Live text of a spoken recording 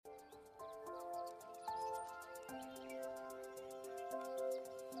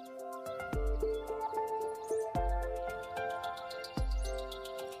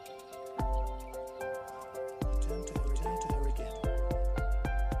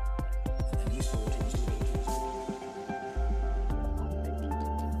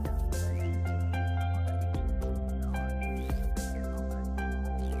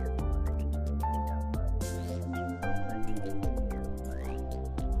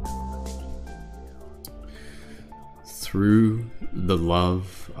Through the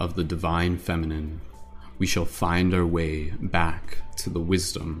love of the divine feminine, we shall find our way back to the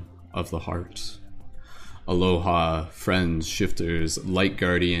wisdom of the heart. Aloha, friends, shifters, light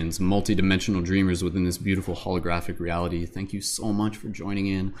guardians, multidimensional dreamers within this beautiful holographic reality. Thank you so much for joining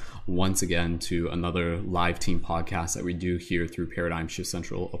in once again to another live team podcast that we do here through Paradigm Shift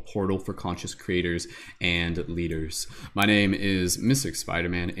Central, a portal for conscious creators and leaders. My name is Mystic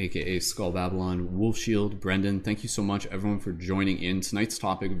Spider-Man, aka Skull Babylon, Wolf Shield, Brendan. Thank you so much, everyone, for joining in. Tonight's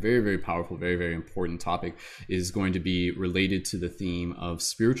topic, very, very powerful, very, very important topic, is going to be related to the theme of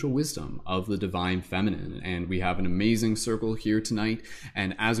spiritual wisdom of the divine feminine. And we have an amazing circle here tonight.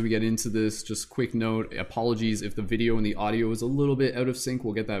 And as we get into this, just quick note, apologies if the video and the audio is a little bit out of sync.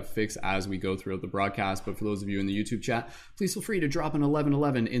 We'll get that fixed as we go throughout the broadcast. But for those of you in the YouTube chat, please feel free to drop an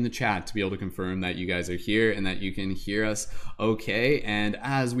 1111 in the chat to be able to confirm that you guys are here and that you can hear us okay. And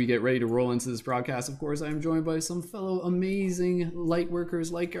as we get ready to roll into this broadcast, of course, I am joined by some fellow amazing light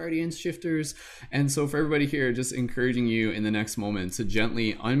workers, light guardians, shifters. And so for everybody here, just encouraging you in the next moment to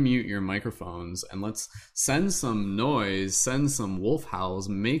gently unmute your microphones and let's send some noise, send some wolf howls,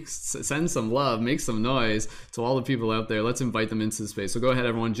 send some love, make some noise to all the people out there. Let's invite them into the space. So go ahead,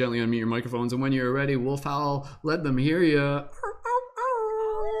 everyone, gently unmute your microphones. And when you're ready, wolf howl, let them hear you.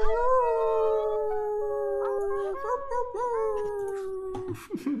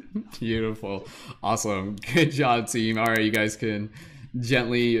 Beautiful. Awesome. Good job, team. All right, you guys can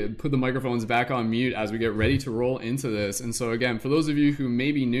gently put the microphones back on mute as we get ready to roll into this. And so again, for those of you who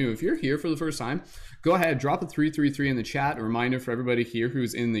may be new, if you're here for the first time, go ahead, drop a 333 in the chat. A reminder for everybody here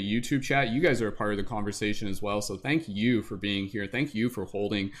who's in the YouTube chat, you guys are a part of the conversation as well. So thank you for being here. Thank you for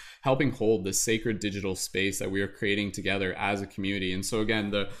helping hold this sacred digital space that we are creating together as a community. And so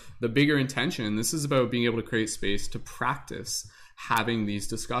again, the bigger intention, this is about being able to create space to practice having these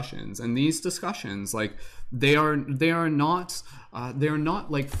discussions. And these discussions, like, they are not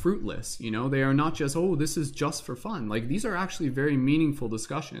like fruitless, you know. They are not just, oh, this is just for fun. Like, these are actually very meaningful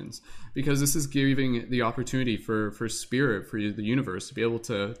discussions, because this is giving the opportunity for spirit, for the universe to be able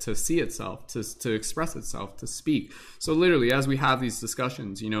to see itself, to express itself, to speak. So literally, as we have these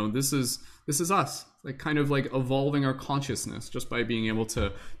discussions, you know, this is us, like, kind of like evolving our consciousness just by being able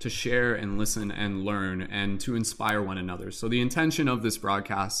to share and listen and learn and to inspire one another. So the intention of this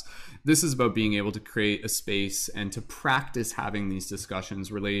broadcast, this is about being able to create a space and to practice having these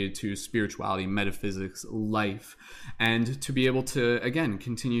discussions related to spirituality, metaphysics, life, and to be able to, again,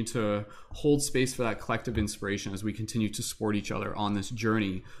 continue to hold space for that collective inspiration as we continue to support each other on this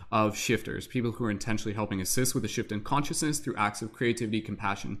journey of shifters, people who are intentionally helping assist with the shift in consciousness through acts of creativity,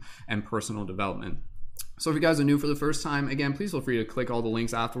 compassion, and personal development. So if you guys are new for the first time, again, please feel free to click all the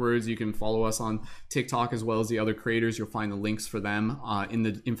links afterwards. You can follow us on TikTok as well as the other creators. You'll find the links for them in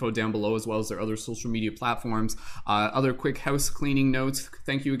the info down below, as well as their other social media platforms. Other quick house cleaning notes.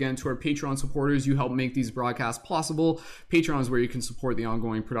 Thank you again to our Patreon supporters. You help make these broadcasts possible. Patreon is where you can support the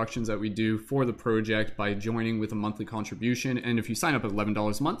ongoing productions that we do for the project by joining with a monthly contribution. And if you sign up at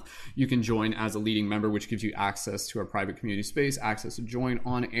 $11 a month, you can join as a leading member, which gives you access to our private community space, access to join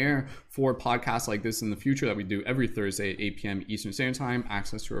on air for podcasts like this in the future that we do every Thursday at 8 p.m. Eastern Standard Time,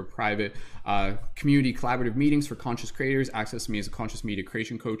 access to our private community collaborative meetings for conscious creators, access to me as a conscious media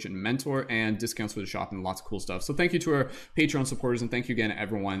creation coach and mentor, and discounts for the shop and lots of cool stuff. So thank you to our Patreon supporters, and thank you again,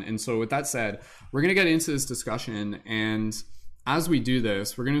 everyone. And so with that said, we're going to get into this discussion. And as we do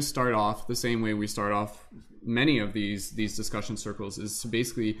this, we're going to start off the same way we start off many of these discussion circles, is to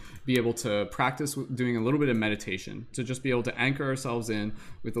basically be able to practice doing a little bit of meditation, to just be able to anchor ourselves in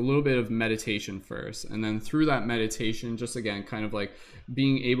with a little bit of meditation first. And then through that meditation, just again, kind of like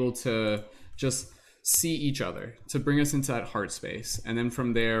being able to just see each other, to bring us into that heart space. And then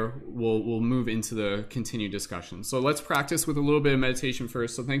from there, we'll move into the continued discussion. So let's practice with a little bit of meditation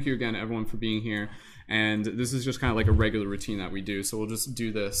first. So thank you again, everyone, for being here. And this is just kind of like a regular routine that we do. So we'll just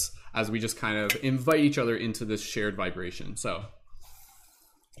do this as we just kind of invite each other into this shared vibration. So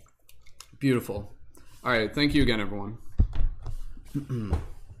beautiful. All right. Thank you again, everyone.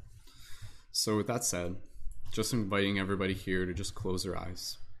 So with that said, just inviting everybody here to just close their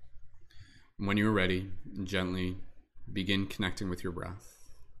eyes. When you're ready, gently begin connecting with your breath.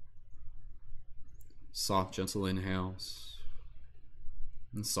 Soft, gentle inhales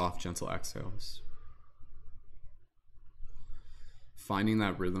and soft, gentle exhales. Finding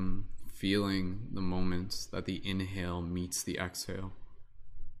that rhythm, feeling the moment that the inhale meets the exhale.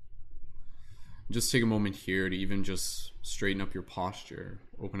 Just take a moment here to even just straighten up your posture,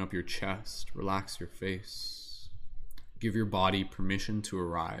 open up your chest, relax your face. Give your body permission to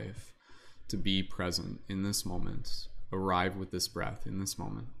arrive, to be present in this moment. Arrive with this breath in this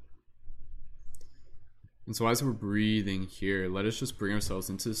moment. And so as we're breathing here, let us just bring ourselves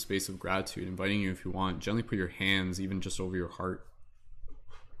into the space of gratitude, inviting you, if you want, gently put your hands even just over your heart.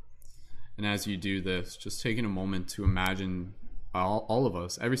 And as you do this, just taking a moment to imagine all of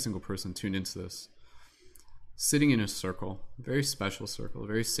us, every single person tuned into this, sitting in a circle, a very special circle, a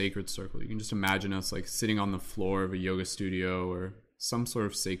very sacred circle. You can just imagine us like sitting on the floor of a yoga studio or some sort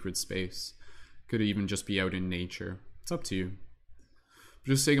of sacred space. Could even just be out in nature. It's up to you.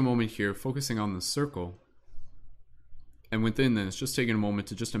 But just take a moment here, focusing on the circle. And within this, just taking a moment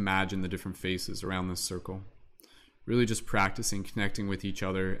to just imagine the different faces around this circle. Really just practicing connecting with each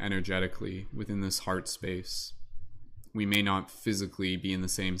other energetically within this heart space. We may not physically be in the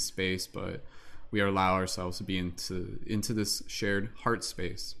same space, but we allow ourselves to be into this shared heart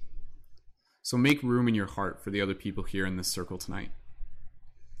space. So make room in your heart for the other people here in this circle tonight.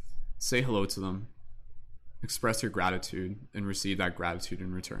 Say hello to them. Express your gratitude and receive that gratitude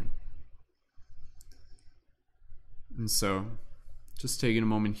in return. And so, just taking a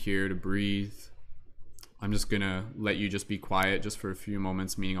moment here to breathe. I'm just going to let you just be quiet just for a few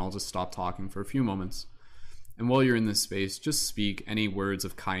moments, meaning I'll just stop talking for a few moments. And while you're in this space, just speak any words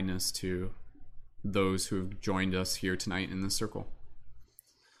of kindness to those who have joined us here tonight in this circle.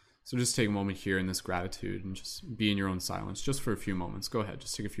 So just take a moment here in this gratitude and just be in your own silence just for a few moments. Go ahead,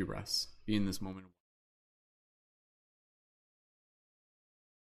 just take a few breaths. Be in this moment.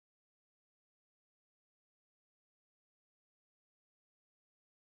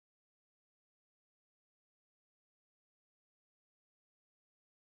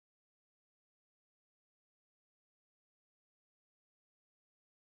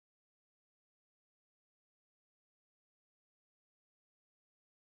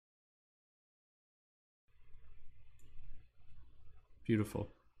 Beautiful.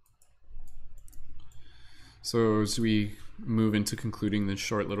 So as we move into concluding this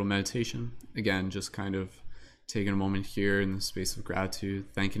short little meditation, again, just kind of taking a moment here in the space of gratitude,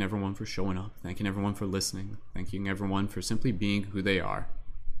 thanking everyone for showing up, thanking everyone for listening, thanking everyone for simply being who they are.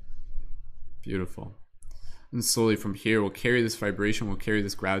 Beautiful. And slowly from here, we'll carry this vibration, we'll carry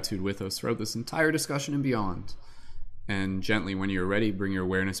this gratitude with us throughout this entire discussion and beyond. And gently, when you're ready, bring your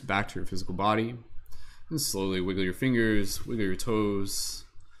awareness back to your physical body. And slowly wiggle your fingers, wiggle your toes.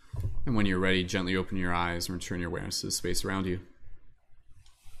 And when you're ready, gently open your eyes and return your awareness to the space around you.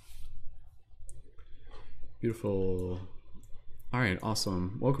 Beautiful. All right,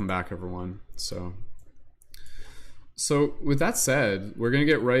 awesome. Welcome back, everyone. So with that said, we're going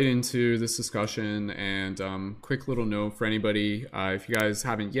to get right into this discussion, and quick little note for anybody, if you guys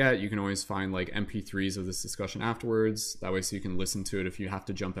haven't yet, you can always find like MP3s of this discussion afterwards. That way so you can listen to it. If you have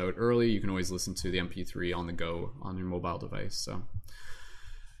to jump out early, you can always listen to the MP3 on the go on your mobile device.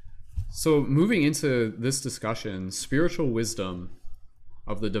 So moving into this discussion, spiritual wisdom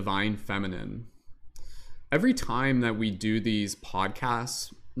of the divine feminine. Every time that we do these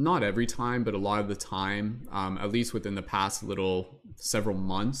podcasts, not every time, but a lot of the time, at least within the past several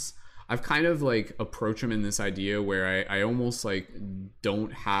months, I've kind of like approached them in this idea where I almost like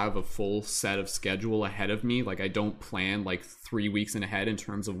don't have a full set of schedule ahead of me. Like I don't plan like 3 weeks in ahead in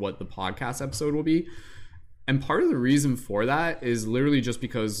terms of what the podcast episode will be. And part of the reason for that is literally just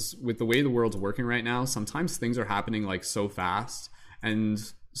because with the way the world's working right now, sometimes things are happening like so fast. And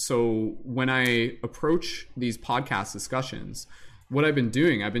so when I approach these podcast discussions, what I've been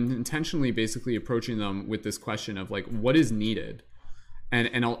doing, I've been intentionally basically approaching them with this question of like, what is needed?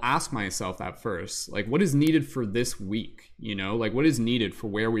 And I'll ask myself that first, like, what is needed for this week? You know, like what is needed for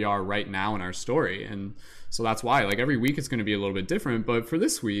where we are right now in our story? And so that's why like every week it's going to be a little bit different. But for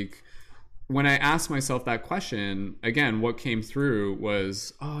this week, when I asked myself that question, again, what came through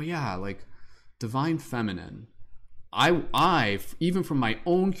was, oh yeah, like divine feminine. I even from my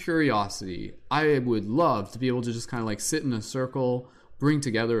own curiosity, I would love to be able to just kind of like sit in a circle, bring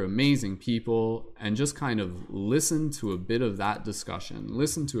together amazing people, and just kind of listen to a bit of that discussion,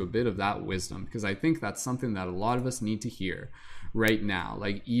 listen to a bit of that wisdom, because I think that's something that a lot of us need to hear right now,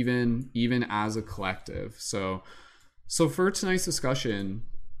 like even as a collective. So for tonight's discussion,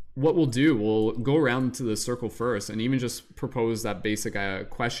 what we'll do, we'll go around to the circle first and even just propose that basic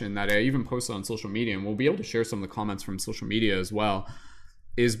question that I even posted on social media, and we'll be able to share some of the comments from social media as well,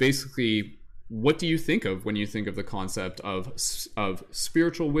 is basically, what do you think of when you think of the concept of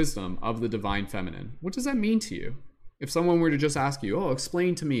spiritual wisdom of the divine feminine? What does that mean to you? If someone were to just ask you,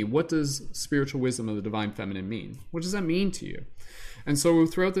 explain to me, what does spiritual wisdom of the divine feminine mean? What does that mean to you? And so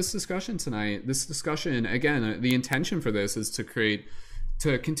throughout this discussion tonight, again, the intention for this is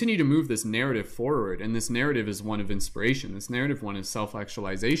to continue to move this narrative forward. And this narrative is one of inspiration. This narrative one is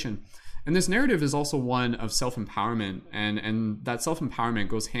self-actualization. And this narrative is also one of self-empowerment. And that self-empowerment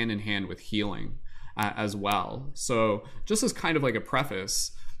goes hand in hand with healing as well. So just as kind of like a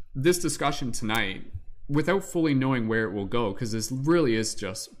preface, this discussion tonight, without fully knowing where it will go, because this really is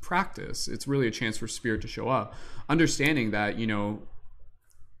just practice, it's really a chance for spirit to show up, understanding that, you know,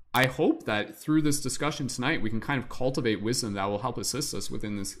 I hope that through this discussion tonight, we can kind of cultivate wisdom that will help assist us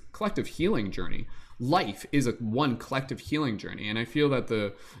within this collective healing journey. Life is one collective healing journey, and I feel that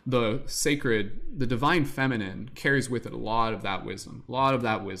the sacred, the divine feminine carries with it a lot of that wisdom,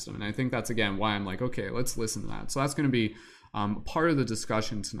 and I think that's again why I'm like, okay, let's listen to that. So that's going to be part of the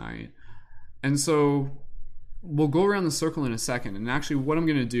discussion tonight, and so we'll go around the circle in a second. And actually, what I'm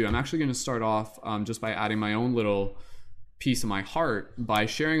going to do, I'm actually going to start off just by adding my own little piece of my heart by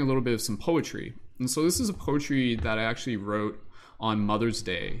sharing a little bit of some poetry. And so this is a poetry that I actually wrote on Mother's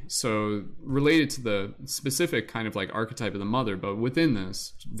Day, so related to the specific kind of like archetype of the mother, but within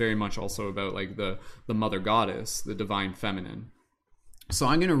this very much also about like the mother goddess, the divine feminine. So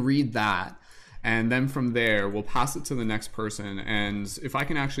I'm going to read that, and then from there we'll pass it to the next person. And if I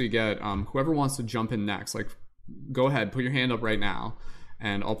can actually get whoever wants to jump in next, like go ahead, put your hand up right now,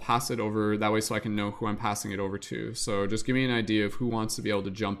 and I'll pass it over that way so I can know who I'm passing it over to. So just give me an idea of who wants to be able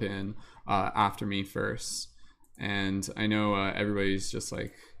to jump in after me first. And I know everybody's just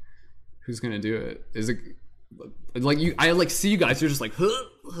like, who's gonna do it? Is it like you? I like see you guys. You're just like,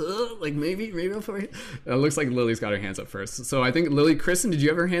 like maybe before. It looks like Lily's got her hands up first. So I think Lily, Kristen, did you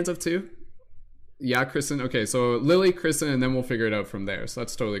have her hands up too? Yeah, Kristen. Okay, so Lily, Kristen, and then we'll figure it out from there. So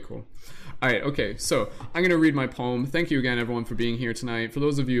that's totally cool. All right, okay, so I'm gonna read my poem. Thank you again, everyone, for being here tonight. For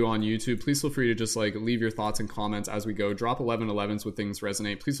those of you on YouTube, please feel free to just like leave your thoughts and comments as we go. Drop 1111s with things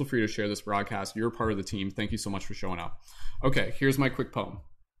resonate. Please feel free to share this broadcast. You're part of the team. Thank you so much for showing up. Okay, here's my quick poem.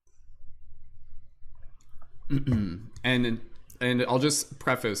 and I'll just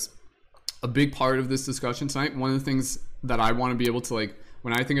preface a big part of this discussion tonight. One of the things that I want to be able to like,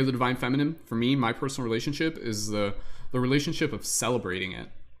 when I think of the divine feminine, for me, my personal relationship is the relationship of celebrating it.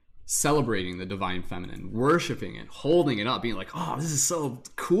 Celebrating the divine feminine, worshiping it, holding it up, being like, oh, this is so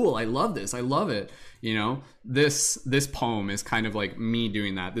cool. I love this. I love it. You know, this poem is kind of like me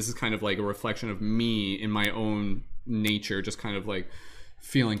doing that. This is kind of like a reflection of me in my own nature, just kind of like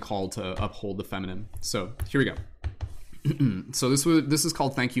feeling called to uphold the feminine. So here we go. So this is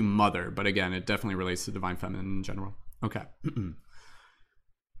called Thank You Mother, but again, it definitely relates to divine feminine in general. Okay.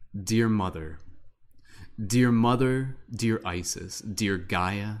 Dear Mother, dear Mother, dear Isis, dear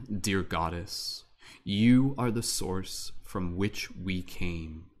Gaia, dear Goddess, you are the source from which we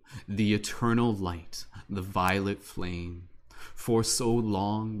came, the eternal light, the violet flame. For so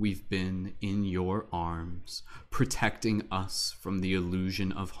long we've been in your arms, protecting us from the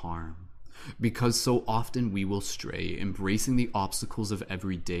illusion of harm. Because so often we will stray, embracing the obstacles of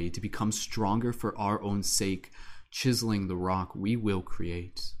every day to become stronger for our own sake, chiseling the rock we will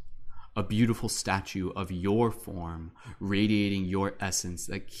create. A beautiful statue of your form, radiating your essence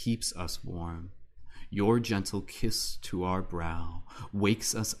that keeps us warm. Your gentle kiss to our brow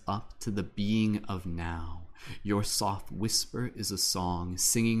wakes us up to the being of now. Your soft whisper is a song,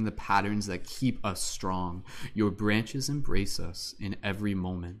 singing the patterns that keep us strong. Your branches embrace us in every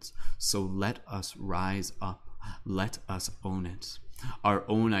moment, so let us rise up, let us own it. Our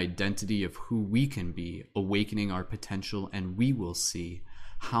own identity of who we can be, awakening our potential, and we will see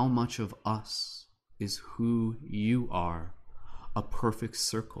how much of us is who you are, a perfect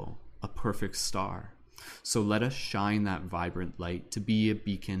circle, a perfect star. So let us shine that vibrant light to be a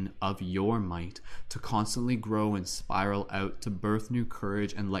beacon of your might, to constantly grow and spiral out, to birth new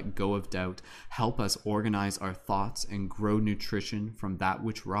courage and let go of doubt. Help us organize our thoughts and grow nutrition from that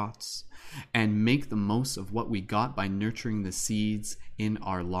which rots, and make the most of what we got by nurturing the seeds in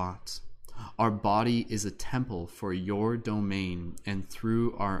our lot. Our body is a temple for your domain, and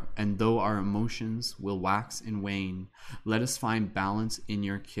though our emotions will wax and wane, let us find balance in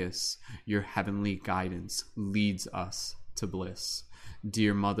your kiss. Your heavenly guidance leads us to bliss.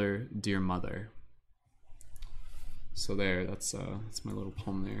 Dear Mother, dear Mother. So there, that's my little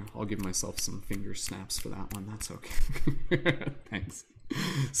poem there. I'll give myself some finger snaps for that one. That's okay. Thanks.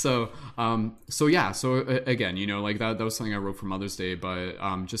 So yeah, again, you know, like that was something I wrote for Mother's Day,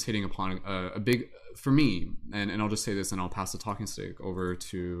 but just hitting upon a big, for me, and I'll just say this and I'll pass the talking stick over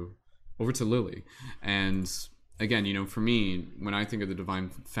to Lily. And again, you know, for me, when I think of the divine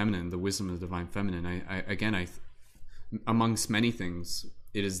feminine, the wisdom of the divine feminine, I amongst many things,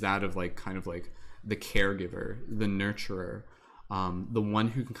 it is that of like kind of like the caregiver, the nurturer, the one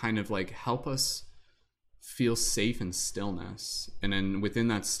who can kind of like help us feel safe in stillness. And then within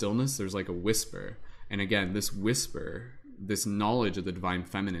that stillness, there's like a whisper. And again, this whisper, this knowledge of the divine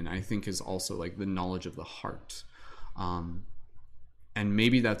feminine, I think is also like the knowledge of the heart. And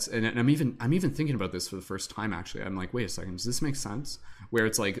maybe that's, and I'm even thinking about this for the first time actually. I'm like, wait a second, does this make sense? Where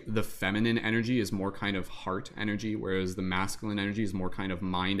it's like the feminine energy is more kind of heart energy, whereas the masculine energy is more kind of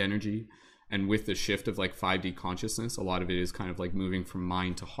mind energy. And with the shift of like 5D consciousness, a lot of it is kind of like moving from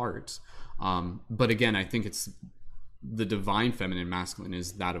mind to heart. But again, I think it's the divine feminine masculine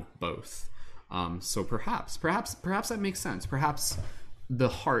is that of both. So perhaps that makes sense. Perhaps the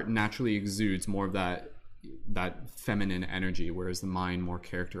heart naturally exudes more of that feminine energy, whereas the mind more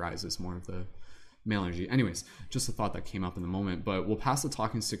characterizes more of the male energy. Anyways, just a thought that came up in the moment, but we'll pass the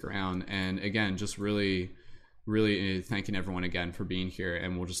talking stick around. And again, just really thanking everyone again for being here,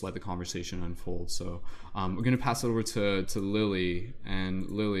 and we'll just let the conversation unfold. So we're going to pass it over to Lily. And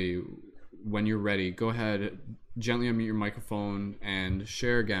Lily, when you're ready, go ahead, gently unmute your microphone and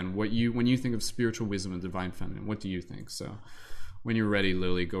share again when you think of spiritual wisdom and divine feminine, what do you think? So when you're ready,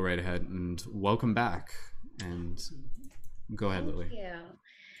 Lily, go right ahead, and welcome back. And go ahead, Lily. Thank you.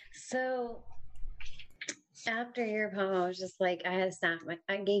 So after your poem, I was just like, I had to snap.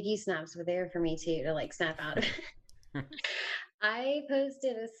 I gave you snaps, but they were for me too to like snap out of it. I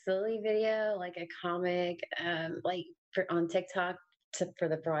posted a silly video, like a comic, on TikTok for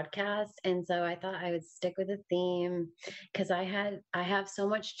the broadcast, and so I thought I would stick with the theme because I have so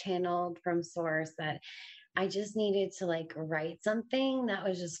much channeled from source that I just needed to like write something that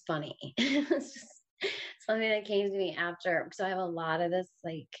was just funny. It's just something that came to me after. So I have a lot of this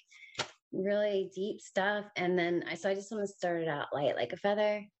like really deep stuff. And then I just want to start it out light like a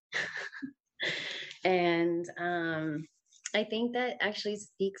feather. And I think that actually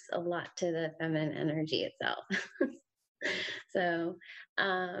speaks a lot to the feminine energy itself. So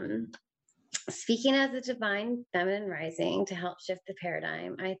speaking as a divine feminine rising to help shift the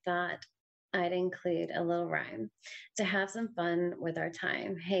paradigm, I thought I'd include a little rhyme to have some fun with our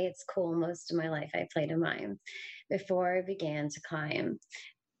time. Hey, it's cool. Most of my life I played a mime before I began to climb.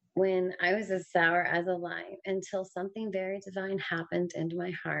 When I was as sour as a lime until something very divine happened into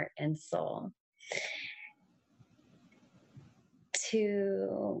my heart and soul.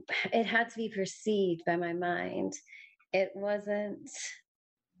 It had to be perceived by my mind. It wasn't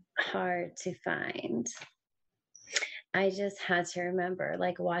hard to find. I just had to remember,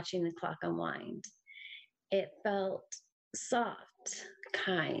 like watching the clock unwind. It felt soft,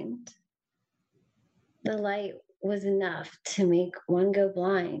 kind. The light was enough to make one go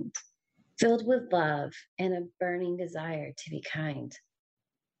blind, filled with love and a burning desire to be kind.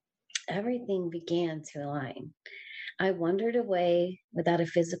 Everything began to align. I wandered away without a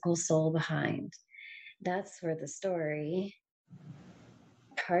physical soul behind. That's where the story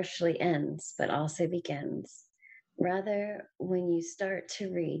partially ends, but also begins. Rather, when you start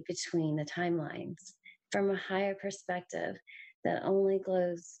to read between the timelines from a higher perspective that only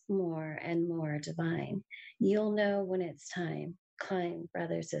glows more and more divine, you'll know when it's time. Climb,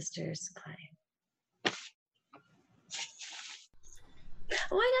 brothers, sisters, climb.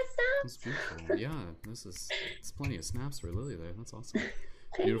 Oh, I got That's snaps. beautiful. Yeah, it's plenty of snaps for Lily there. That's awesome.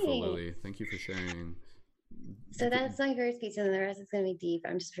 Beautiful, Thanks. Lily. Thank you for sharing. So that's my first piece, and the rest is going to be deep.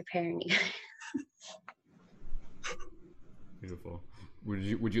 I'm just preparing you. Beautiful.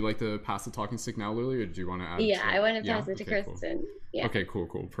 Would you like to pass the talking stick now, Lily, or do you want to add Yeah, to? I want to Yeah. pass it to Okay. Cool. Kristen. Yeah. Okay. Cool.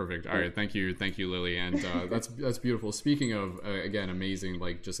 Perfect. All right. Thank you, Lily. And that's beautiful. Speaking of again, amazing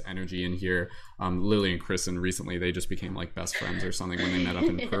like just energy in here. Lily and Kristen recently they just became like best friends or something when they met up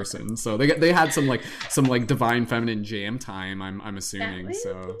in person. So they had some like divine feminine jam time. I'm assuming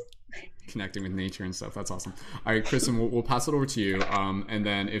so. Connecting with nature and stuff. That's awesome. All right, Kristen, we'll pass it over to you. And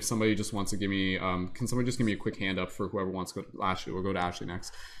then if somebody just wants to give me, can somebody just give me a quick hand up for whoever wants to go? Ashley, we'll go to Ashley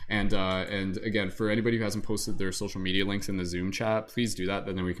next. And again, for anybody who hasn't posted their social media links in the Zoom chat, please do that.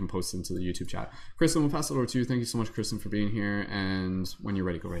 Then we can post it into the YouTube chat. Kristen, we'll pass it over to you. Thank you so much, Kristen, for being here. And when you're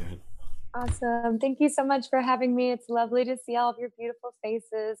ready, go right ahead. Awesome. Thank you so much for having me. It's lovely to see all of your beautiful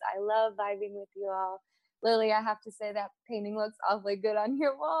faces. I love vibing with you all. Lily, I have to say that painting looks awfully good on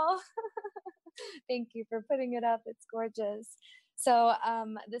your wall. Thank you for putting it up. It's gorgeous. So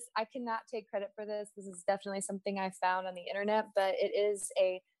this, I cannot take credit for this. This is definitely something I found on the internet, but it is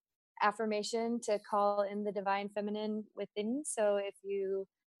a affirmation to call in the divine feminine within. So if you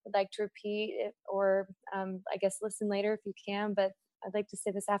would like to repeat it, or I guess listen later if you can, but I'd like to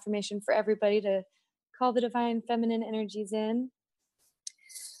say this affirmation for everybody to call the divine feminine energies in.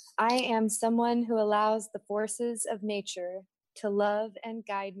 I am someone who allows the forces of nature to love and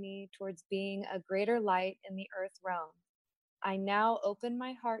guide me towards being a greater light in the earth realm. I now open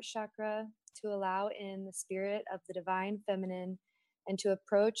my heart chakra to allow in the spirit of the divine feminine and to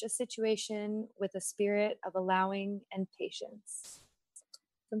approach a situation with a spirit of allowing and patience.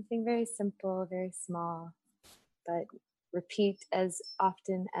 Something very simple, very small, but repeat as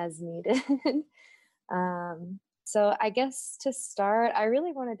often as needed. So I guess to start, I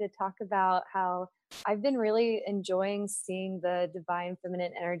really wanted to talk about how I've been really enjoying seeing the divine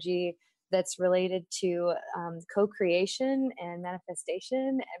feminine energy that's related to co-creation and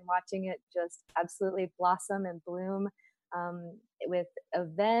manifestation, and watching it just absolutely blossom and bloom with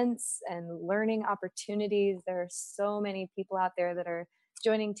events and learning opportunities. There are so many people out there that are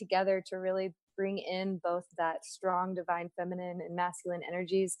joining together to really bring in both that strong divine feminine and masculine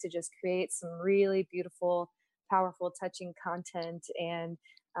energies to just create some really beautiful, powerful, touching content. And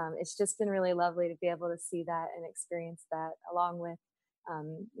it's just been really lovely to be able to see that and experience that, along with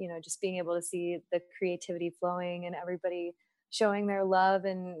just being able to see the creativity flowing and everybody showing their love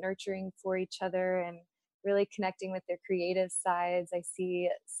and nurturing for each other, and really connecting with their creative sides. I see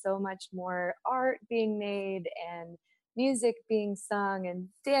so much more art being made and music being sung and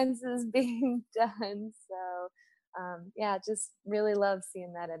dances being done. So, yeah, just really love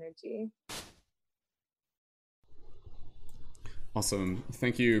seeing that energy. Awesome.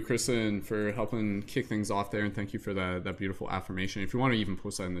 Thank you, Kristen, for helping kick things off there. And thank you for that beautiful affirmation. If you want to even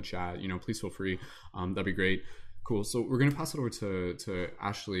post that in the chat, please feel free. That'd be great. Cool. So we're going to pass it over to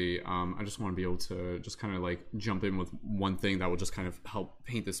Ashley. I just want to be able to just kind of like jump in with one thing that will just kind of help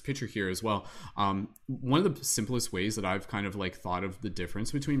paint this picture here as well. One of the simplest ways that I've kind of like thought of the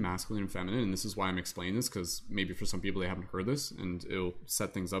difference between masculine and feminine, and this is why I'm explaining this, because maybe for some people they haven't heard this, and it'll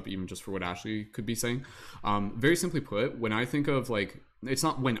set things up even just for what Ashley could be saying. Very simply put, when I think of like, it's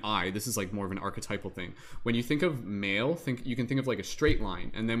not this is like more of an archetypal thing. When you think of male, you can think of like a straight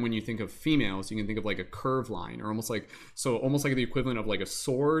line. And then when you think of females, you can think of like a curved line, or almost like the equivalent of like a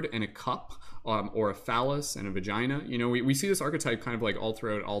sword and a cup, or a phallus and a vagina. We see this archetype kind of like all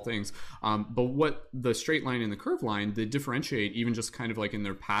throughout all things. But what the straight line and the curved line, they differentiate even just kind of like in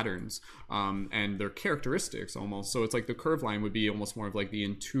their patterns, and their characteristics almost. So it's like the curved line would be almost more of like the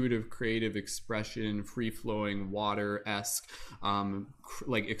intuitive, creative expression, free-flowing, water-esque,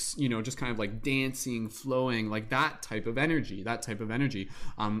 just kind of like dancing, flowing, like that type of energy.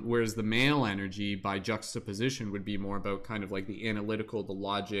 Whereas the male energy, by juxtaposition, would be more about kind of like the analytical, the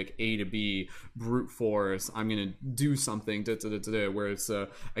logic, A to B, brute force, I'm gonna do something, whereas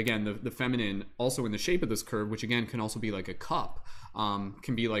again, the feminine, also in the shape of this curve, which again can also be like a cup,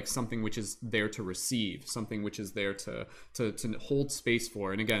 can be like something which is there to receive, something which is there to hold space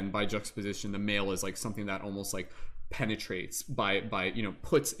for. And again, by juxtaposition, the male is like something that almost like penetrates by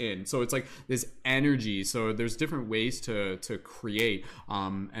puts in. So it's like this energy. So there's different ways to create,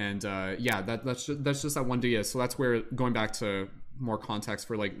 that's just that one idea. So that's where, going back to more context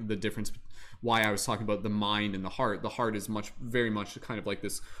for like the difference, why I was talking about the mind and the heart is very much kind of like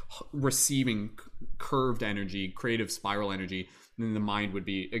this receiving curved energy, creative spiral energy. And then the mind would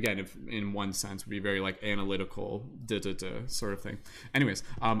be, again, if in one sense, would be very like analytical, sort of thing. Anyways,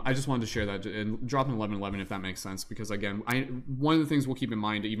 I just wanted to share that and drop an 1111 if that makes sense, because again, one of the things we'll keep in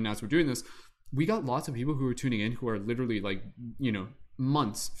mind even as we're doing this, we got lots of people who are tuning in who are literally like,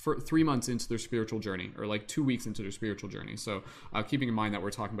 3 months into their spiritual journey, or like 2 weeks into their spiritual journey. So keeping in mind that we're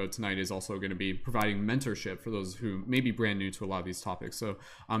talking about tonight is also going to be providing mentorship for those who may be brand new to a lot of these topics. So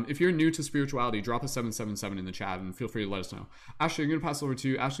if you're new to spirituality, drop a 777 in the chat and feel free to let us know. Ashley, I'm going to pass it over to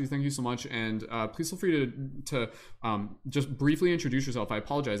you. Ashley, thank you so much. And please feel free to just briefly introduce yourself. I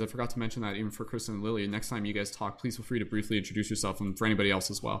apologize, I forgot to mention that even for Kristen and Lily. Next time you guys talk, please feel free to briefly introduce yourself, and for anybody else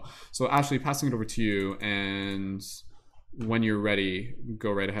as well. So Ashley, passing it over to you, and when you're ready,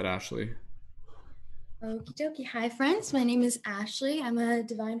 go right ahead, Ashley. Okie dokie. Hi, friends. My name is Ashley. I'm a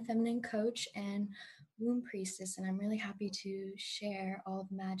divine feminine coach and womb priestess, and I'm really happy to share all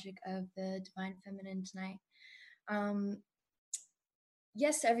the magic of the divine feminine tonight.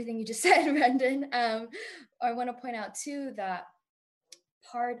 Yes to everything you just said, Brendan. I want to point out too that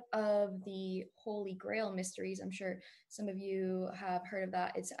part of the Holy Grail mysteries, I'm sure some of you have heard of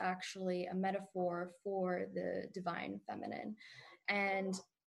that, it's actually a metaphor for the divine feminine. And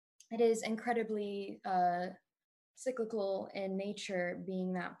it is incredibly cyclical in nature,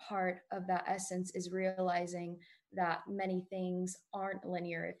 being that part of that essence is realizing that many things aren't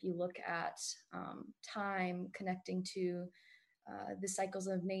linear. If you look at time, connecting to the cycles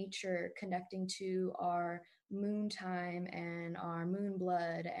of nature, connecting to our moon time and our moon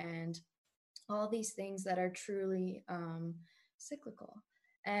blood, and all these things that are truly cyclical.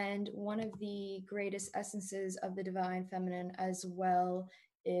 And one of the greatest essences of the divine feminine as well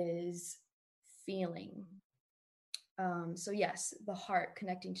is feeling. So yes, the heart,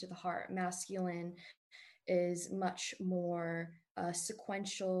 connecting to the heart. Masculine is much more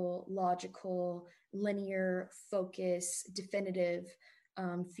sequential, logical, linear, focus, definitive,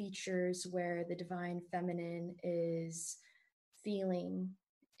 features where the divine feminine is feeling,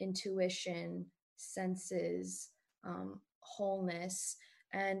 intuition, senses, wholeness.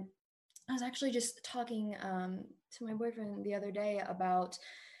 And I was actually just talking to my boyfriend the other day about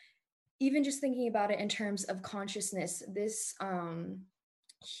even just thinking about it in terms of consciousness, this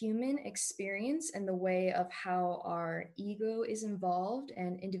human experience and the way of how our ego is involved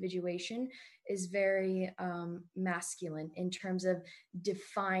and individuation is very masculine in terms of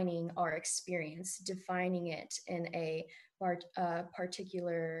defining our experience, defining it in a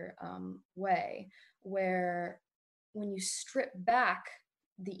particular way, where when you strip back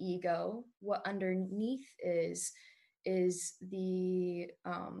the ego, what underneath is the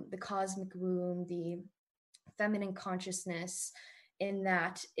cosmic womb, the feminine consciousness, in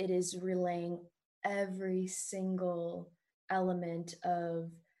that it is relaying every single element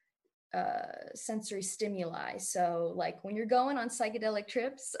of sensory stimuli. So like when you're going on psychedelic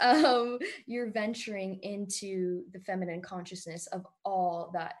trips, you're venturing into the feminine consciousness of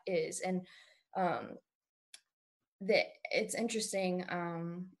all that is. And it's interesting,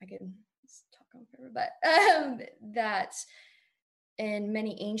 I can talk on forever, but that in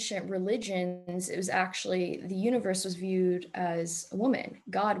many ancient religions, it was actually the universe was viewed as a woman.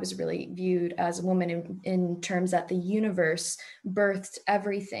 God was really viewed as a woman in terms that the universe birthed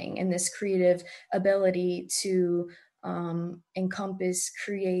everything, and this creative ability to encompass,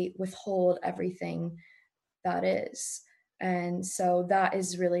 create, withhold everything that is. And so that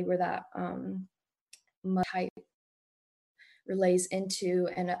is really where that type relays into,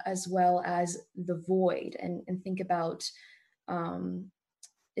 and as well as the void. And think about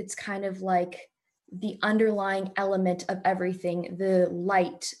it's kind of like the underlying element of everything, the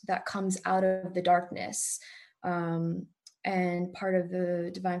light that comes out of the darkness. And part of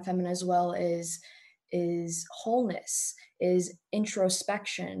the divine feminine as well is wholeness, is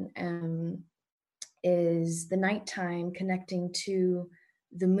introspection, is the nighttime connecting to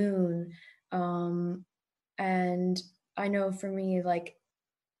the moon. And I know for me, like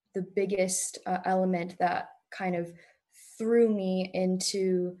the biggest element that kind of threw me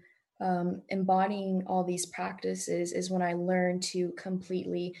into embodying all these practices is when I learned to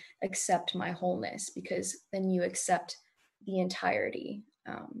completely accept my wholeness, because then you accept the entirety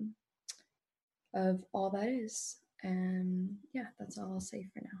of all that is. And yeah, that's all I'll say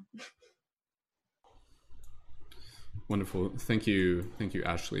for now. Wonderful. Thank you,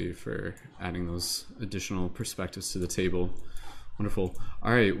 Ashley, for adding those additional perspectives to the table. Wonderful.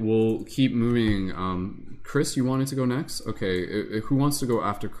 All right, we'll keep moving. Chris, you wanted to go next? Okay, who wants to go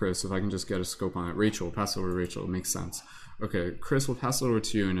after Chris? If I can just get a scope on it. Rachel, pass it over to Rachel. It makes sense. Okay, Chris, we'll pass it over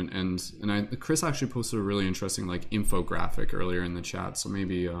to you. And Chris actually posted a really interesting like infographic earlier in the chat. So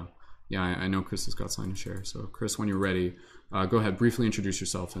maybe, I know Chris has got something to share. So Chris, when you're ready, go ahead, briefly introduce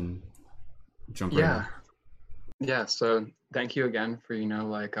yourself and jump right in. Yeah, so thank you again for,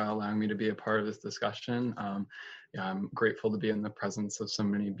 allowing me to be a part of this discussion. I'm grateful to be in the presence of so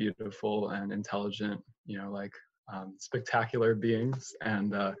many beautiful and intelligent, spectacular beings,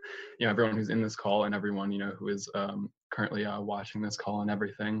 and, everyone who's in this call, and everyone, who is currently watching this call and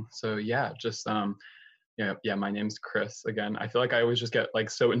everything. So my name's Chris. Again, I feel like I always just get like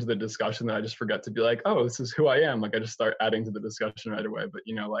so into the discussion that I just forget to be like, oh, this is who I am. Like I just start adding to the discussion right away. But,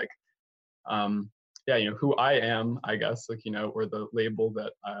 who I am, I guess, or the label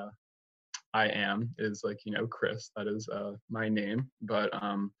that I am is Chris. That is my name. But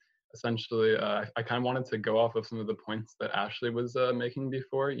essentially, I kind of wanted to go off of some of the points that Ashley was making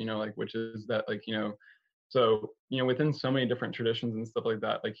before, which is that, so, within so many different traditions and stuff like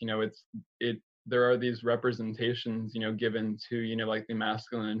that, there are these representations, given to, the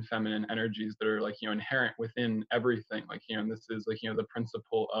masculine and feminine energies that are inherent within everything. And this is the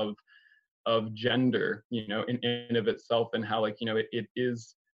principle of gender, in of itself, and how it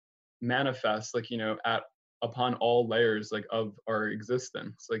is manifest upon all layers of our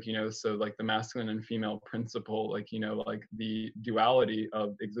existence, so the masculine and female principle, the duality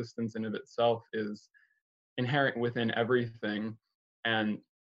of existence in of itself is inherent within everything. And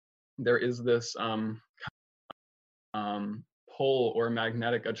there is this pull or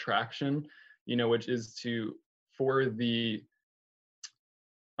magnetic attraction, which is for the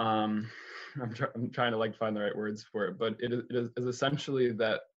I'm trying to find the right words for it, but it is essentially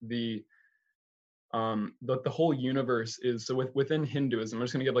that the whole universe is, so within Hinduism, I'm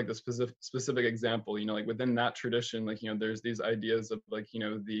just going to give the specific example, within that tradition, there's these ideas of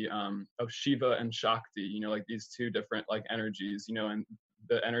the of Shiva and Shakti, these two different energies, and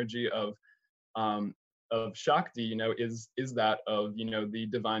the energy of of Shakti, you know, is that of, you know, the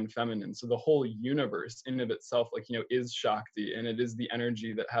divine feminine. So the whole universe in of itself, like, you know, is Shakti, and it is the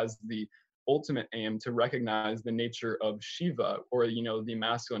energy that has the ultimate aim to recognize the nature of Shiva, or, you know, the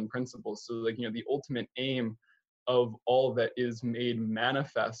masculine principles. So like, you know, the ultimate aim of all that is made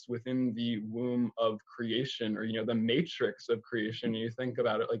manifest within the womb of creation, or, you know, the matrix of creation. You think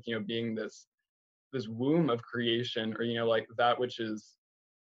about it like, you know, being this womb of creation, or, you know, like that which is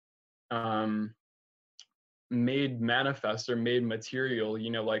made manifest or made material,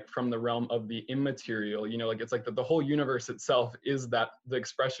 you know, like from the realm of the immaterial, you know, like it's like the whole universe itself is that the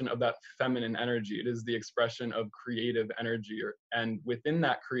expression of that feminine energy. It is the expression of creative energy, and within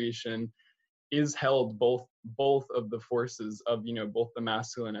that creation is held both of the forces of, you know, both the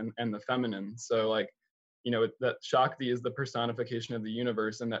masculine and the feminine. So like, you know, that Shakti is the personification of the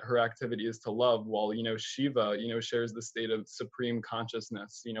universe, and that her activity is to love, while, you know, Shiva, you know, shares the state of supreme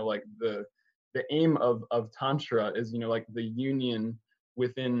consciousness. You know, like the aim of Tantra is, you know, like the union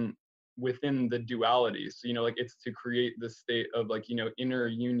within the duality. So, you know, like it's to create this state of like, you know, inner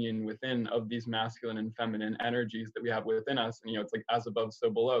union within of these masculine and feminine energies that we have within us. And, you know, it's like as above, so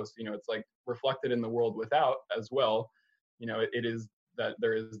below. So, you know, it's like reflected in the world without as well. You know, it is that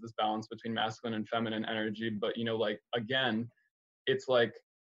there is this balance between masculine and feminine energy. But, you know, like, again, it's like,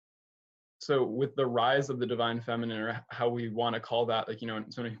 so with the rise of the divine feminine, or how we want to call that, like, you know,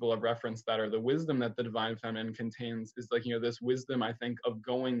 so many people have referenced that, or the wisdom that the divine feminine contains is like, you know, this wisdom, I think, of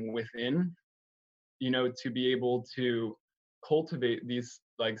going within, you know, to be able to cultivate these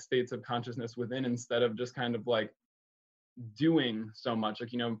like states of consciousness within, instead of just kind of like doing so much,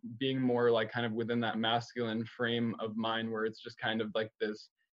 like, you know, being more like kind of within that masculine frame of mind, where it's just kind of like this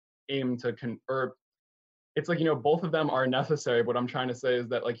aim to or it's like, you know, both of them are necessary. What I'm trying to say is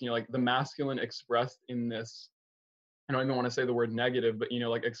that, like, you know, like the masculine expressed in this, I don't even want to say the word negative, but, you know,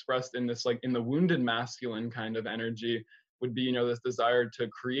 like expressed in this, like in the wounded masculine kind of energy would be, you know, this desire to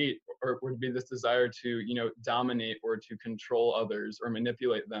create, or would be this desire to, you know, dominate or to control others or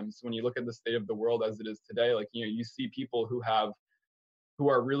manipulate them. So when you look at the state of the world as it is today, like, you know, you see people who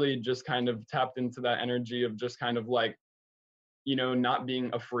are really just kind of tapped into that energy of just kind of like, you know, not being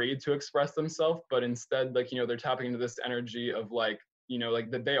afraid to express themselves, but instead, like, you know, they're tapping into this energy of like, you know,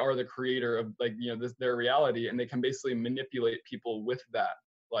 like that they are the creator of, like, you know, this, their reality, and they can basically manipulate people with that,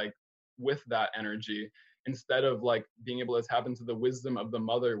 like with that energy, instead of like being able to tap into the wisdom of the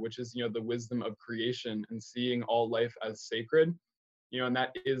mother, which is, you know, the wisdom of creation and seeing all life as sacred, you know, and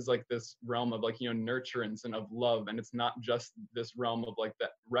that is like this realm of like, you know, nurturance and of love. And it's not just this realm of like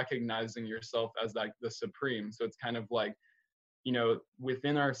that recognizing yourself as like the supreme. So it's kind of like, you know,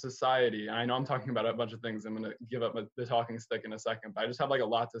 within our society, I know I'm talking about a bunch of things, I'm going to give up the talking stick in a second, but I just have like a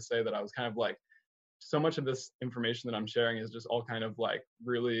lot to say, that I was kind of like, so much of this information that I'm sharing is just all kind of like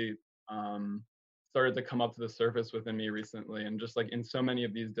really started to come up to the surface within me recently, and just like in so many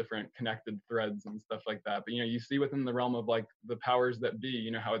of these different connected threads and stuff like that. But, you know, you see within the realm of like the powers that be, you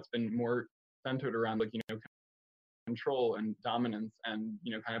know, how it's been more centered around like, you know, control and dominance, and,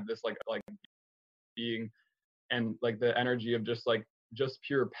 you know, kind of this like being, and like the energy of just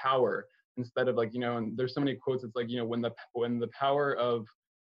pure power, instead of like, you know, and there's so many quotes, it's like, you know, when the power of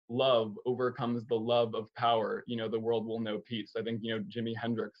love overcomes the love of power, you know, the world will know peace. I think, you know, Jimi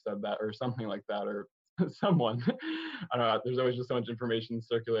Hendrix said that, or something like that, or someone. I don't know, there's always just so much information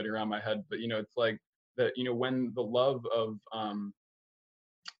circulating around my head, but, you know, it's like that, you know, when the love of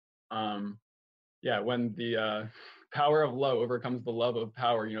when the power of love overcomes the love of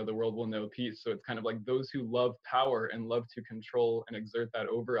power, you know, the world will know peace. So it's kind of like those who love power and love to control and exert that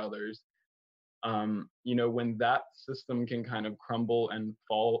over others, you know, when that system can kind of crumble and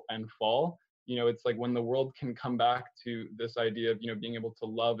fall, you know, it's like when the world can come back to this idea of, you know, being able to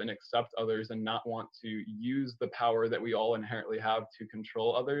love and accept others, and not want to use the power that we all inherently have to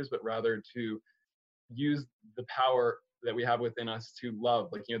control others, but rather to use the power that we have within us to love.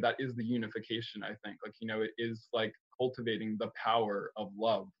 Like, you know, that is the unification, I think. Like, you know, it is like cultivating the power of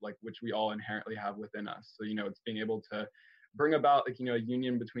love, like, which we all inherently have within us. So, you know, it's being able to bring about, like, you know, a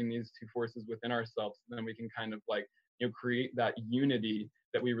union between these two forces within ourselves. And then we can kind of like, you know, create that unity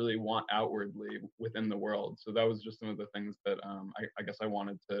that we really want outwardly within the world. So that was just some of the things that I guess I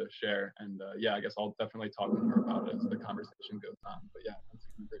wanted to share. And yeah, I guess I'll definitely talk more about it as the conversation goes on. But yeah, I'm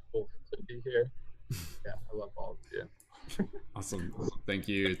super grateful to be here. Yeah, I love all of you. Awesome. Thank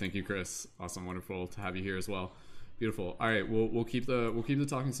you, Chris. Awesome, wonderful to have you here as well. Beautiful. All right, we'll keep the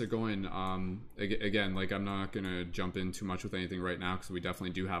talking stick going. Again, like, I'm not gonna jump in too much with anything right now, because we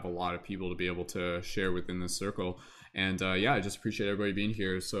definitely do have a lot of people to be able to share within this circle. And yeah, I just appreciate everybody being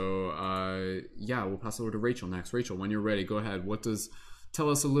here. So yeah, we'll pass over to Rachel next. Rachel, when you're ready, go ahead. What does tell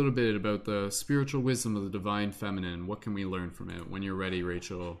us a little bit about the spiritual wisdom of the divine feminine. What can we learn from it? When you're ready,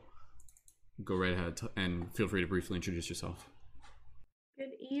 Rachel, go right ahead and feel free to briefly introduce yourself.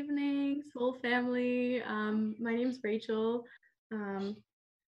 Good evening, Soul family. My name's Rachel.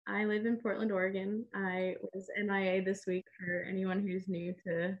 I live in Portland, Oregon. I was MIA this week for anyone who's new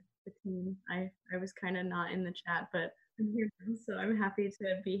to the team. I was kind of not in the chat, but I'm here now, so I'm happy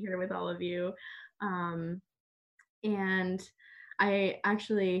to be here with all of you. And I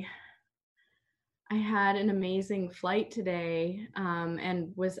had an amazing flight today,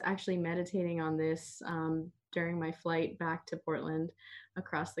 and was actually meditating on this during my flight back to Portland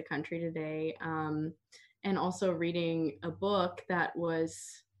across the country today, and also reading a book that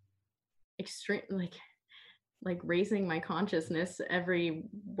was extreme, like raising my consciousness every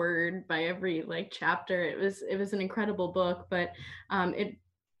word by every like chapter. It was an incredible book, but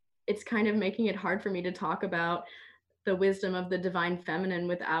it's kind of making it hard for me to talk about the wisdom of the divine feminine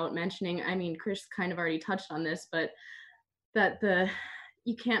without mentioning, I mean, Chris kind of already touched on this, but that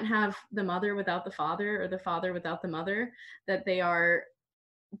you can't have the mother without the father, or the father without the mother, that they are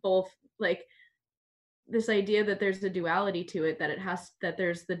both, like, this idea that there's a duality to it, that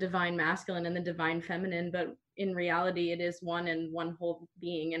there's the divine masculine and the divine feminine, but in reality it is one and one whole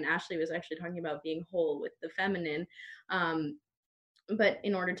being. And Ashley was actually talking about being whole with the feminine, but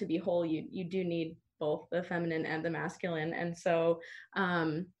in order to be whole, you do need both the feminine and the masculine. And so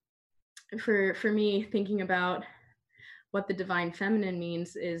for me, thinking about what the divine feminine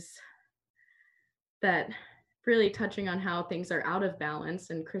means is that really touching on how things are out of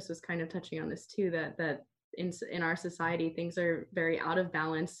balance, and Chris was kind of touching on this too, that in our society things are very out of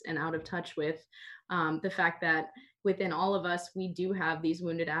balance and out of touch with the fact that within all of us we do have these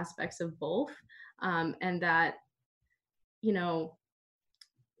wounded aspects of both, and that, you know,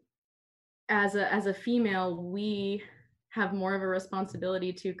 as a female, we have more of a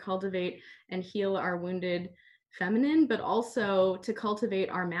responsibility to cultivate and heal our wounded feminine, but also to cultivate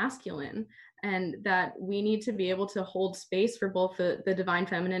our masculine, and that we need to be able to hold space for both the divine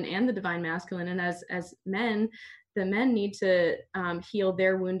feminine and the divine masculine. And as men, the men need to heal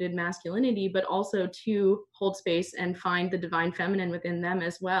their wounded masculinity, but also to hold space and find the divine feminine within them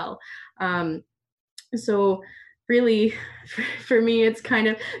as well. So really, for me, it's kind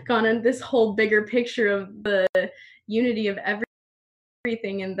of gone on this whole bigger picture of the unity of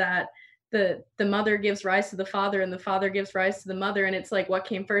everything, and that the mother gives rise to the father and the father gives rise to the mother. And it's like, what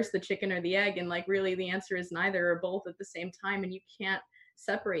came first, the chicken or the egg? And like, really the answer is neither, or both at the same time. And you can't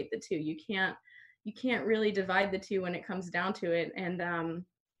separate the two. You can't really divide the two when it comes down to it. And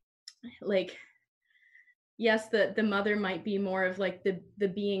like, yes, the mother might be more of like the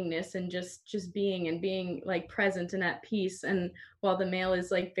beingness and just being and being like present and at peace, and while the male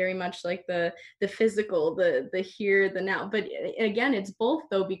is like very much like the physical, the here, the now. But again, it's both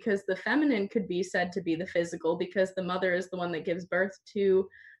though, because the feminine could be said to be the physical because the mother is the one that gives birth to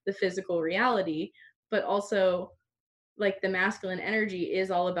the physical reality, but also like the masculine energy is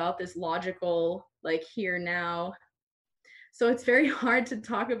all about this logical, like here now. So it's very hard to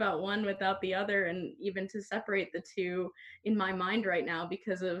talk about one without the other, and even to separate the two in my mind right now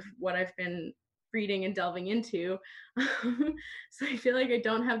because of what I've been reading and delving into. So I feel like I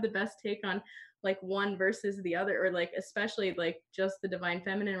don't have the best take on like one versus the other, or like especially like just the divine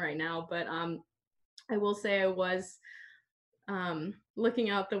feminine right now. But I will say I was looking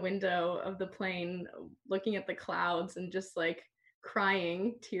out the window of the plane, looking at the clouds and just like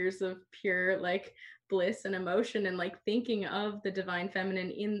crying tears of pure like bliss and emotion, and like thinking of the divine feminine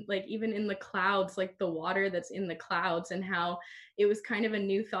in like even in the clouds, like the water that's in the clouds, and how it was kind of a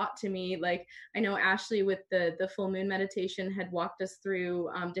new thought to me. Like I know Ashley with the full moon meditation had walked us through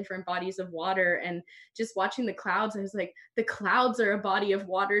different bodies of water, and just watching the clouds, I was like, the clouds are a body of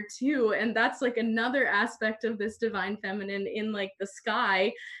water too, and that's like another aspect of this divine feminine in like the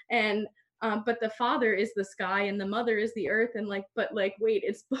sky. And but the father is the sky and the mother is the earth, and like, but like, wait,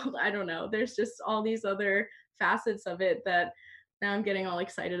 it's both. I don't know, there's just all these other facets of it that now I'm getting all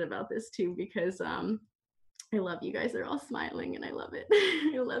excited about this too, because I love you guys are all smiling and I love it.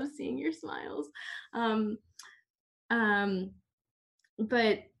 I love seeing your smiles.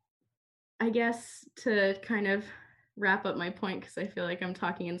 But I guess to kind of wrap up my point, because I feel like I'm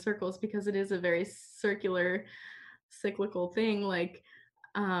talking in circles, because it is a very circular, cyclical thing. Like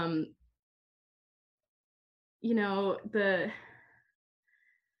you know,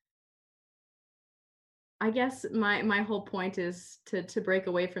 I guess my whole point is to break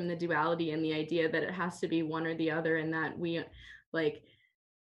away from the duality and the idea that it has to be one or the other, and that we like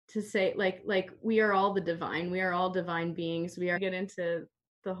to say like we are all the divine, we are all divine beings. We are get into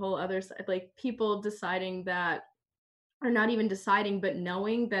the whole other side, like people deciding that or not even deciding, but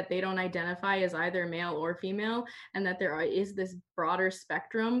knowing that they don't identify as either male or female, and that there is this broader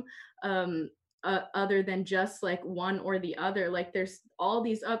spectrum, other than just like one or the other. Like there's all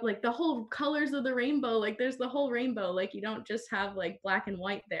these like the whole colors of the rainbow, like there's the whole rainbow. Like you don't just have like black and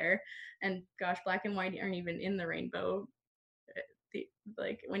white there, and gosh, black and white aren't even in the rainbow,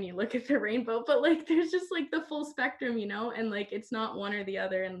 like when you look at the rainbow, but like there's just like the full spectrum, you know, and like it's not one or the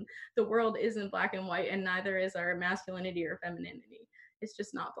other, and the world isn't black and white, and neither is our masculinity or femininity. It's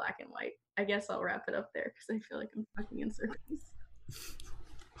just not black and white. I guess I'll wrap it up there because I feel like I'm talking in circles.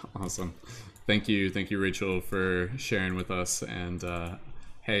 Awesome. Thank you, Rachel, for sharing with us. And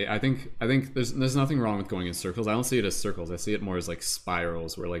hey, I think there's nothing wrong with going in circles. I don't see it as circles. I see it more as like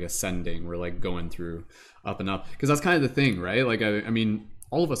spirals. We're like ascending. We're like going through up and up, because that's kind of the thing, right? Like I mean,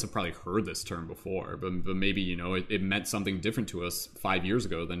 all of us have probably heard this term before, but maybe, you know, it meant something different to us 5 years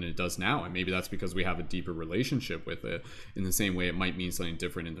ago than it does now, and maybe that's because we have a deeper relationship with it. In the same way, it might mean something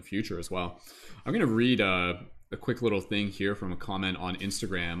different in the future as well. I'm going to read a quick little thing here from a comment on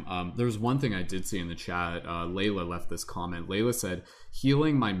Instagram. There was one thing I did see in the chat. Layla left this comment. Layla said,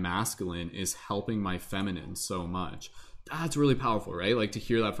 "Healing my masculine is helping my feminine so much." That's really powerful, right? Like to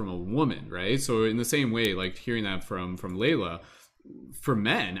hear that from a woman, right? So in the same way, like hearing that from Layla, for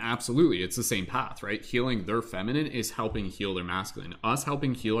men, absolutely, it's the same path, right? Healing their feminine is helping heal their masculine. Us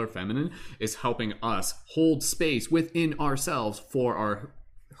helping heal our feminine is helping us hold space within ourselves for our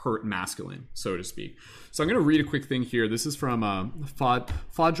hurt masculine, so to speak. So I'm going to read a quick thing here. This is from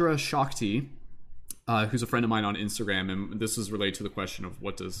Fadra Shakti, who's a friend of mine on Instagram, and this is related to the question of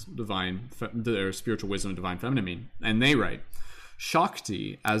what does their spiritual wisdom and divine feminine mean. And they write,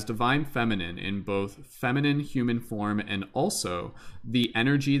 "Shakti as divine feminine in both feminine human form and also the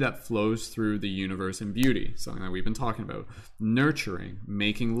energy that flows through the universe in beauty," something that we've been talking about. "Nurturing,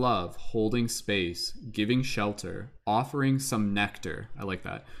 making love, holding space, giving shelter, offering some nectar," I like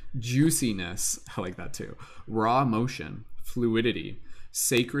that. "Juiciness," I like that too. "Raw emotion, fluidity,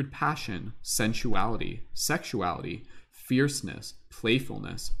 sacred passion, sensuality, sexuality, fierceness,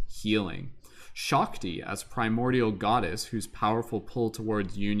 playfulness, healing. Shakti as primordial goddess whose powerful pull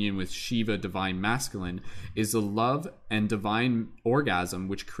towards union with Shiva, divine masculine, is the love and divine orgasm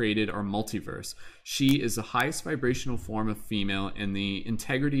which created our multiverse. She is the highest vibrational form of female and the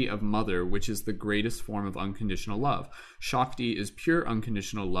integrity of mother, which is the greatest form of unconditional love. Shakti is pure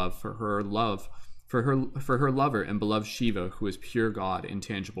unconditional love for her lover and beloved Shiva, who is pure God in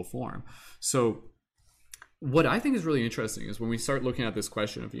tangible form." So what I think is really interesting is when we start looking at this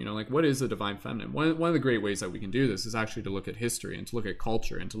question of, you know, like, what is the divine feminine? One of the great ways that we can do this is actually to look at history and to look at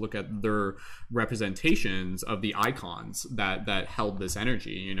culture and to look at their representations of the icons that held this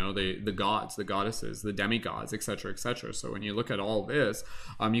energy, you know, the gods, the goddesses, the demigods, etc., etc. So when you look at all this,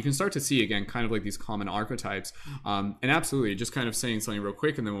 you can start to see, again, kind of like these common archetypes. And absolutely, just kind of saying something real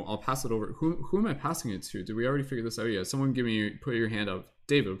quick, and then I'll pass it over. Who am I passing it to? Did we already figure this out yet? Someone put your hand up.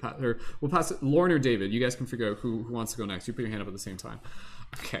 David, we'll pass it. Lauren or David, you guys can figure out who wants to go next. You put your hand up at the same time.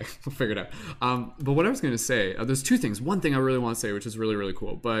 Okay, we'll figure it out. But what I was going to say, there's two things. One thing I really want to say, which is really, really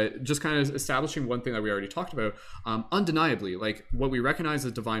cool, but just kind of establishing one thing that we already talked about, undeniably, like what we recognize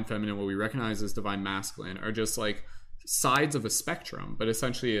as divine feminine, what we recognize as divine masculine are just like sides of a spectrum, but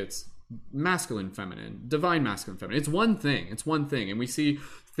essentially it's masculine, feminine, divine masculine, feminine. It's one thing, and we see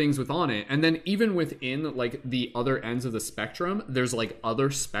things within it, and then even within like the other ends of the spectrum, there's like other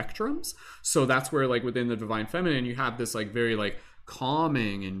spectrums. So that's where like within the divine feminine, you have this like very like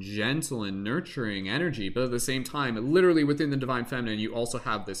calming and gentle and nurturing energy, but at the same time, literally within the divine feminine, you also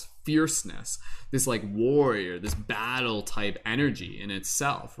have this fierceness, this like warrior, this battle type energy in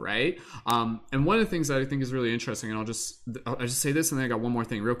itself, right? And one of the things that I think is really interesting, and I'll just say this, and then I got one more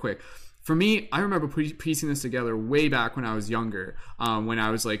thing real quick. For me, I remember piecing this together way back when I was younger, when I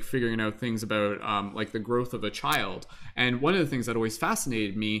was like figuring out things about like the growth of a child. And one of the things that always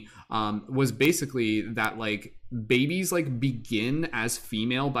fascinated me was basically that like babies like begin as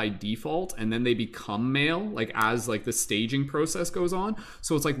female by default, and then they become male like as like the staging process goes on.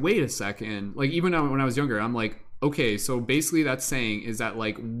 So it's like, wait a second, like even when I was younger, I'm like, okay, so basically that's saying is that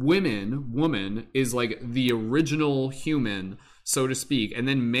like woman is like the original human, so to speak, and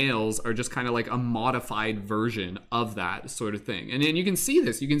then males are just kind of like a modified version of that sort of thing. And then you can see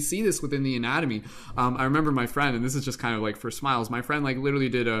this within the anatomy. I remember my friend, and this is just kind of like for smiles, my friend like literally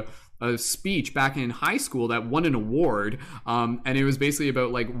did a speech back in high school that won an award, and it was basically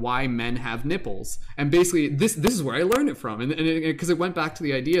about like why men have nipples. And basically this is where I learned it from, and because it went back to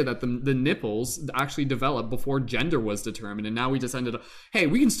the idea that the nipples actually developed before gender was determined, and now we just ended up, hey,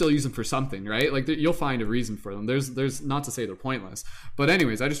 we can still use them for something, right? Like you'll find a reason for them. There's not to say they're pointless, but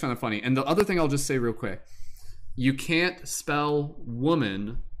anyways, I just found it funny. And the other thing I'll just say real quick, you can't spell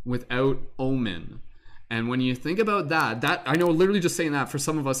woman without omen. And when you think about that I know literally just saying that for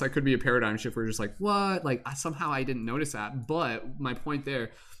some of us that could be a paradigm shift. We're just like, what? Like somehow I didn't notice that. But my point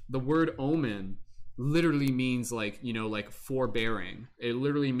there, the word omen literally means like, you know, like forbearing. It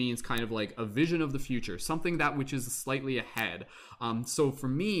literally means kind of like a vision of the future, something that which is slightly ahead. So for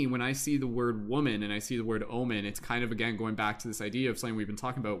me, when I see the word woman and I see the word omen, it's kind of, again, going back to this idea of something we've been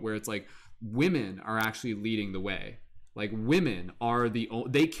talking about, where it's like women are actually leading the way. Like women are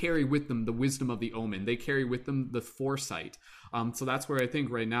they carry with them the wisdom of the omen. They carry with them the foresight. So that's where I think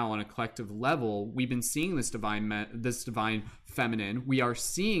right now on a collective level, we've been seeing this divine feminine. We are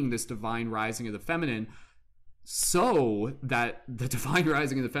seeing this divine rising of the feminine, so that the divine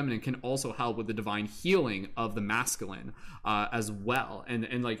rising of the feminine can also help with the divine healing of the masculine as well. And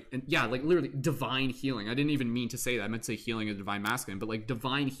yeah, like literally divine healing. I didn't even mean to say that. I meant to say healing of the divine masculine, but like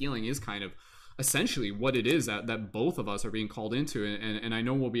divine healing is kind of essentially what it is that both of us are being called into, and I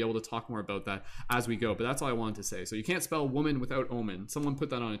know we'll be able to talk more about that as we go, but that's all I wanted to say. So you can't spell woman without omen. Someone put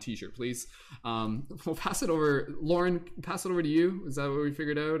that on a t-shirt, please. We'll pass it over. Lauren, pass it over to you. Is that what we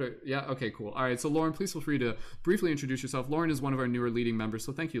figured out? Or, yeah, okay, cool. All right, so Lauren, please feel free to briefly introduce yourself. Lauren is one of our newer leading members,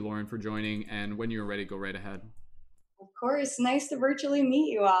 so thank you, Lauren, for joining, and when you're ready, go right ahead. Of course. Nice to virtually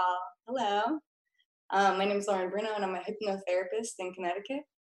meet you all. Hello. My name is Lauren Bruno, and I'm a hypnotherapist in Connecticut.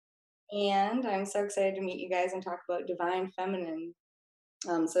 And I'm so excited to meet you guys and talk about divine feminine.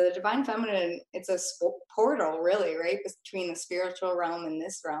 So the divine feminine, it's a portal, really, right, between the spiritual realm and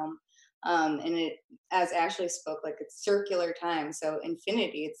this realm. And it, as Ashley spoke, like it's circular time. So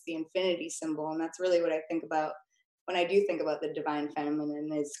infinity, it's the infinity symbol. And that's really what I think about when I do think about the divine feminine,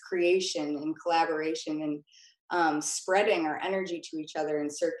 is creation and collaboration and spreading our energy to each other in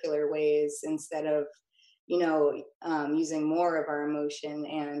circular ways, instead of using more of our emotion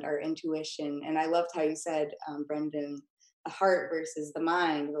and our intuition. And I loved how you said, Brendan, the heart versus the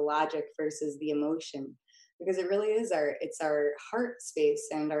mind, the logic versus the emotion, because it really is our heart space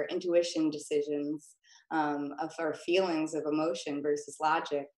and our intuition decisions of our feelings of emotion versus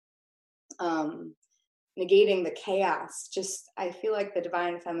logic, negating the chaos. I feel like the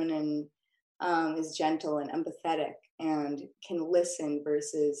divine feminine is gentle and empathetic and can listen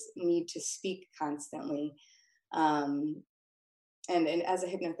versus need to speak constantly. And as a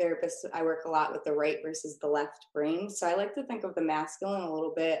hypnotherapist, I work a lot with the right versus the left brain. So I like to think of the masculine a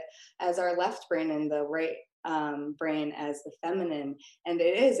little bit as our left brain and the right brain as the feminine. And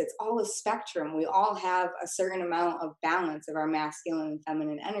it's all a spectrum. We all have a certain amount of balance of our masculine and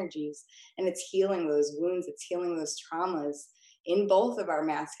feminine energies. And it's healing those wounds, it's healing those traumas in both of our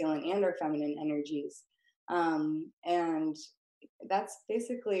masculine and our feminine energies. And that's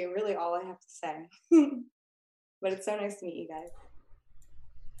basically really all I have to say. But it's so nice to meet you guys.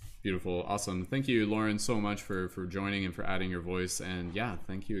 Beautiful. Awesome. Thank you, Lauren, so much for joining and for adding your voice. And yeah,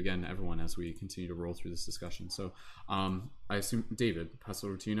 thank you again, everyone, as we continue to roll through this discussion. So I assume, David, pass it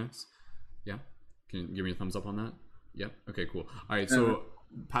over to you next. Yeah? Can you give me a thumbs up on that? Yeah? Okay, cool. All right, so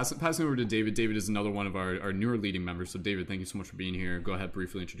passing over to David. David is another one of our newer leading members. So David, thank you so much for being here. Go ahead,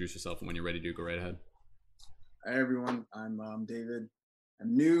 briefly introduce yourself, and when you're ready to go right ahead. Hi, everyone. I'm David.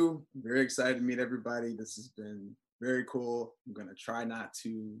 I'm new. I'm very excited to meet everybody. This has been very cool. I'm gonna try not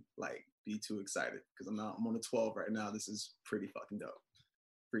to be too excited because I'm on a 12 right now. This is pretty fucking dope.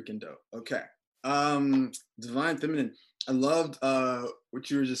 Freaking dope. Okay. Divine feminine. I loved what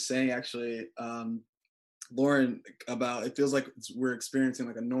you were just saying, actually, Lauren, about it feels like we're experiencing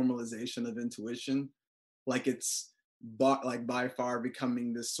like a normalization of intuition. Like it's by far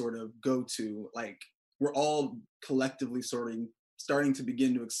becoming this sort of go-to. Like we're all collectively starting to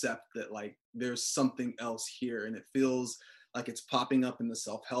begin to accept that like there's something else here, and it feels like it's popping up in the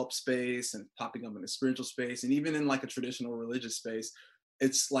self-help space and popping up in the spiritual space, and even in like a traditional religious space.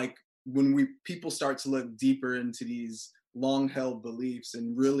 It's like when people start to look deeper into these long-held beliefs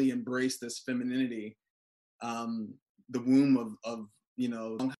and really embrace this femininity, the womb of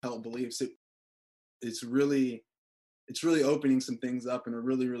long-held beliefs, it's really opening some things up in a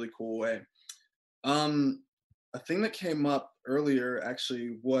really, really cool way. A thing that came up earlier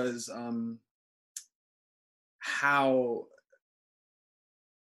actually was how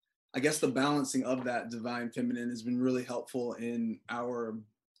I guess the balancing of that divine feminine has been really helpful in our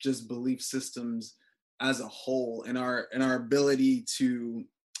just belief systems as a whole, and our ability to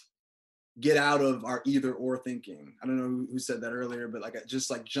get out of our either or thinking. I don't know who said that earlier, but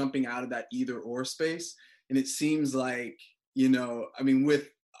just jumping out of that either or space. And it seems like, with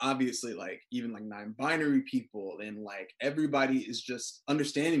obviously even non-binary people and everybody is just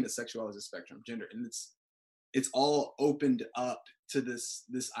understanding that sexuality is a spectrum of gender, and it's it's all opened up to this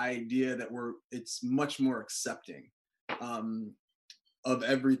idea that it's much more accepting of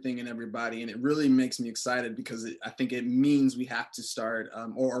everything and everybody. And it really makes me excited because I think it means we have to start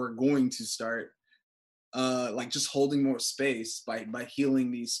or are going to start like just holding more space by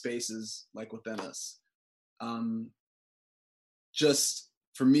healing these spaces like within us. Just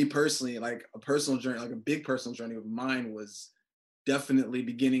for me personally, like a personal journey, like a big personal journey of mine was definitely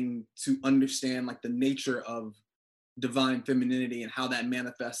beginning to understand like the nature of divine femininity and how that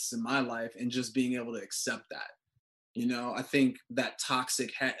manifests in my life, and just being able to accept that. You know, I think that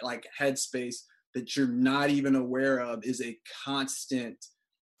toxic headspace that you're not even aware of is a constant,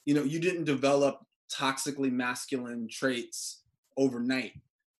 you know, you didn't develop toxically masculine traits overnight.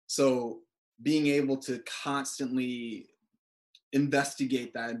 So being able to constantly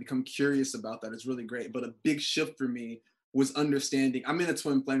investigate that and become curious about that is really great. But a big shift for me was understanding I'm in a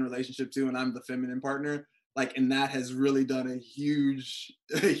twin flame relationship too, and I'm the feminine partner. Like, and that has really done a huge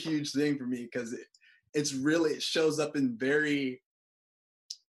thing for me, because it shows up in very,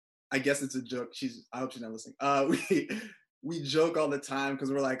 I guess it's a joke. I hope she's not listening. We joke all the time because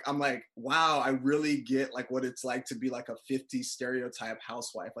I'm like, wow, I really get like what it's like to be like a 50s stereotype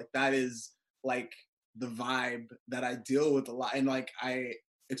housewife. Like that is like the vibe that I deal with a lot. And like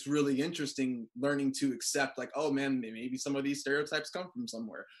it's really interesting learning to accept like, oh man, maybe some of these stereotypes come from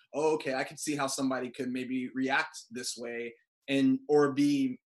somewhere. Oh, okay, I could see how somebody could maybe react this way or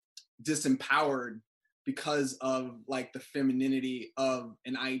be disempowered because of like the femininity of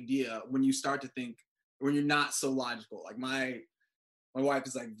an idea when you start to think, when you're not so logical. Like my wife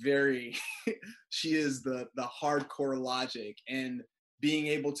is like very, she is the hardcore logic, and being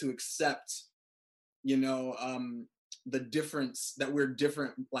able to accept, you know, the difference that we're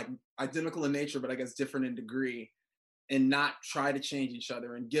different, like identical in nature, but I guess different in degree, and not try to change each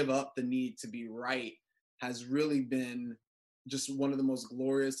other and give up the need to be right, has really been just one of the most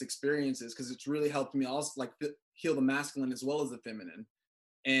glorious experiences, because it's really helped me also like heal the masculine as well as the feminine,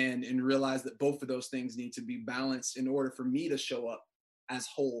 and realize that both of those things need to be balanced in order for me to show up as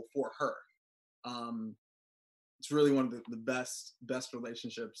whole for her. It's really one of the best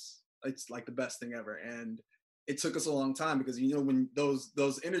relationships. It's like the best thing ever. And it took us a long time, because, you know, when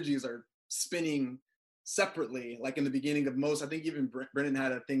those energies are spinning separately, like in the beginning of most, I think even Brennan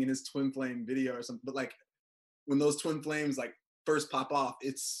had a thing in his twin flame video or something, but like when those twin flames like first pop off,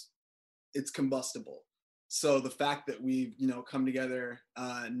 it's combustible. So the fact that we've, you know, come together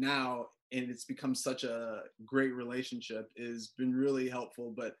now and it's become such a great relationship has been really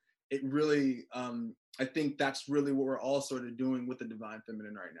helpful. But it really, I think that's really what we're all sort of doing with the divine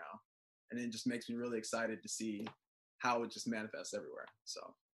feminine right now. And it just makes me really excited to see how it just manifests everywhere. So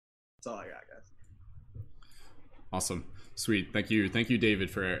that's all I got, guys. Awesome. Sweet. Thank you, David,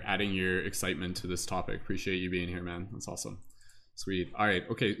 for adding your excitement to this topic. Appreciate you being here, man. That's awesome. Sweet. All right.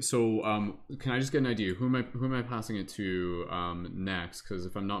 Okay. So, can I just get an idea? Who am I passing it to next? Because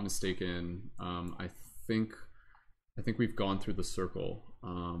if I'm not mistaken, I think we've gone through the circle.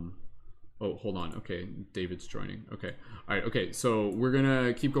 Oh, hold on. Okay, David's joining. Okay. All right. Okay. So we're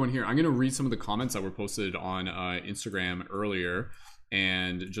gonna keep going here. I'm gonna read some of the comments that were posted on Instagram earlier,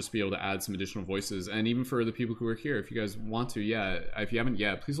 and just be able to add some additional voices. And even for the people who are here, if you guys want to, if you haven't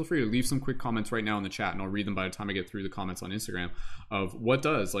yet, please feel free to leave some quick comments right now in the chat, and I'll read them by the time I get through the comments on Instagram, of what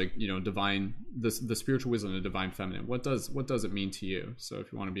does, like, you know, the spiritual wisdom of divine feminine, what does it mean to you? So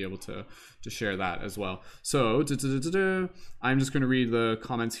if you want to be able to share that as well. So I'm just going to read the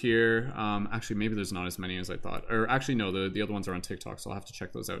comments here. Actually, maybe there's not as many as I thought, or actually no, the other ones are on TikTok, so I'll have to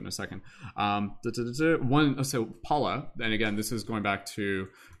check those out in a second. So Paula, and again, this is going back to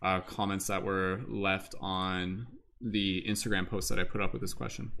comments that were left on the Instagram post that I put up with this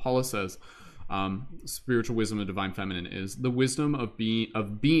question. Paula says, spiritual wisdom of divine feminine is the wisdom of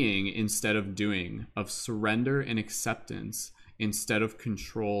being instead of doing, of surrender and acceptance instead of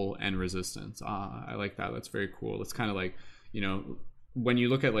control and resistance. I like that. That's very cool. It's kind of like, you know, when you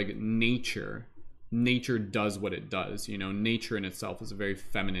look at like nature does what it does. You know, nature in itself is a very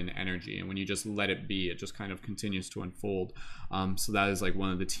feminine energy, and when you just let it be, it just kind of continues to unfold. So that is like one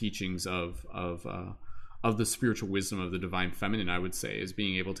of the teachings of the spiritual wisdom of the divine feminine, I would say, is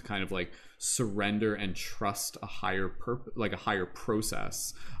being able to kind of like surrender and trust a higher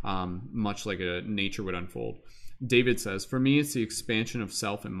process, much like a nature would unfold. David says, for me, it's the expansion of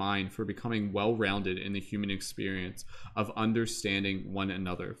self and mind for becoming well-rounded in the human experience of understanding one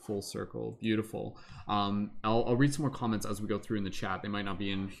another. Full circle. Beautiful. I'll read some more comments as we go through in the chat. They might not be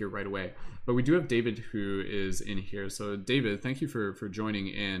in here right away, but we do have David who is in here. So David, thank you for joining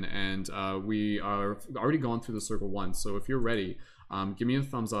in. And we are already gone through the circle once. So if you're ready, give me a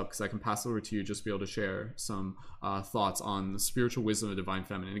thumbs up, because I can pass it over to you just to be able to share some thoughts on the spiritual wisdom of divine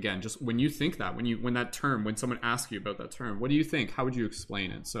feminine. Again, just when you think that, when someone asks you about that term, what do you think? How would you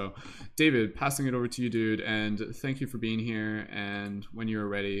explain it? So David, passing it over to you, dude, and thank you for being here. And when you're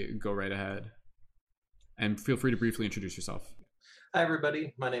ready, go right ahead. And feel free to briefly introduce yourself. Hi,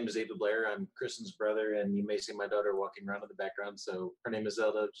 everybody. My name is David Blair. I'm Kristen's brother, and you may see my daughter walking around in the background. So her name is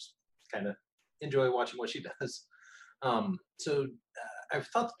Zelda. Just kind of enjoy watching what she does. I've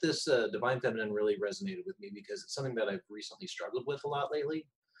thought that this divine feminine really resonated with me because it's something that I've recently struggled with a lot lately.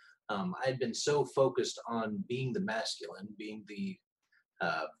 I'd been so focused on being the masculine, being the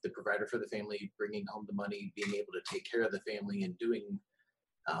provider for the family, bringing home the money, being able to take care of the family, and doing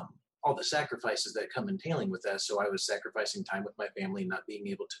all the sacrifices that come entailing with that. So I was sacrificing time with my family, not being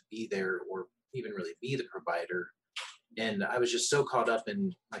able to be there or even really be the provider. And I was just so caught up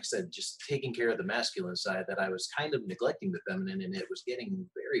in, like I said, just taking care of the masculine side that I was kind of neglecting the feminine, and it was getting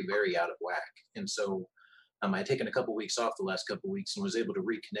very, very out of whack. And so I had taken a couple weeks off the last couple weeks and was able to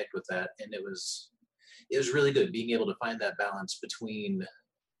reconnect with that. And it was really good being able to find that balance between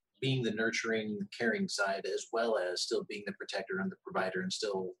being the nurturing, caring side, as well as still being the protector and the provider, and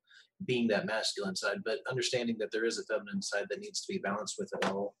still being that masculine side, but understanding that there is a feminine side that needs to be balanced with it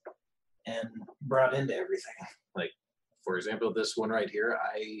all and brought into everything. Like, for example, this one right here,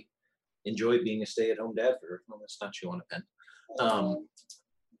 I enjoy being a stay-at-home dad for, well, that's not you on a pen.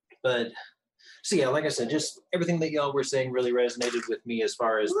 But so yeah, like I said, just everything that y'all were saying really resonated with me as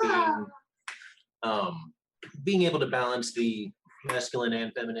far as being able to balance the masculine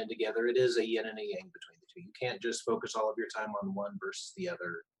and feminine together. It is a yin and a yang between the two. You can't just focus all of your time on one versus the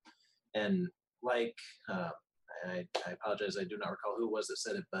other. And like, I apologize, I do not recall who it was that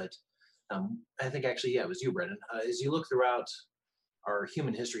said it, but I think actually, yeah, it was you, Brendan. As you look throughout our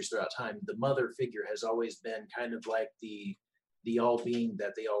human histories throughout time, the mother figure has always been kind of like the all-being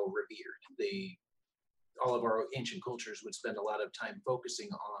that they all revered. All of our ancient cultures would spend a lot of time focusing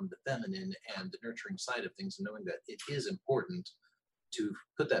on the feminine and the nurturing side of things, and knowing that it is important to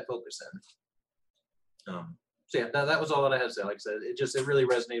put that focus in. So yeah, that was all that I had to say. Like I said, it really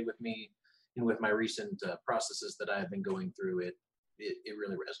resonated with me, and with my recent processes that I've been going through. It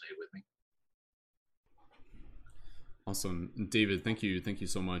really resonated with me. Awesome. David, thank you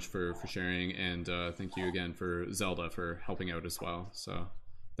so much for sharing, and thank you again for Zelda for helping out as well. So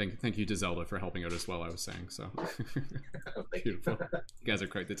thank you to Zelda for helping out as well, I was saying. So beautiful. You guys are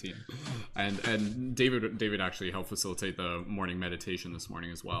quite the team. And David actually helped facilitate the morning meditation this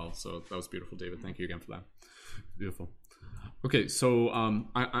morning as well. So that was beautiful, David. Thank you again for that. Beautiful. Okay, so I'm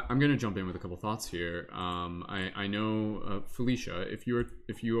going to jump in with a couple thoughts here. I know Felicia, if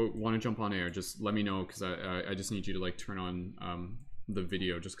you want to jump on air, just let me know, because I just need you to like turn on the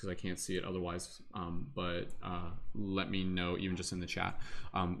video, just because I can't see it otherwise. But let me know, even just in the chat,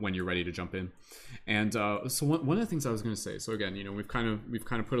 when you're ready to jump in. And so one of the things I was going to say. So again, we've kind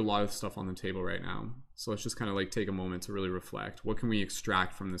of put a lot of stuff on the table right now. So let's just kind of like take a moment to really reflect. What can we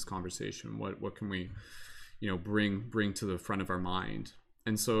extract from this conversation? What can we bring to the front of our mind?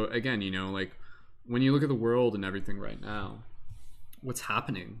 And so again, like when you look at the world and everything right now, what's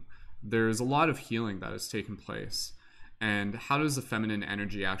happening, there's a lot of healing that has taken place. And how does the feminine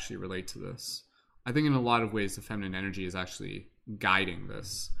energy actually relate to this? I think in a lot of ways, the feminine energy is actually guiding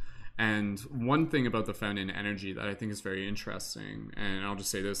this. And one thing about the feminine energy that I think is very interesting, and I'll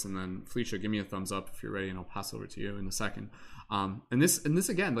just say this, and then Felicia, give me a thumbs up if you're ready, and I'll pass over to you in a second. And this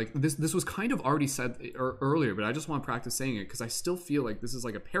again, like this was kind of already said earlier, but I just want to practice saying it, because I still feel like this is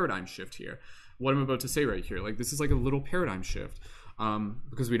like a paradigm shift here. What I'm about to say right here, like this is like a little paradigm shift,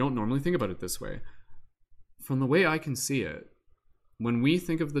 because we don't normally think about it this way. From the way I can see it, when we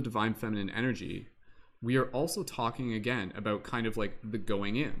think of the divine feminine energy, we are also talking again about kind of like the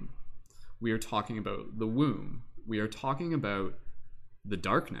going in. We are talking about the womb. We are talking about the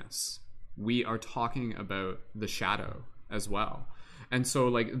darkness. We are talking about the shadow as well. And so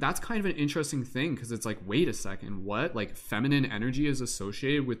like that's kind of an interesting thing, because it's like, wait a second, what? Like feminine energy is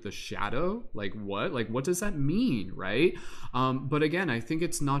associated with the shadow? Like what? Like what does that mean, right? But again, I think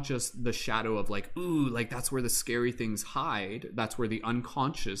it's not just the shadow of like, ooh, like that's where the scary things hide. That's where the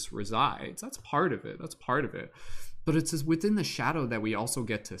unconscious resides. That's part of it. But it's within the shadow that we also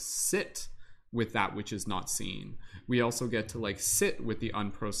get to sit with that which is not seen. We also get to like sit with the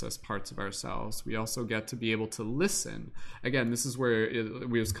unprocessed parts of ourselves. We also get to be able to listen. Again, this is where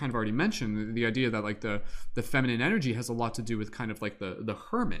we was kind of already mentioned the idea that like the feminine energy has a lot to do with kind of like the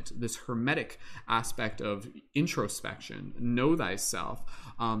hermit, this hermetic aspect of introspection, know thyself.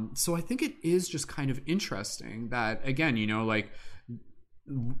 So I think it is just kind of interesting that, again, like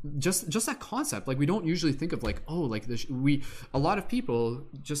just that concept. Like we don't usually think of like, oh, like this, a lot of people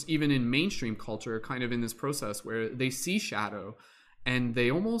just even in mainstream culture are kind of in this process where they see shadow and they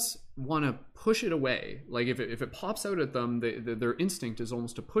almost want to push it away. Like if it pops out at them, their instinct is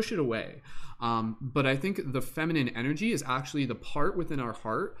almost to push it away. But I think the feminine energy is actually the part within our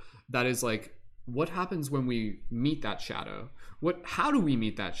heart that is like, what happens when we meet that shadow? How do we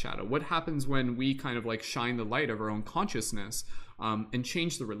meet that shadow? What happens when we kind of like shine the light of our own consciousness and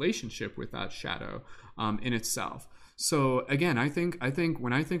change the relationship with that shadow in itself? So again, I think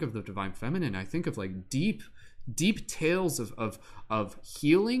when I think of the divine feminine, I think of like deep tales of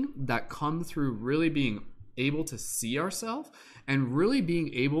healing that come through really being able to see ourselves and really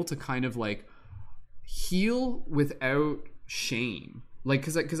being able to kind of like heal without shame. Like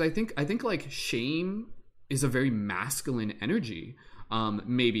because I think like shame is a very masculine energy.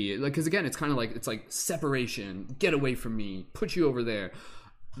 Maybe like because again it's kind of like it's like separation, get away from me, put you over there.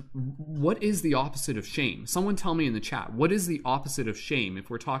 What is the opposite of shame? Someone tell me in the chat, what is the opposite of shame if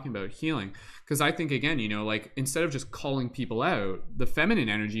we're talking about healing? Because I think again, you know, like instead of just calling people out, the feminine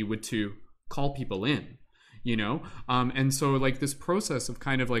energy would to call people in, you know? And so like this process of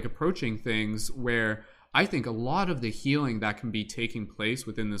kind of like approaching things where I think a lot of the healing that can be taking place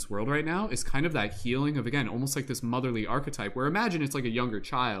within this world right now is kind of that healing of, again, almost like this motherly archetype where imagine it's like a younger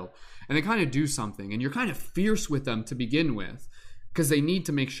child and they kind of do something and you're kind of fierce with them to begin with because they need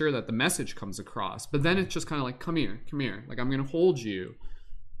to make sure that the message comes across. But then it's just kind of like, come here. Like, I'm going to hold you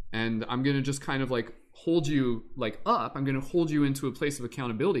and I'm going to just kind of like hold you like up. I'm going to hold you into a place of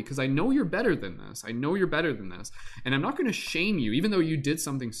accountability because I know you're better than this. And I'm not going to shame you, even though you did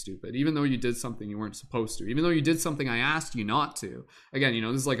something stupid, even though you did something you weren't supposed to, even though you did something I asked you not to. Again, you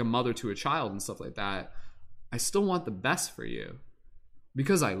know, this is like a mother to a child and stuff like that. I still want the best for you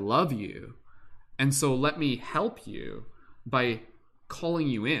because I love you. And so let me help you by calling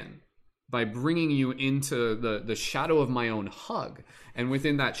you in, by bringing you into the shadow of my own hug. And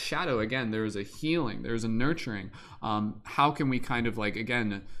within that shadow, again, there is a healing, there's a nurturing. How can we kind of like,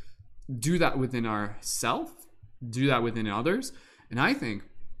 again, do that within ourselves, do that within others? And I think,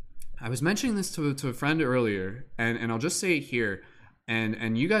 I was mentioning this to a friend earlier, and I'll just say it here,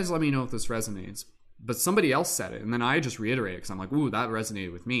 and you guys let me know if this resonates. But somebody else said it, and then I just reiterate it because I'm like, ooh, that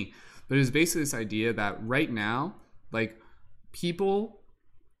resonated with me. But it's basically this idea that right now, like people,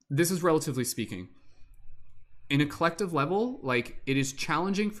 this is relatively speaking, in a collective level, like it is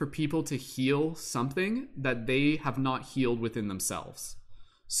challenging for people to heal something that they have not healed within themselves,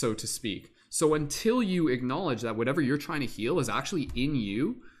 so to speak. So until you acknowledge that whatever you're trying to heal is actually in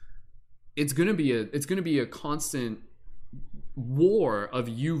you, it's going to be a constant war of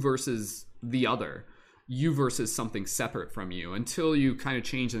you versus the other, you versus something separate from you, until you kind of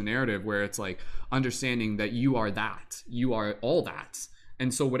change the narrative where it's like understanding that you are that, you are all that.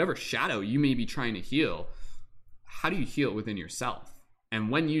 And so whatever shadow you may be trying to heal, how do you heal it within yourself?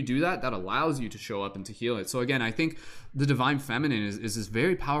 And when you do that, that allows you to show up and to heal it. So again, I think the divine feminine is this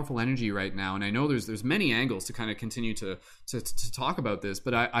very powerful energy right now. And I know there's many angles to kind of continue to talk about this,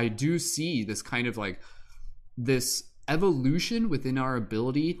 but I do see this kind of like this evolution within our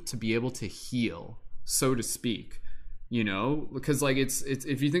ability to be able to heal, so to speak, you know, because like it's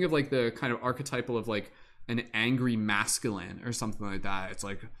if you think of like the kind of archetypal of like an angry masculine or something like that, it's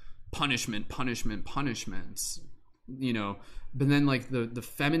like punishment, you know. But then like the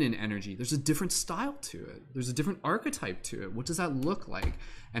feminine energy, there's a different style to it, there's a different archetype to it. What does that look like,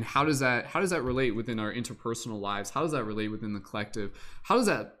 and how does that relate within our interpersonal lives? How does that relate within the collective? How does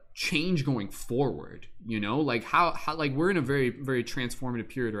that change going forward? You know, like how like we're in a very, very transformative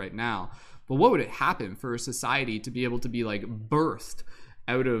period right now, but what would it happen for a society to be able to be like birthed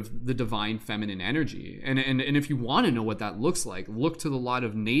out of the divine feminine energy? And if you want to know what that looks like, look to the lot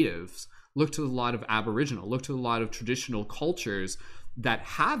of natives, look to a lot of Aboriginal, look to a lot of traditional cultures that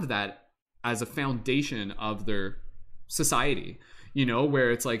have that as a foundation of their society, you know,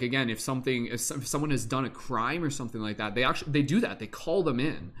 where it's like, again, if someone has done a crime or something like that, they do that, they call them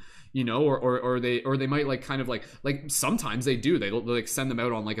in, you know, or they might like kind of like sometimes they'll like send them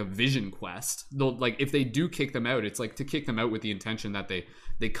out on like a vision quest. They'll like, if they do kick them out, it's like to kick them out with the intention that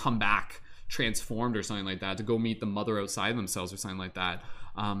they come back transformed or something like that, to go meet the mother outside themselves or something like that.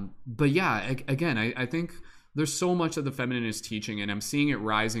 But yeah, again, I think there's so much that the feminine is teaching, and I'm seeing it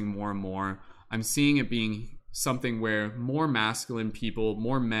rising more and more. I'm seeing it being something where more masculine people,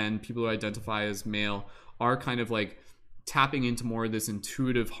 more men, people who identify as male, are kind of like tapping into more of this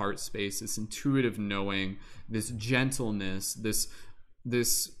intuitive heart space, this intuitive knowing, this gentleness,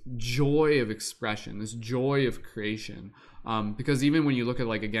 this joy of expression, this joy of creation. Because even when you look at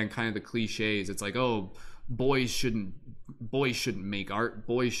like, again, kind of the cliches, it's like, oh, boys shouldn't boys shouldn't make art,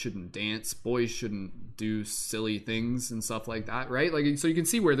 boys shouldn't dance, boys shouldn't do silly things and stuff like that, right? Like, so you can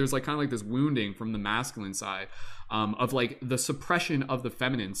see where there's like kind of like this wounding from the masculine side, of like the suppression of the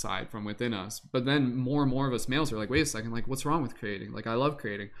feminine side from within us. But then more and more of us males are like, wait a second, like, what's wrong with creating? Like, I love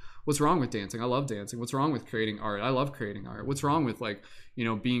creating. What's wrong with dancing? I love dancing. What's wrong with creating art? I love creating art. What's wrong with, like, you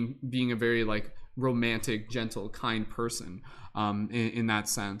know, being a very like romantic, gentle, kind person, in that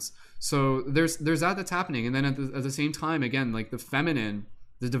sense. So there's that that's happening. And then at the same time, again, like the feminine,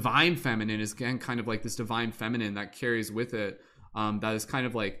 the divine feminine is again kind of like this divine feminine that carries with it, that is kind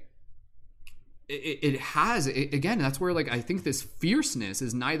of like, it has, again, that's where like I think this fierceness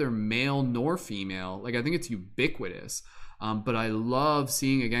is neither male nor female. Like I think it's ubiquitous. But I love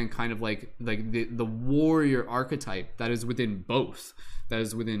seeing again kind of like the warrior archetype that is within both, that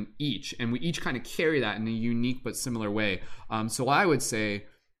is within each, and we each kind of carry that in a unique but similar way. So I would say,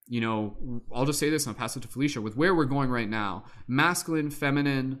 you know, I'll just say this and I'll pass it to Felicia. With where we're going right now, masculine,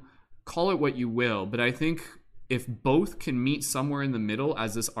 feminine, call it what you will, but I think if both can meet somewhere in the middle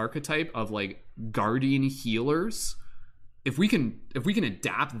as this archetype of like guardian healers, if we can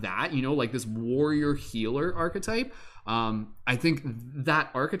adapt that, you know, like this warrior healer archetype, I think that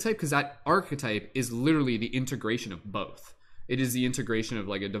archetype, because that archetype is literally the integration of both. It is the integration of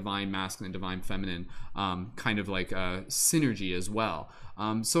like a divine masculine, divine feminine, kind of like synergy as well.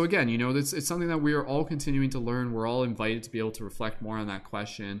 So again, you know, it's something that we are all continuing to learn. We're all invited to be able to reflect more on that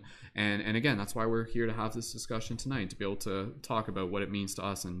question. And again, that's why we're here to have this discussion tonight, to be able to talk about what it means to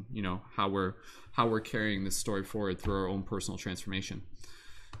us and, you know, how we're carrying this story forward through our own personal transformation.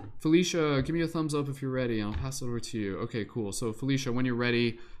 Felicia, give me a thumbs up if you're ready. I'll pass it over to you. Okay, cool. So Felicia, when you're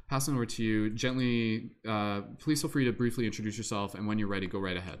ready, pass it over to you. Gently, please feel free to briefly introduce yourself, and when you're ready, go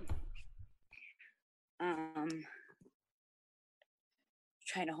right ahead.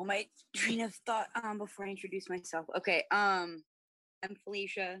 Trying to hold my train of thought before I introduce myself. Okay, I'm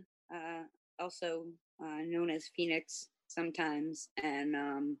Felicia, also known as Phoenix sometimes, and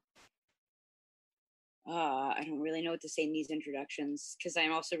I don't really know what to say in these introductions because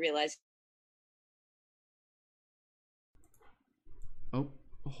I'm also realizing. Oh,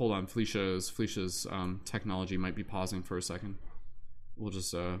 hold on. Felicia's technology might be pausing for a second. We'll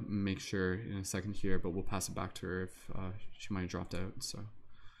just make sure in a second here, but we'll pass it back to her if she might have dropped out. So,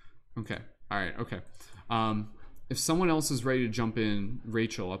 okay. All right. Okay. If someone else is ready to jump in,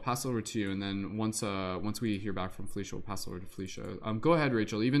 Rachel, I'll pass it over to you, and then once we hear back from Felicia, we'll pass it over to Felicia. Go ahead,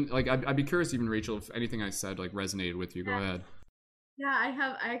 Rachel. Even like I'd be curious, even Rachel, if anything I said like resonated with you. Go ahead. Yeah,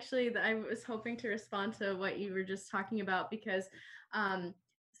 I was hoping to respond to what you were just talking about because,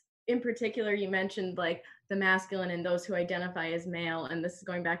 in particular, you mentioned like the masculine and those who identify as male, and this is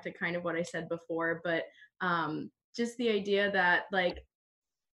going back to kind of what I said before, but just the idea that like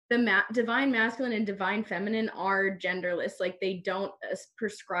the divine masculine and divine feminine are genderless. Like they don't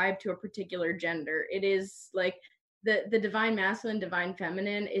prescribe to a particular gender. It is like the divine masculine, divine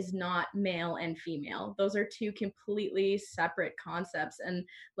feminine is not male and female. Those are two completely separate concepts. And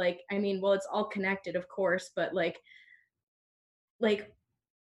like, I mean, well, it's all connected, of course, but like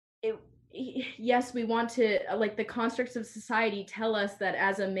it, yes, we want to, like the constructs of society tell us that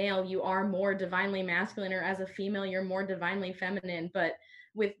as a male, you are more divinely masculine, or as a female, you're more divinely feminine. But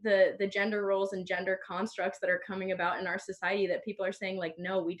with the gender roles and gender constructs that are coming about in our society, that people are saying like,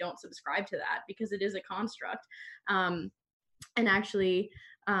 no, we don't subscribe to that because it is a construct. And actually,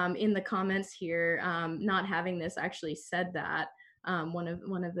 in the comments here, not having this actually said that, one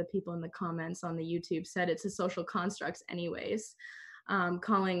of the people in the comments on the YouTube said it's a social constructs anyways.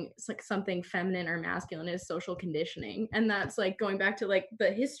 Calling like something feminine or masculine is social conditioning. And that's like going back to like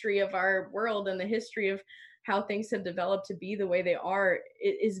the history of our world and the history of how things have developed to be the way they are.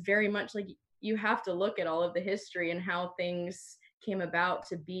 It is very much like you have to look at all of the history and how things came about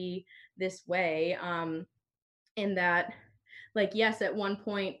to be this way. In that, like, yes, at one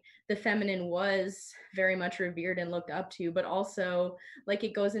point the feminine was very much revered and looked up to, but also like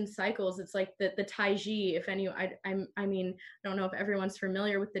it goes in cycles. It's like the Taiji, if any, I mean, I don't know if everyone's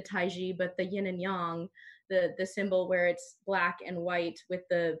familiar with the Taiji, but the yin and yang, the symbol where it's black and white with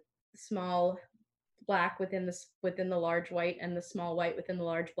the small black within the large white and the small white within the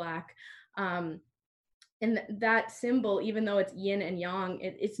large black. And that symbol, even though it's yin and yang,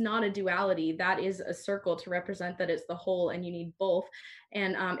 it's not a duality. That is a circle to represent that it's the whole, and you need both.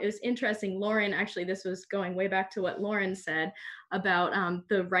 And it was interesting. Lauren, actually, this was going way back to what Lauren said about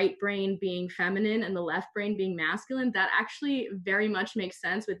the right brain being feminine and the left brain being masculine. That actually very much makes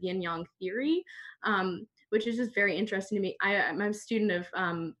sense with yin yang theory, which is just very interesting to me. I'm a student of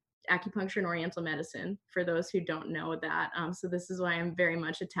acupuncture and oriental medicine, for those who don't know that. So this is why I'm very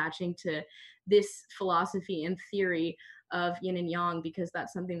much attaching to this philosophy and theory of yin and yang, because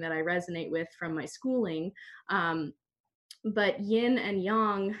that's something that I resonate with from my schooling. But yin and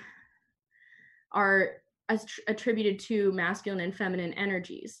yang are attributed to masculine and feminine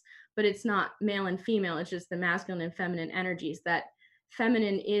energies, but it's not male and female. It's just the masculine and feminine energies. That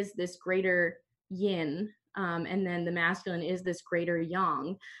feminine is this greater yin, and then the masculine is this greater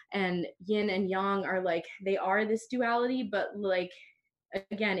yang. And yin and yang are like, they are this duality, but like,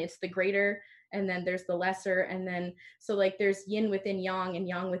 again, it's the greater, and then there's the lesser, and then so like there's yin within yang and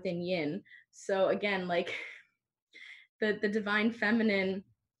yang within yin. So again, like the divine feminine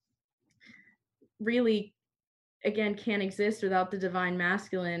really, again, can't exist without the divine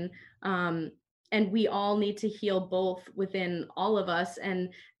masculine. And we all need to heal both within all of us.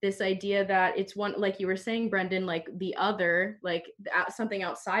 And this idea that it's one, like you were saying, Brendan, like the other, like something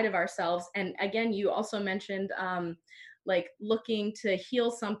outside of ourselves. And again, you also mentioned like looking to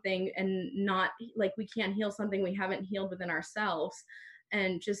heal something, and not like we can't heal something we haven't healed within ourselves.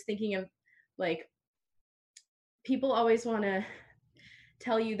 And just thinking of like, people always want to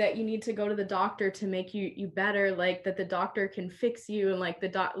tell you that you need to go to the doctor to make you better, like that the doctor can fix you, and like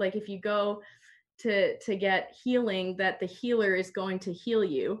like if you go to get healing, that the healer is going to heal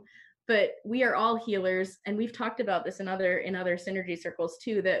you. But we are all healers, and we've talked about this in other synergy circles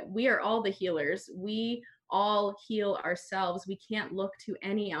too, that we are all the healers. We all heal ourselves. We can't look to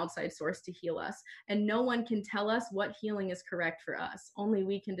any outside source to heal us, and no one can tell us what healing is correct for us. Only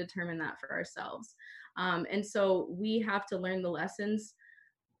we can determine that for ourselves. And so we have to learn the lessons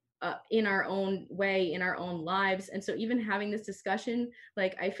in our own way, in our own lives. And so even having this discussion,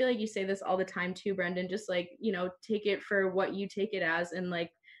 like, I feel like you say this all the time too, Brendan, just like, you know, take it for what you take it as, and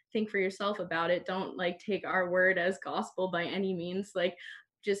like think for yourself about it. Don't like take our word as gospel by any means. Like,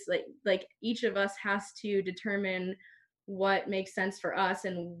 just like each of us has to determine what makes sense for us,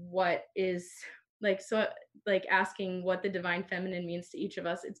 and what is like, so like asking what the divine feminine means to each of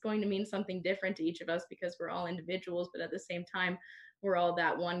us. It's going to mean something different to each of us, because we're all individuals, but at the same time, we're all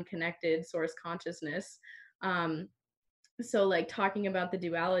that one connected source consciousness. So like talking about the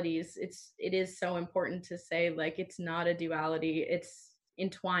dualities, it is so important to say, like, it's not a duality. It's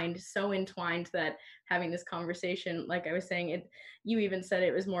entwined, so entwined that having this conversation, like I was saying, you even said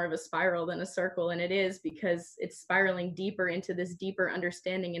it was more of a spiral than a circle, and it is, because it's spiraling deeper into this deeper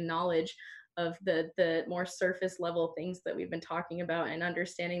understanding and knowledge of the more surface level things that we've been talking about, and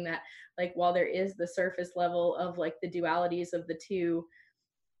understanding that, like, while there is the surface level of like the dualities of the two,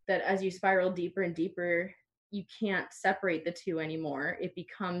 that as you spiral deeper and deeper, you can't separate the two anymore. It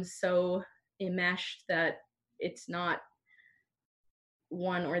becomes so enmeshed that it's not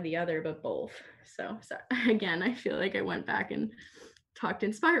one or the other, but both. So again, I feel like I went back and talked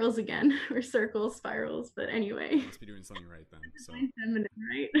in spirals again, or circles, spirals, but anyway. Must be doing something right then. So divine feminine,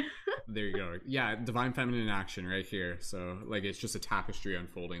 right? There you go. Yeah, divine feminine in action right here. So like, it's just a tapestry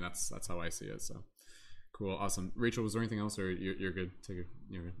unfolding. That's how I see it. So cool, awesome. Rachel, was there anything else, or you're good?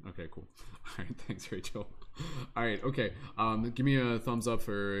 You're good. Okay, cool. All right, thanks, Rachel. All right, okay. Give me a thumbs up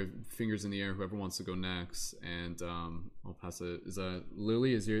for fingers in the air, whoever wants to go next, and I'll pass it. Is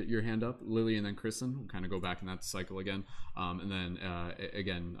Lily? Is your hand up? Lily, and then Kristen. We'll kind of go back in that cycle again, and then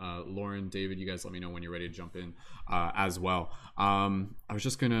again, Lauren, David. You guys let me know when you're ready to jump in as well. I was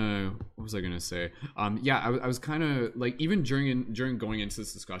just gonna. What was I gonna say? Yeah, I was kind of like, even during going into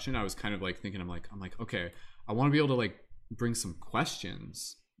this discussion, I was kind of like thinking, I'm like, okay, I want to be able to like bring some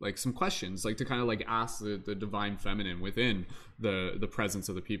questions, like to kind of like ask the divine feminine within the presence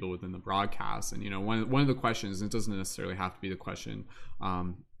of the people within the broadcast. And, you know, one of the questions, and it doesn't necessarily have to be the question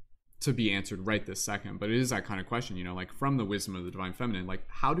to be answered right this second, but it is that kind of question, you know, like, from the wisdom of the divine feminine, like,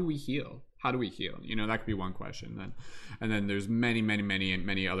 how do we heal? You know, that could be one question. And then there's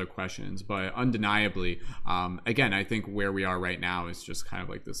many other questions. But undeniably, again, I think where we are right now is just kind of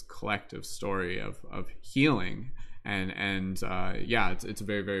like this collective story of healing. And yeah, it's a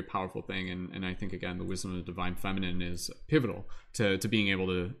very, very powerful thing. And I think, again, the wisdom of the divine feminine is pivotal to being able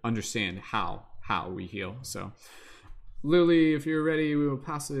to understand how we heal. So Lily, if you're ready, we will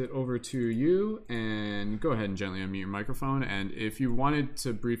pass it over to you, and go ahead and gently unmute your microphone. And if you wanted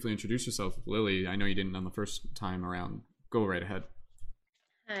to briefly introduce yourself, Lily, I know you didn't on the first time around, go right ahead.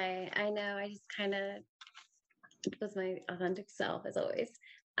 Hi, I know I just kind of was my authentic self, as always.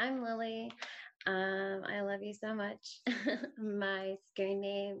 I'm Lily. I love you so much. My screen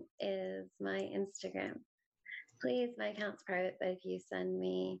name is my Instagram. Please, my account's private, but if you send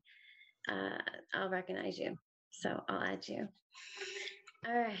me, I'll recognize you. So I'll add you.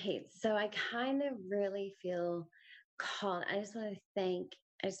 All right. So I kind of really feel called. I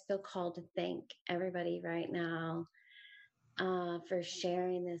just feel called to thank everybody right now for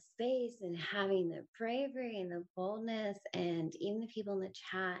sharing this space and having the bravery and the boldness, and even the people in the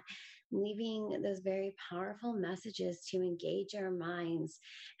chat leaving those very powerful messages to engage our minds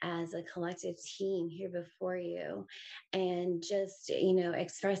as a collective team here before you, and just,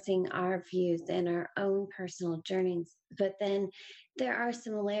 expressing our views and our own personal journeys. But then there are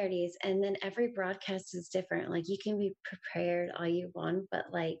similarities, and then every broadcast is different. Like, you can be prepared all you want,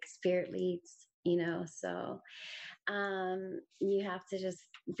 but like spirit leads, so you have to just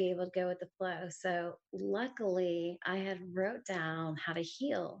be able to go with the flow. So luckily I had wrote down how to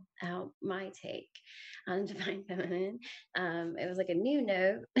heal out my take on Divine Feminine. It was like a new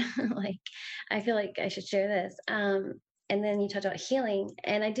note. Like, I feel like I should share this. And then you talked about healing,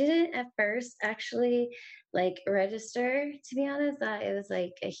 and I didn't at first actually like register, to be honest, that it was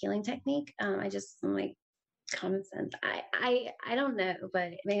like a healing technique. I'm like, common sense. I don't know,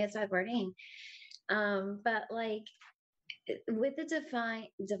 but maybe it's bad wording. But like, with the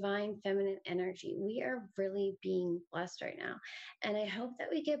divine feminine energy, we are really being blessed right now. And I hope that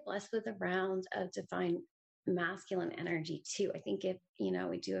we get blessed with a round of divine masculine energy too. I think if we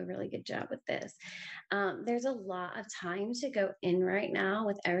do a really good job with this, there's a lot of time to go in right now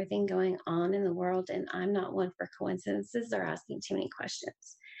with everything going on in the world, and I'm not one for coincidences or asking too many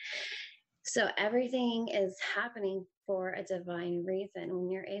questions. So everything is happening for a divine reason. When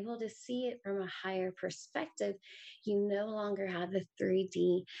you're able to see it from a higher perspective, you no longer have the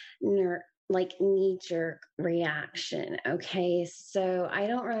 3D knee-jerk reaction. Okay, so I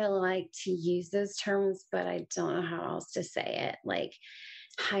don't really like to use those terms, but I don't know how else to say it. Like,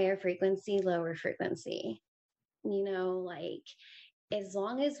 higher frequency, lower frequency. Like, as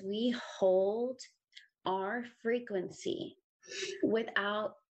long as we hold our frequency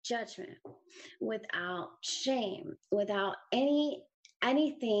without judgment, without shame, without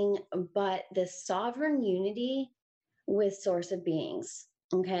anything but the sovereign unity with source of beings.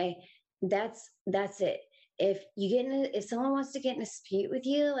 Okay, that's it. If someone wants to get in a dispute with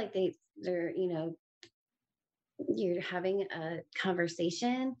you, like they're you're having a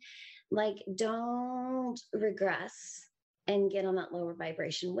conversation, like, don't regress and get on that lower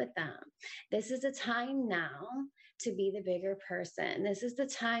vibration with them. This is the time now to be the bigger person. This is the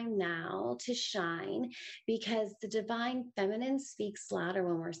time now to shine, because the divine feminine speaks louder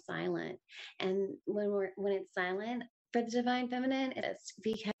when we're silent. And when it's silent for the divine feminine, it's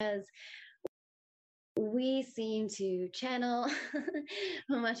because we seem to channel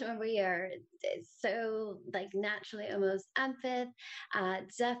how much more we are so like naturally almost empath,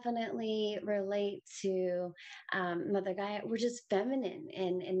 definitely relate to Mother Gaia. We're just feminine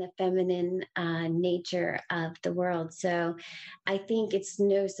in the feminine nature of the world. So I think it's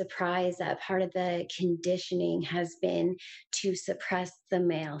no surprise that part of the conditioning has been to suppress the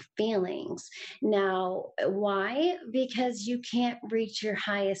male feelings. Now, why? Because you can't reach your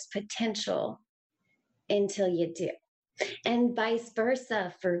highest potential until you do. And vice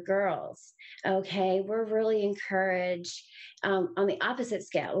versa for girls. Okay, we're really encouraged on the opposite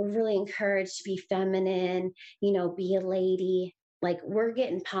scale. We're really encouraged to be feminine, be a lady. Like, we're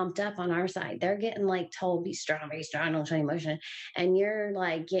getting pumped up on our side. They're getting like told, be strong, don't show emotion. And you're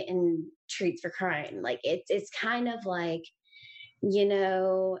like getting treats for crying. Like, it's kind of like,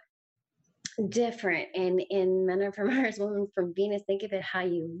 different. And in Men Are From Mars, Women from Venus, think of it how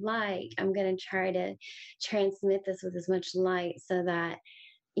you like. I'm going to try to transmit this with as much light so that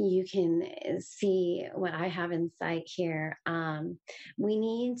you can see what I have in sight here. We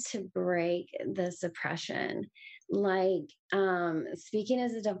need to break the suppression. Like, speaking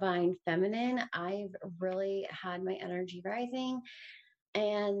as a divine feminine, I've really had my energy rising.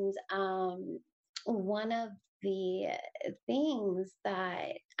 And one of the things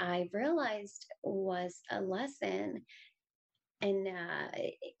that I realized was a lesson. And,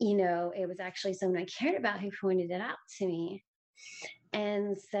 it was actually someone I cared about who pointed it out to me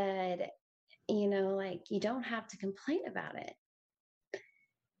and said, like, you don't have to complain about it.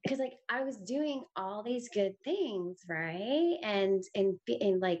 Because like, I was doing all these good things, right? And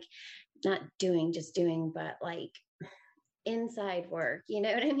like, not just doing, but like inside work, you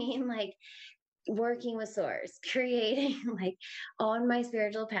know what I mean? Like, working with source, creating, like, on my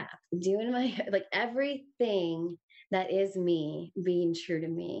spiritual path, doing my, like, everything that is me, being true to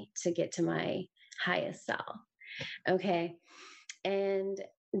me to get to my highest self. Okay. And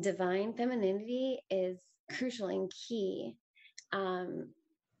divine femininity is crucial and key.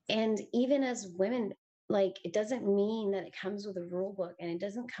 And even as women, like, it doesn't mean that it comes with a rule book, and it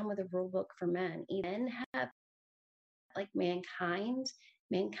doesn't come with a rule book for men. Men have, like, mankind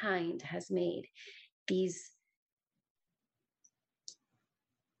has made these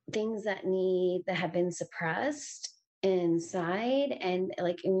things that have been suppressed inside, and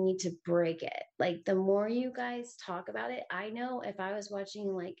like we need to break it. Like the more you guys talk about it, I know if I was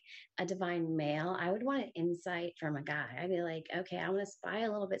watching like a divine male, I would want an insight from a guy. I'd be like, okay, I want to spy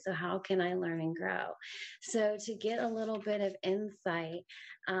a little bit, so how can I learn and grow? So to get a little bit of insight,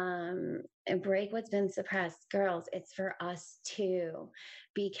 and break what's been suppressed, girls, it's for us too,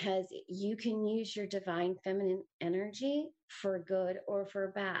 because you can use your divine feminine energy for good or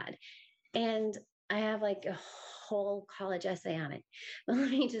for bad. And I have like a whole college essay on it, but let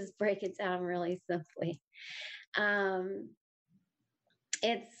me just break it down really simply.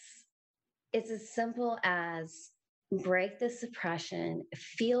 It's as simple as break the suppression,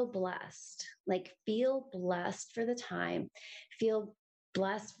 feel blessed, like feel blessed for the time, feel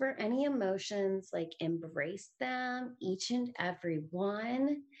blessed for any emotions, like embrace them, each and every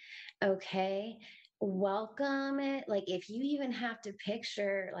one. Okay. Welcome it. Like if you even have to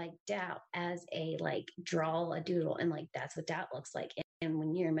picture like doubt as a like draw a doodle, and like that's what doubt looks like. And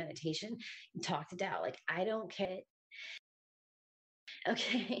when you're in meditation, you talk to doubt. Like I don't care.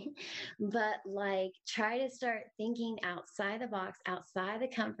 Okay. But like try to start thinking outside the box, outside the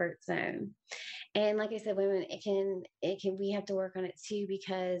comfort zone. And like I said, women, we have to work on it too,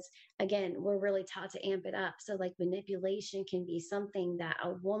 because again, we're really taught to amp it up. So like manipulation can be something that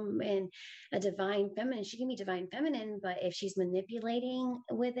a woman, a divine feminine, she can be divine feminine, but if she's manipulating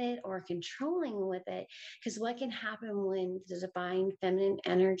with it or controlling with it, because what can happen when the divine feminine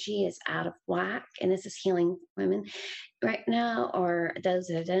energy is out of whack, and this is healing women right now, or those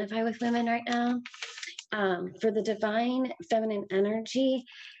that identify with women right now, for the divine feminine energy,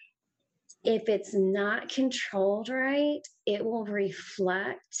 if it's not controlled right, it will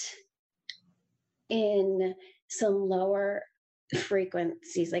reflect in some lower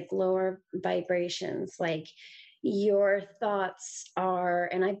frequencies, like lower vibrations. Like your thoughts are,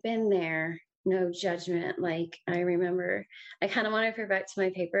 and I've been there, no judgment. Like I remember, I kind of want to refer back to my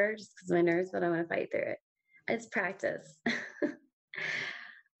paper just because my nerves, but I want to fight through it. It's practice.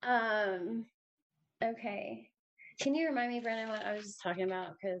 Okay. Can you remind me, Brennan, what I was just talking about?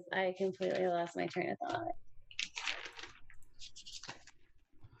 Because I completely lost my train of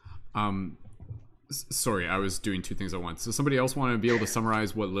thought. Sorry, I was doing two things at once. So somebody else want to be able to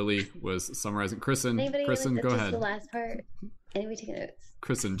summarize what Lily was summarizing? Kristen, go ahead. The last part. Anybody taking notes?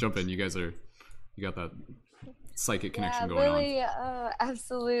 Kristen, jump in. You got that psychic connection going Lily, on. Oh,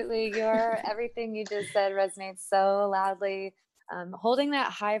 absolutely. Everything you just said resonates so loudly. Holding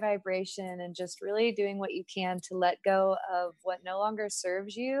that high vibration and just really doing what you can to let go of what no longer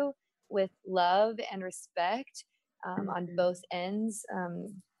serves you with love and respect on both ends.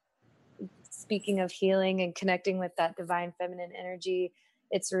 Speaking of healing and connecting with that divine feminine energy,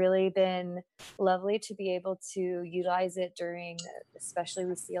 it's really been lovely to be able to utilize it during, especially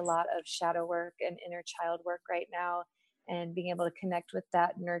we see a lot of shadow work and inner child work right now, and being able to connect with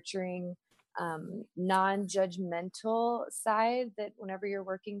that nurturing, non-judgmental side, that whenever you're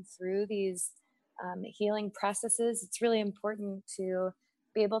working through these healing processes, it's really important to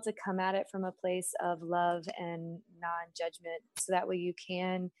be able to come at it from a place of love and non-judgment, so that way you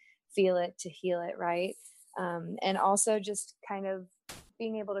can feel it to heal it, right? And also just kind of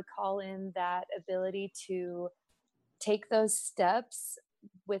being able to call in that ability to take those steps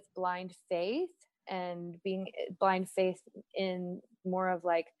with blind faith, and being blind faith in more of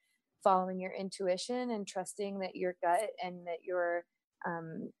like following your intuition and trusting that your gut and that your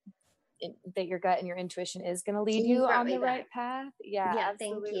gut and your intuition is going to lead you on the right path. Yeah,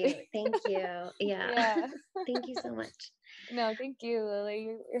 absolutely. Thank you. Yeah. Thank you so much. No, thank you,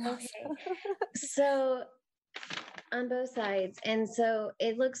 Lily. You're okay. So on both sides, and so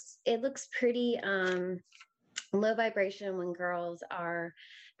it looks pretty low vibration when girls are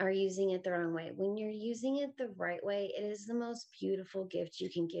using it the wrong way. When you're using it the right way, it is the most beautiful gift you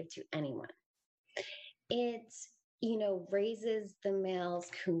can give to anyone. It raises the male's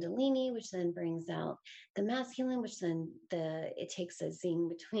kundalini, which then brings out the masculine, which then it takes a zing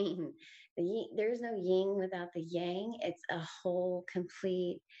between the yin. There's no yin without the yang. It's a whole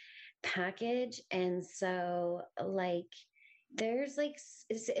complete package. And so like there's like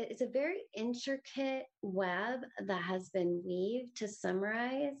it's a very intricate web that has been weaved. To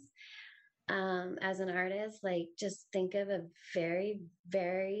summarize, as an artist, like just think of a very,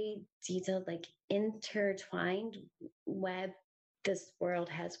 very detailed, like intertwined web this world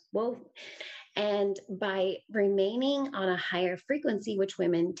has woven. And by remaining on a higher frequency, which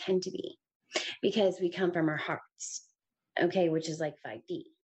women tend to be, because we come from our hearts, okay, which is like 5D.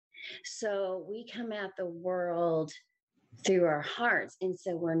 So we come at the world through our hearts. And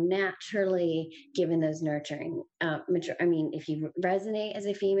so we're naturally given those nurturing, I mean, if you resonate as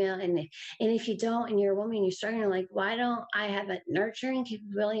a female, and if you don't, and you're a woman, you're struggling, like, why don't I have a nurturing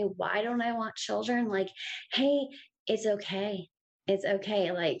capability? Why don't I want children? Like, hey, it's okay. It's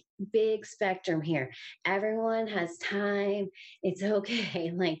okay. Like, big spectrum here. Everyone has time. It's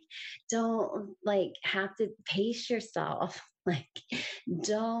okay. Like, don't like have to pace yourself. Like,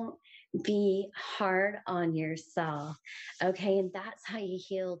 don't be hard on yourself. Okay. And that's how you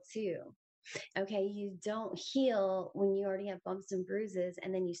heal too. Okay. You don't heal when you already have bumps and bruises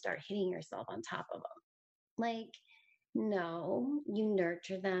and then you start hitting yourself on top of them. Like, no, you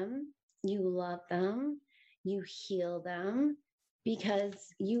nurture them, you love them, you heal them because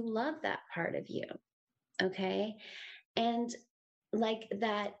you love that part of you. Okay. And like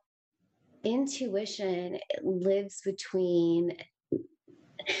that intuition lives between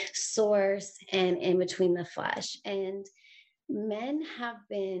source and in between the flesh. And men have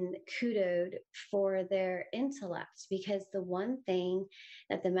been kudoed for their intellect, because the one thing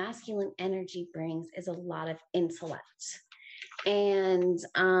that the masculine energy brings is a lot of intellect. And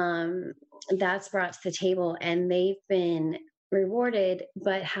that's brought to the table, and they've been rewarded,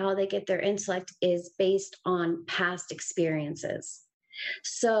 but how they get their intellect is based on past experiences.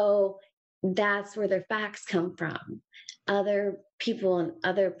 So that's where their facts come from, other people and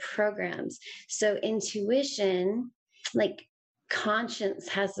other programs. So intuition, like conscience,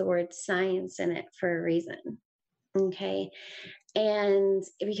 has the word science in it for a reason. Okay. And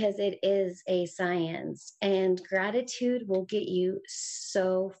because it is a science, and gratitude will get you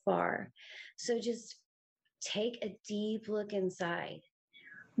so far. So just take a deep look inside.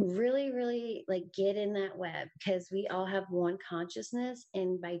 Really, really like get in that web, because we all have one consciousness.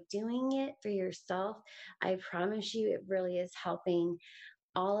 And by doing it for yourself, I promise you, it really is helping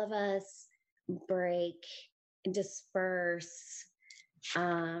all of us break, disperse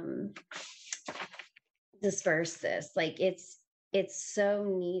this. Like, it's so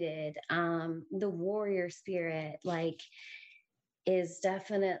needed. The warrior spirit, like, is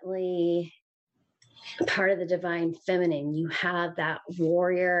definitely part of the divine feminine. You have that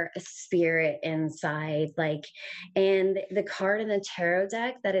warrior spirit inside, like, and the card in the tarot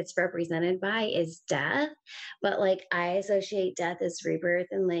deck that it's represented by is death. But like, I associate death as rebirth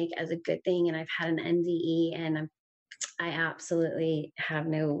and like as a good thing. And I've had an NDE, and I absolutely have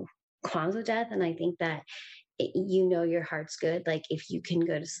no qualms with death. And I think that your heart's good. Like, if you can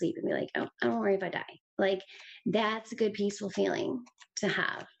go to sleep and be like, oh, I don't worry if I die. Like, that's a good, peaceful feeling to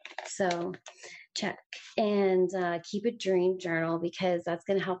have. So check. And keep a dream journal, because that's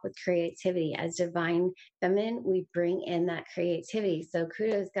going to help with creativity. As divine feminine, we bring in that creativity. So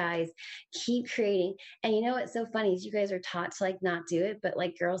kudos, guys. Keep creating. And you know what's so funny is you guys are taught to like not do it, but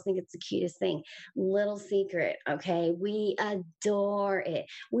like girls think it's the cutest thing. Little secret, okay? We adore it.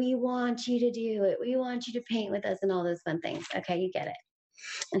 We want you to do it. We want you to paint with us and all those fun things. Okay, you get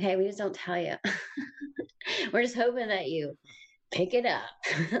it. Okay, we just don't tell you. We're just hoping that you pick it up.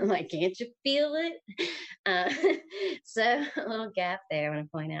 Like, can't you feel it? So a little gap there I want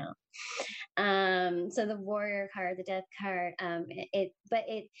to point out. So the warrior card, the death card,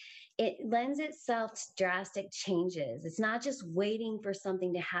 it lends itself to drastic changes. It's not just waiting for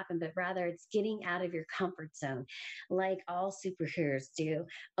something to happen, but rather it's getting out of your comfort zone, like all superheroes do,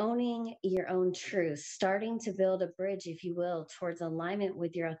 owning your own truth, starting to build a bridge, if you will, towards alignment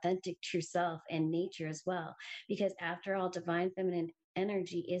with your authentic true self and nature as well. Because after all, divine feminine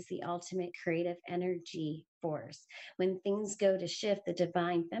energy is the ultimate creative energy force. When things go to shift, the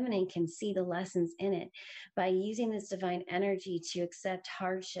divine feminine can see the lessons in it. By using this divine energy to accept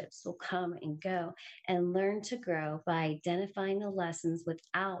hardships will come and go, and learn to grow by identifying the lessons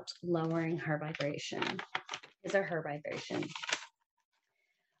without lowering her vibration.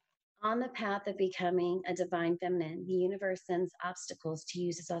 On the path of becoming a divine feminine, the universe sends obstacles to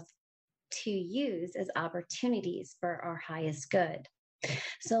use as opportunities for our highest good.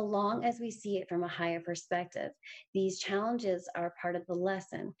 So long as we see it from a higher perspective, these challenges are part of the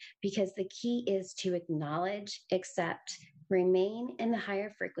lesson, because the key is to acknowledge, accept, remain in the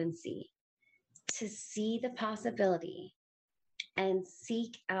higher frequency, to see the possibility, and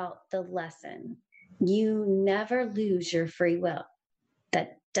seek out the lesson. You never lose your free will.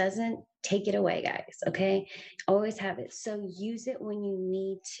 That doesn't take it away, guys, okay? Always have it. So use it when you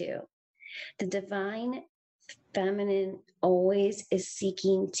need to. The divine feminine always is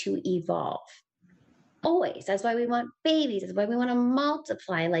seeking to evolve. Always. That's why we want babies. That's why we want to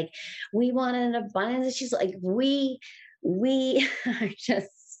multiply. Like, we want an abundance. She's like, we are just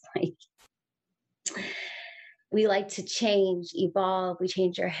like, we like to change, evolve. We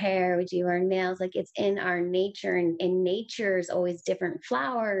change our hair, we do our nails. Like it's in our nature, and nature is always different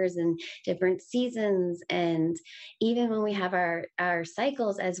flowers and different seasons. And even when we have our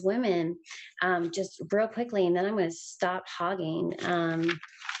cycles as women, just real quickly, and then I'm going to stop hogging.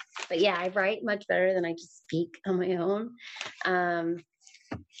 But yeah, I write much better than I just speak on my own.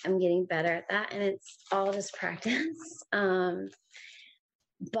 I'm getting better at that, and it's all just practice.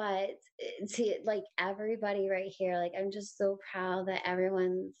 But to like everybody right here, like I'm just so proud that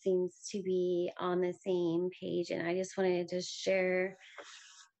everyone seems to be on the same page, and I just wanted to just share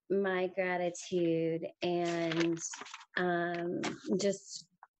my gratitude and just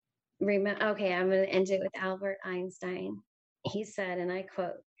remember. Okay, I'm going to end it with Albert Einstein. He said, and I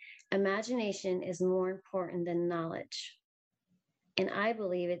quote, "Imagination is more important than knowledge." And I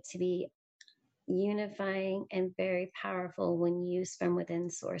believe it to be unifying and very powerful when used from within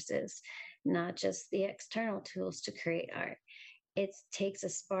sources, not just the external tools to create art. It takes a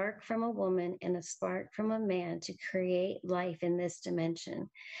spark from a woman and a spark from a man to create life in this dimension.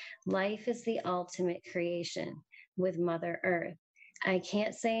 Life is the ultimate creation with Mother Earth. I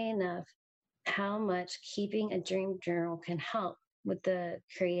can't say enough how much keeping a dream journal can help with the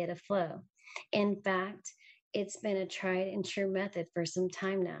creative flow. In fact, it's been a tried and true method for some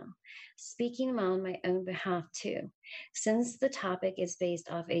time now. Speaking on my own behalf too, since the topic is based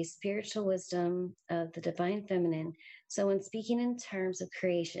off a spiritual wisdom of the divine feminine, so when speaking in terms of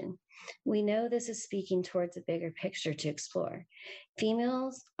creation, we know this is speaking towards a bigger picture to explore.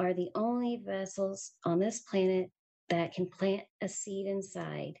 Females are the only vessels on this planet that can plant a seed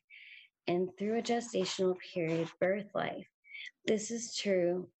inside and through a gestational period birth life. This is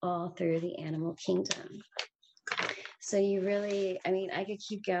true all through the animal kingdom. So you really, I mean, I could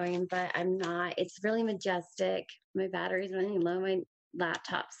keep going, but I'm not. It's really majestic. My battery's running low on my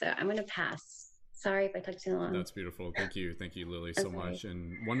laptop, so I'm going to pass. Sorry if I took too long. That's beautiful. Thank you, Lily, so much,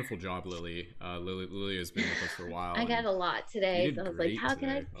 and wonderful job, Lily. Lily has been with us for a while. I got a lot today, so I was like, how can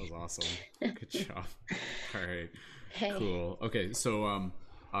I? That was awesome. Good job. All right. Hey. Cool. Okay, so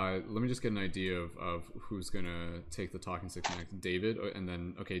let me just get an idea of who's gonna take the talking stick next. David, and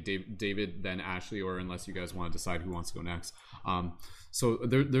then David, then Ashley, or unless you guys want to decide who wants to go next. So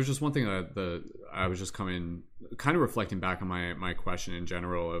there's just one thing that I was just kind of reflecting back on my question in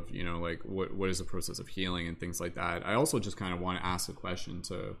general of, you know, like what is the process of healing and things like that. I also just kind of want to ask a question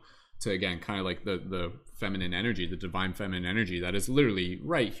to again, kind of like the feminine energy, the divine feminine energy that is literally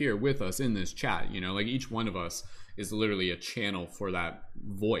right here with us in this chat. You know, like each one of us is literally a channel for that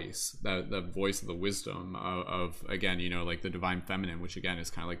voice, that voice of the wisdom of again, you know, like the divine feminine, which again is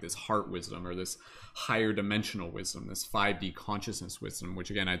kind of like this heart wisdom or this higher dimensional wisdom, this 5D consciousness wisdom, which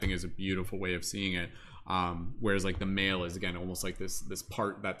again I think is a beautiful way of seeing it. Whereas like the male is again almost like this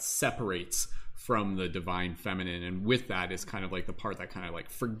part that separates from the divine feminine, and with that is kind of like the part that kind of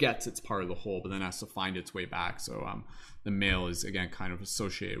like forgets it's part of the whole, but then has to find its way back. So the male is again kind of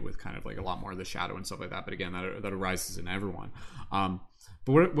associated with kind of like a lot more of the shadow and stuff like that, but again that arises in everyone.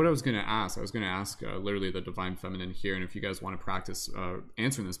 But what I was going to ask, literally the divine feminine here, and if you guys want to practice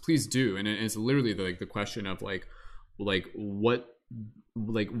answering this, please do. And it's literally the question of like what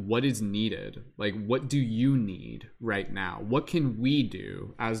is needed, like what do you need right now, what can we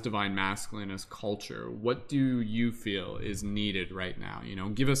do as divine masculine, as culture, what do you feel is needed right now? You know,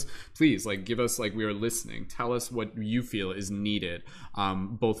 give us like we are listening, tell us what you feel is needed,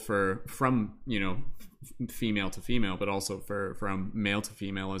 both from you know female to female, but also from male to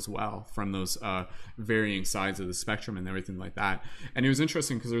female as well, from those varying sides of the spectrum and everything like that. And it was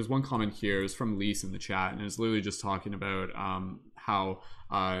interesting because there was one comment here, it was from Lise in the chat, and it's literally just talking about how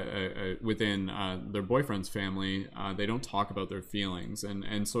within their boyfriend's family they don't talk about their feelings,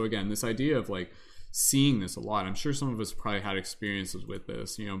 and so again this idea of like seeing this a lot. I'm sure some of us probably had experiences with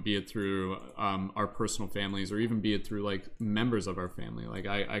this, you know, be it through our personal families or even be it through like members of our family. Like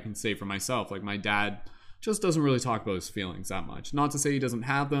I can say for myself, like my dad just doesn't really talk about his feelings that much. Not to say he doesn't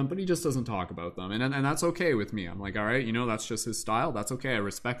have them, but he just doesn't talk about them. And that's okay with me. I'm like, all right, you know, that's just his style. That's okay. I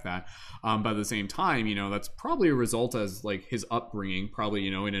respect that. But at the same time, you know, that's probably a result as like his upbringing, probably,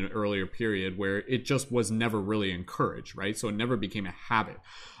 you know, in an earlier period where it just was never really encouraged, right? So it never became a habit.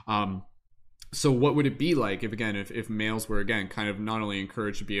 So what would it be like if males were again kind of not only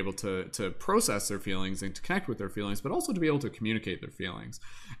encouraged to be able to process their feelings and to connect with their feelings, but also to be able to communicate their feelings?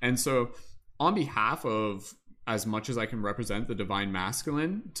 And so on behalf of, as much as I can represent the divine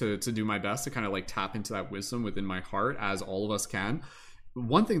masculine, to do my best to kind of like tap into that wisdom within my heart, as all of us can,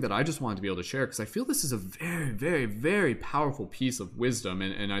 one thing that I just wanted to be able to share, because I feel this is a very, very, very powerful piece of wisdom,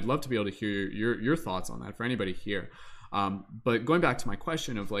 and I'd love to be able to hear your thoughts on that for anybody here. But going back to my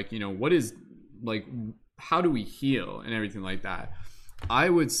question of like, you know, what is like, how do we heal and everything like that, I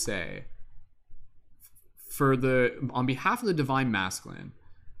would say on behalf of the divine masculine,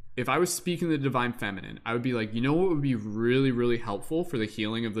 if I was speaking to the divine feminine, I would be like, you know what would be really, really helpful for the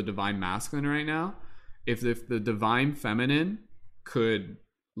healing of the divine masculine right now? If the divine feminine could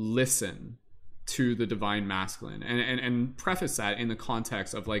listen to the divine masculine and preface that in the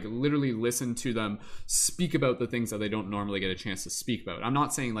context of like literally listen to them speak about the things that they don't normally get a chance to speak about. I'm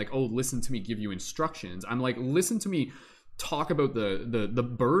not saying like, oh, listen to me give you instructions. I'm like, listen to me talk about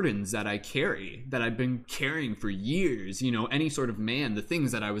the burdens that I carry, that I've been carrying for years, you know, any sort of man, the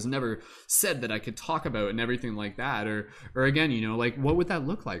things that I was never said that I could talk about and everything like that. Or again, you know, like what would that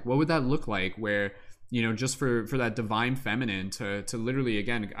look like? What would that look like where, you know, just for that divine feminine to literally,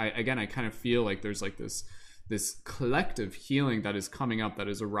 again, I kind of feel like there's like this collective healing that is coming up, that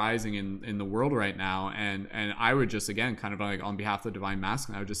is arising in the world right now. And I would just, again, kind of like on behalf of the divine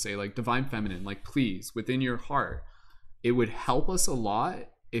masculine, I would just say like, divine feminine, like please, within your heart, it would help us a lot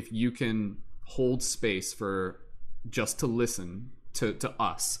if you can hold space for just to listen to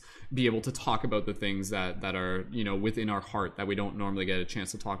us, be able to talk about the things that are, you know, within our heart that we don't normally get a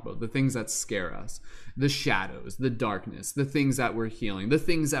chance to talk about, the things that scare us, the shadows, the darkness, the things that we're healing, the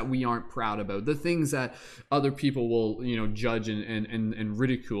things that we aren't proud about, the things that other people will, you know, judge and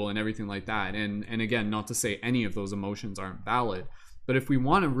ridicule and everything like that. And again, not to say any of those emotions aren't valid, but if we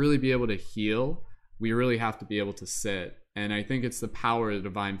want to really be able to heal, we really have to be able to sit. And I think it's the power of the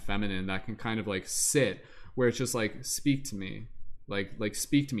divine feminine that can kind of like sit, where it's just like, speak to me, like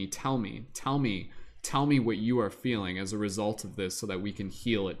speak to me, tell me what you are feeling as a result of this, so that we can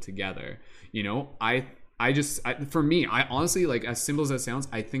heal it together. You know, for me, I honestly, like, as simple as that sounds,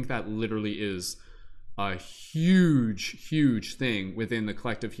 I think that literally is a huge thing within the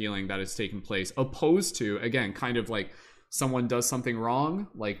collective healing that has taken place, opposed to, again, kind of like someone does something wrong,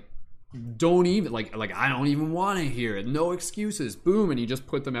 like, don't even like I don't even want to hear it, no excuses, boom, and you just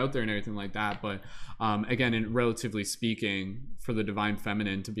put them out there and everything like that. But again, in relatively speaking, for the divine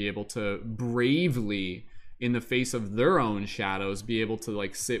feminine to be able to bravely, in the face of their own shadows, be able to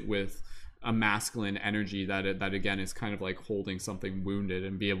like sit with a masculine energy that again is kind of like holding something wounded,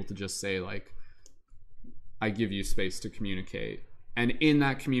 and be able to just say like, I give you space to communicate. And in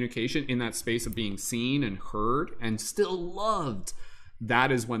that communication, in that space of being seen and heard and still loved,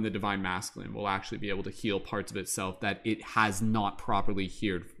 that is when the divine masculine will actually be able to heal parts of itself that it has not properly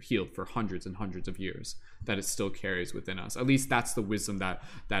healed for hundreds and hundreds of years, that it still carries within us. At least that's the wisdom that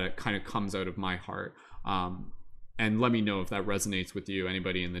it kind of comes out of my heart. And let me know if that resonates with you,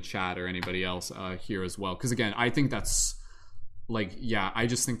 anybody in the chat or anybody else here as well. Because again, I think that's like, yeah, I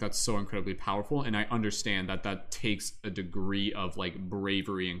just think that's so incredibly powerful. And I understand that takes a degree of like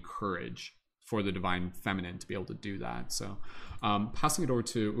bravery and courage for the divine feminine to be able to do that. So passing it over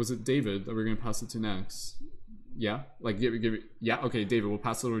to, was it David that we're going to pass it to next? Yeah, like give it, yeah, okay, David, we'll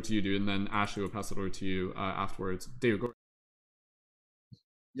pass it over to you, dude, and then Ashley will pass it over to you afterwards. David, go.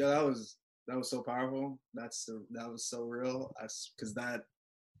 Yeah, that was so powerful. That was so real. Because that,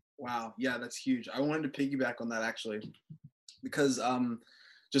 wow, yeah, that's huge. I wanted to piggyback on that actually, because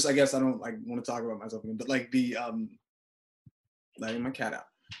just, I guess I don't like want to talk about myself again, but like the letting my cat out.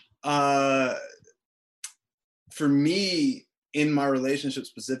 For me, in my relationship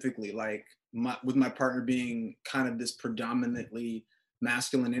specifically, like with my partner being kind of this predominantly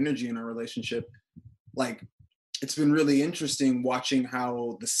masculine energy in our relationship, like it's been really interesting watching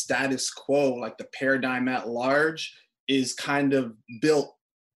how the status quo, like the paradigm at large, is kind of built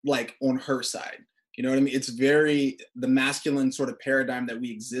like on her side. You know what I mean? It's very, the masculine sort of paradigm that we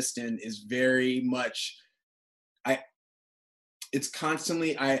exist in is very much, it's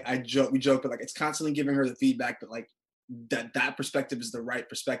constantly, we joke, but like it's constantly giving her the feedback that like that perspective is the right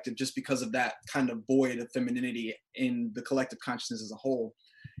perspective, just because of that kind of void of femininity in the collective consciousness as a whole.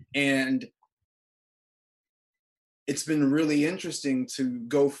 And it's been really interesting to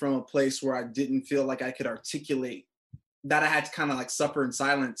go from a place where I didn't feel like I could articulate, that I had to kind of like suffer in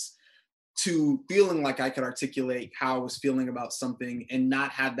silence, to feeling like I could articulate how I was feeling about something and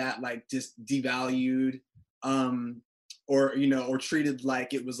not have that like just devalued, or, you know, or treated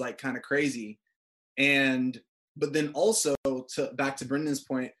like it was like kind of crazy. But then also back to Brendan's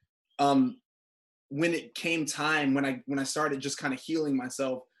point, when it came time, when I started just kind of healing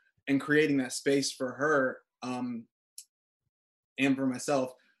myself and creating that space for her, and for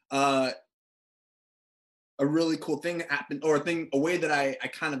myself, a really cool thing happened, or a way that I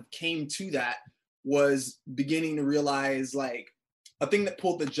kind of came to that was beginning to realize, like, a thing that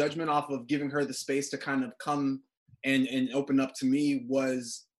pulled the judgment off of giving her the space to kind of come and open up to me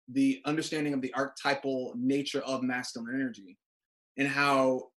was the understanding of the archetypal nature of masculine energy, and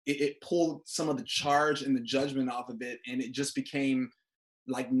how it pulled some of the charge and the judgment off of it, and it just became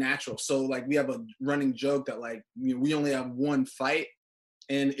like natural. So like we have a running joke that like, you know, we only have one fight,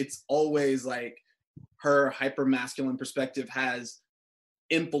 and it's always like her hyper masculine perspective has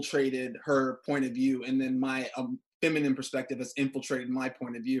infiltrated her point of view, and then my feminine perspective has infiltrated my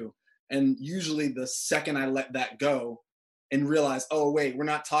point of view. And usually the second I let that go and realize, oh wait, we're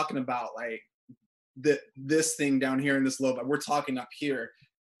not talking about like this thing down here in this low, but we're talking up here,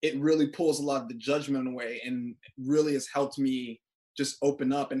 it really pulls a lot of the judgment away, and really has helped me just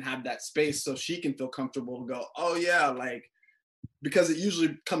open up and have that space so she can feel comfortable to go, oh yeah, like, because it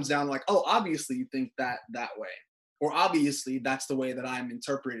usually comes down like, oh, obviously you think that way, or obviously that's the way that I'm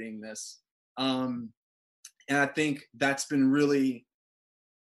interpreting this. And I think that's been really,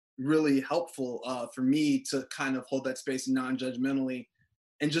 really helpful for me to kind of hold that space non-judgmentally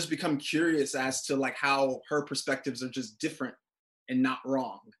and just become curious as to like how her perspectives are just different and not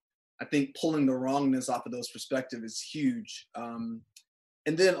wrong. I think pulling the wrongness off of those perspectives is huge. And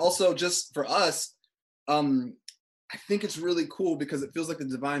then also just for us, I think it's really cool because it feels like the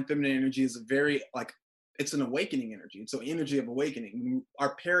divine feminine energy is a very like, it's an awakening energy. It's an energy of awakening.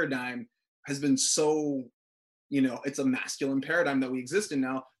 Our paradigm has been so, you know, it's a masculine paradigm that we exist in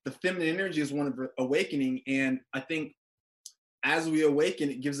now. The feminine energy is one of awakening. And I think as we awaken,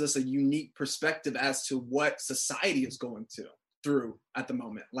 it gives us a unique perspective as to what society is going through at the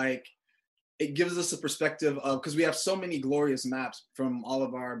moment. Like, it gives us a perspective of, because we have so many glorious maps from all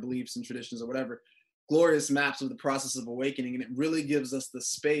of our beliefs and traditions or whatever, glorious maps of the process of awakening. And it really gives us the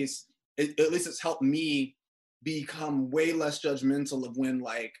space, at least it's helped me become way less judgmental of when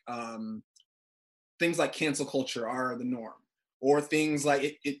like things like cancel culture are the norm, or things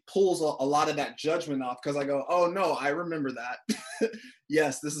like it pulls a lot of that judgment off, because I go, oh no, I remember that.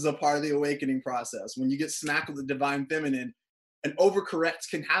 Yes, this is a part of the awakening process. When you get smacked with the divine feminine, an overcorrect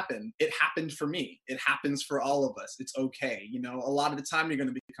can happen. It happened for me. It happens for all of us. It's okay. You know, a lot of the time you're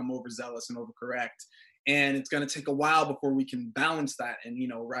going to become overzealous and overcorrect, and it's going to take a while before we can balance that and, you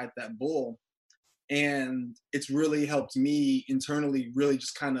know, ride that bull. And it's really helped me internally really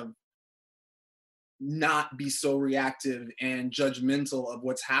just kind of not be so reactive and judgmental of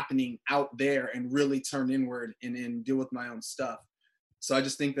what's happening out there, and really turn inward and deal with my own stuff. So I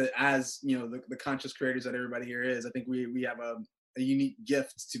just think that as, you know, the conscious creators that everybody here is, I think we have a unique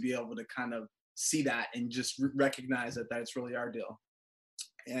gift to be able to kind of see that and just recognize that it's really our deal.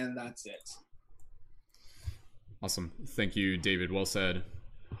 And that's it. Awesome. Thank you, David. Well said.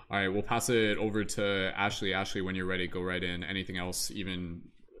 All right, we'll pass it over to Ashley. Ashley, when you're ready, go right in. Anything else, even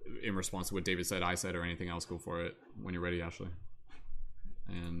in response to what David said, I said, or anything else, go for it when you're ready, Ashley.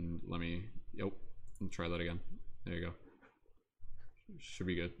 And let me, try that again. There you go. Should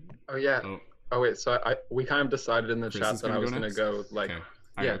be good. Oh yeah. Oh wait. So we kind of decided in the Chris chat that I was going to go like. Okay.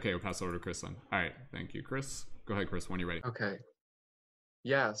 All right, okay. We'll pass over to Chris then. All right. Thank you, Chris. Go ahead, Chris, when you're ready. Okay.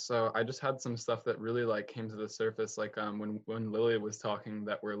 Yeah. So I just had some stuff that really like came to the surface, like when Lily was talking,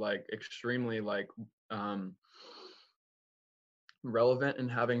 that were like extremely like relevant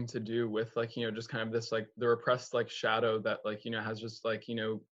and having to do with like, you know, just kind of this like the repressed like shadow that like, you know, has just like, you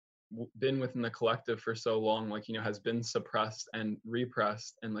know, been within the collective for so long, like, you know, has been suppressed and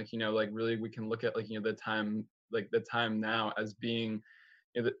repressed. And like, you know, like really we can look at like, you know, the time now as being,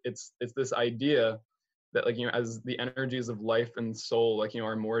 you know, it's this idea that like, you know, as the energies of life and soul, like, you know,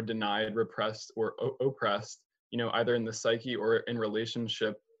 are more denied, repressed, or oppressed, you know, either in the psyche or in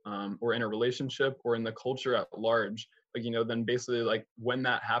relationship, or in a relationship or in the culture at large, like, you know, then basically like when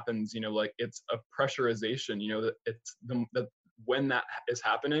that happens, you know, like it's a pressurization, you know, that it's the when that is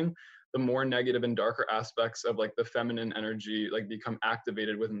happening, the more negative and darker aspects of like the feminine energy like become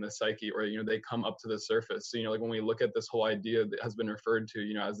activated within the psyche, or, you know, they come up to the surface. So, you know, like when we look at this whole idea that has been referred to,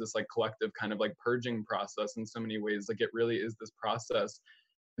 you know, as this like collective kind of like purging process in so many ways, like it really is this process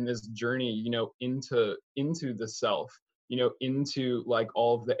and this journey, you know, into the self, you know, into like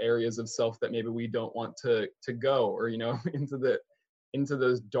all of the areas of self that maybe we don't want to go, or, you know, into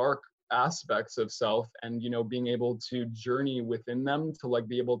those dark aspects of self, and, you know, being able to journey within them to like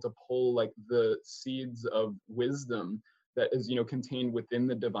be able to pull like the seeds of wisdom that is, you know, contained within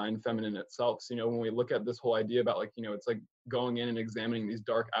the divine feminine itself. So, you know, when we look at this whole idea about like, you know, it's like going in and examining these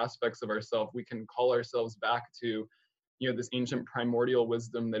dark aspects of ourselves, we can call ourselves back to, you know, this ancient primordial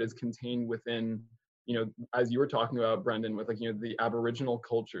wisdom that is contained within, you know, as you were talking about, Brendan, with like, you know, the Aboriginal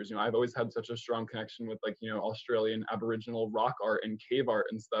cultures. You know, I've always had such a strong connection with like, you know, Australian Aboriginal rock art and cave art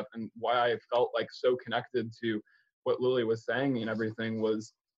and stuff. And why I felt like so connected to what Lily was saying and everything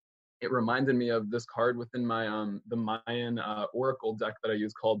was, it reminded me of this card within my the Mayan oracle deck that I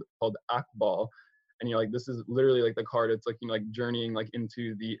use called Akbal. And, you know, like, this is literally like the card. It's like, you know, like journeying like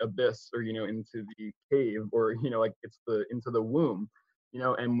into the abyss, or, you know, into the cave, or, you know, like it's into the womb, you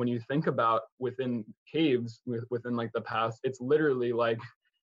know. And when you think about within caves, within like the past, it's literally like,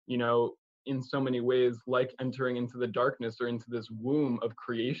 you know, in so many ways, like entering into the darkness or into this womb of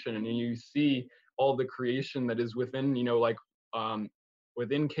creation. And you see all the creation that is within, you know, like,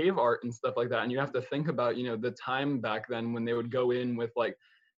 within cave art and stuff like that. And you have to think about, you know, the time back then when they would go in with like,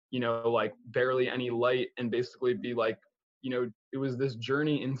 you know, like barely any light, and basically be like, you know, it was this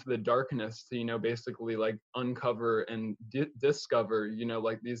journey into the darkness to, you know, basically like uncover and discover, you know,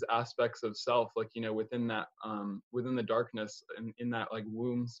 like these aspects of self, like, you know, within that, within the darkness, and in that like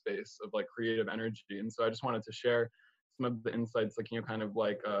womb space of like creative energy. And so I just wanted to share some of the insights, like, you know, kind of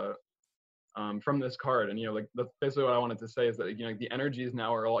like, from this card. And, you know, like that's basically what I wanted to say, is that, you know, like the energies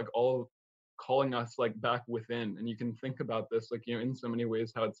now are all calling us like back within. And you can think about this, like, you know, in so many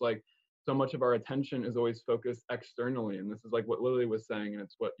ways, how it's like so much of our attention is always focused externally. And this is like what Lily was saying, and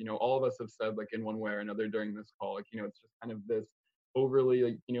it's what, you know, all of us have said, like, in one way or another during this call. Like, you know, it's just kind of this overly,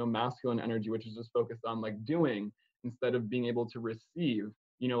 like, you know, masculine energy, which is just focused on like doing, instead of being able to receive,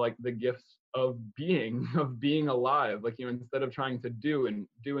 you know, like the gifts of being of being alive. Like, you know, instead of trying to do and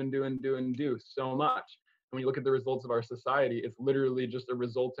do and do and do and do so much. And when you look at the results of our society, it's literally just a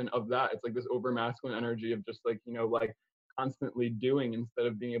resultant of that. It's like this over masculine energy of just like, you know, like constantly doing, instead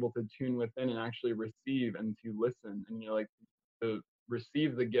of being able to tune within and actually receive and to listen, and, you know, like to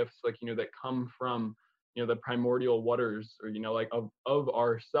receive the gifts, like, you know, that come from, you know, the primordial waters, or, you know, like of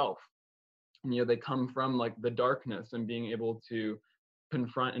ourself. And, you know, they come from like the darkness, and being able to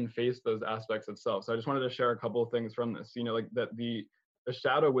confront and face those aspects of self. So I just wanted to share a couple of things from this, you know, like that the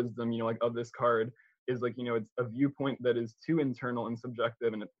shadow wisdom, you know, like of this card is like, you know, it's a viewpoint that is too internal and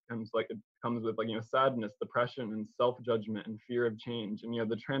subjective, and it comes with like, you know, sadness, depression, and self-judgment, and fear of change. And, you know,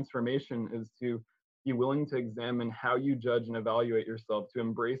 the transformation is to be willing to examine how you judge and evaluate yourself, to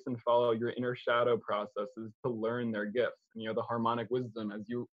embrace and follow your inner shadow processes, to learn their gifts. And, you know, the harmonic wisdom, as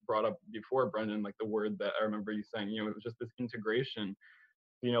you brought up before, Brendan, like the word that I remember you saying, you know, it was just this integration.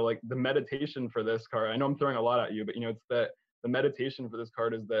 You know, like the meditation for this card, I know I'm throwing a lot at you, but, you know, it's that the meditation for this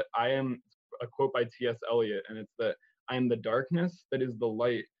card is that I am, a quote by T.S. Eliot, and it's that I am the darkness that is the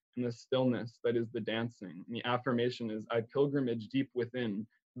light, and the stillness that is the dancing. And the affirmation is, I pilgrimage deep within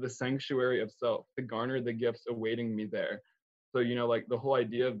the sanctuary of self to garner the gifts awaiting me there. So, you know, like the whole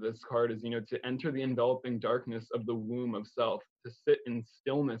idea of this card is, you know, to enter the enveloping darkness of the womb of self, to sit in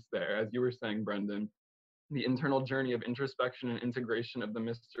stillness there, as you were saying, Brendan. The internal journey of introspection and integration of the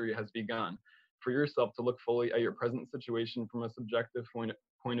mystery has begun. For yourself to look fully at your present situation from a subjective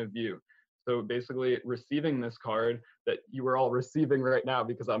point of view. So basically, receiving this card that you are all receiving right now,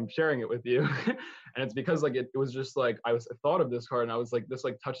 because I'm sharing it with you, and it's because like it was just like I thought of this card, and I was like, this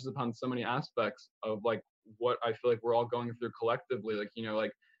like touches upon so many aspects of like what I feel like we're all going through collectively. Like, you know,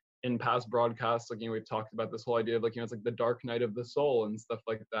 like in past broadcasts, like, you know, we've talked about this whole idea of like, you know, it's like the dark night of the soul and stuff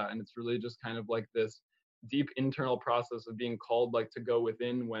like that, and it's really just kind of like this deep internal process of being called like to go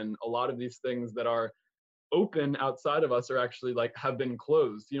within, when a lot of these things that are open outside of us are actually like have been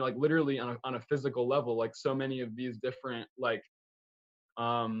closed, you know, like literally on a physical level. Like so many of these different like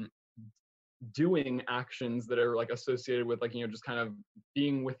doing actions that are like associated with like, you know, just kind of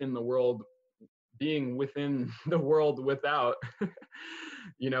being within the world without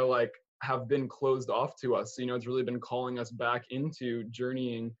you know, like have been closed off to us. So, you know, it's really been calling us back into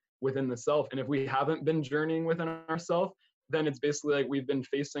journeying within the self. And if we haven't been journeying within ourselves, then it's basically like we've been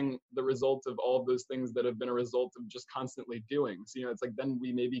facing the results of all of those things that have been a result of just constantly doing. So, you know, it's like then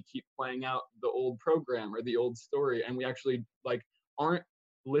we maybe keep playing out the old program or the old story, and we actually like aren't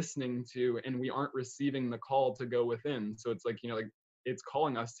listening to, and we aren't receiving the call to go within. So it's like, you know, like it's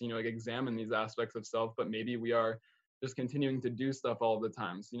calling us to, you know, like examine these aspects of self, but maybe we are just continuing to do stuff all the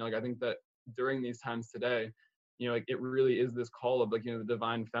time. So, you know, like I think that during these times today, you know, like it really is this call of like, you know, the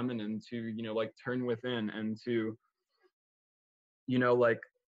divine feminine to, you know, like turn within and to, you know, like,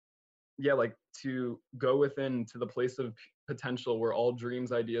 yeah, like to go within to the place of potential where all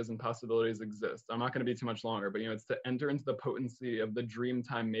dreams, ideas, and possibilities exist. I'm not going to be too much longer, but, you know, it's to enter into the potency of the dream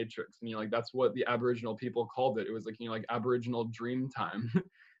time matrix. And, you know, like that's what the Aboriginal people called it. It was like, you know, like Aboriginal dream time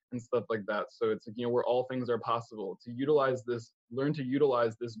and stuff like that. So it's like, you know, where all things are possible, to utilize this, learn to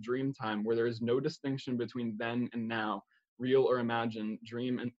utilize this dream time where there is no distinction between then and now, real or imagined,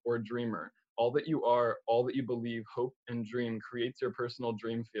 dream or dreamer. All that you are, all that you believe, hope, and dream creates your personal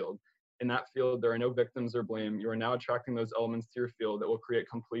dream field. In that field, there are no victims or blame. You are now attracting those elements to your field that will create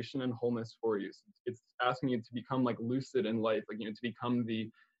completion and wholeness for you. So it's asking you to become like lucid in life, like, you know, to become the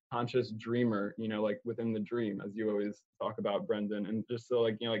conscious dreamer, you know, like within the dream, as you always talk about, Brendan. And just so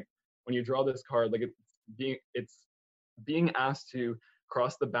like, you know, like when you draw this card, like it's being asked to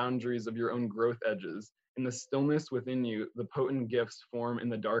cross the boundaries of your own growth edges. In the stillness within you, the potent gifts form in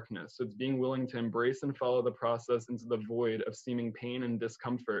the darkness. So it's being willing to embrace and follow the process into the void of seeming pain and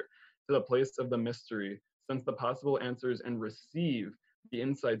discomfort, to the place of the mystery, sense the possible answers and receive the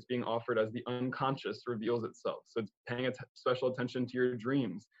insights being offered as the unconscious reveals itself. So it's paying special attention to your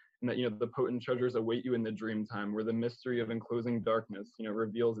dreams, and that, the potent treasures await you in the dream time, where the mystery of enclosing darkness,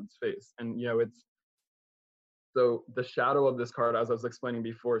 reveals its face. And, it's, so the shadow of this card, as I was explaining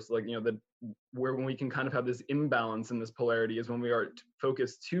before, so like, where when we can kind of have this imbalance in this polarity is when we are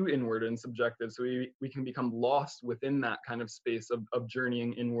focused too inward and subjective. So we can become lost within that kind of space of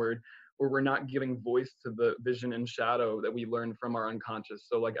journeying inward, where we're not giving voice to the vision and shadow that we learned from our unconscious.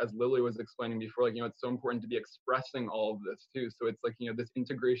 So like, as Lily was explaining before, like, it's so important to be expressing all of this too. So it's like, this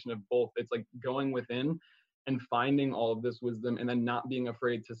integration of both. It's like going within and finding all of this wisdom, and then not being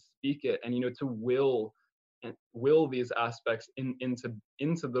afraid to speak it, and, to will these aspects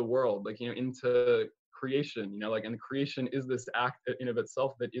into the world, like, into creation, like, and creation is this act in of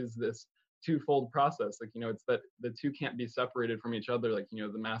itself that is this twofold process. Like, it's that the two can't be separated from each other, like, the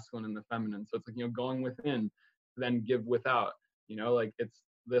masculine and the feminine. So it's like, going within, then give without, like, it's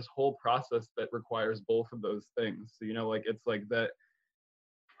this whole process that requires both of those things. So, like, it's like that.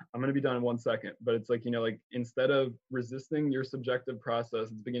 I'm going to be done in 1 second, but it's like, like, instead of resisting your subjective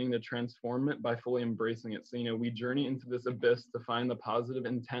process, it's beginning to transform it by fully embracing it. So, we journey into this abyss to find the positive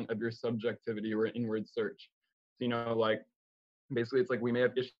intent of your subjectivity or inward search. So, like, basically, it's like we may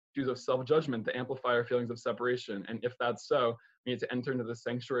have issues of self-judgment to amplify our feelings of separation. And if that's so, we need to enter into the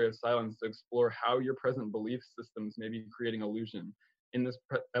sanctuary of silence to explore how your present belief systems may be creating illusion. In this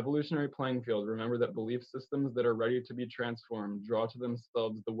evolutionary playing field, remember that belief systems that are ready to be transformed draw to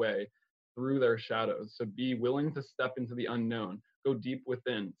themselves the way through their shadows. So be willing to step into the unknown, go deep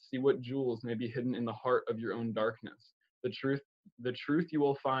within, see what jewels may be hidden in the heart of your own darkness. The truth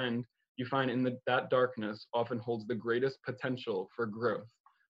you find in that darkness often holds the greatest potential for growth.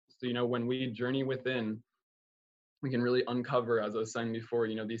 So, when we journey within, we can really uncover, as I was saying before,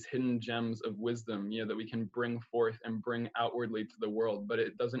 these hidden gems of wisdom, that we can bring forth and bring outwardly to the world. But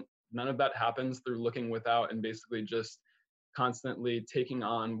none of that happens through looking without and basically just constantly taking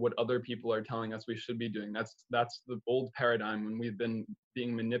on what other people are telling us we should be doing. That's the old paradigm, when we've been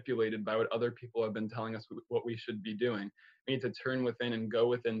being manipulated by what other people have been telling us what we should be doing. We need to turn within and go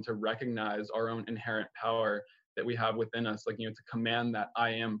within to recognize our own inherent power that we have within us, like, to command that I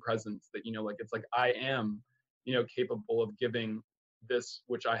am presence, that, like, it's like, I am, capable of giving this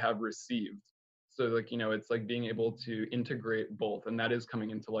which I have received. So, like, it's like being able to integrate both, and that is coming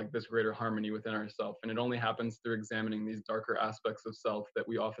into like this greater harmony within ourselves. And it only happens through examining these darker aspects of self that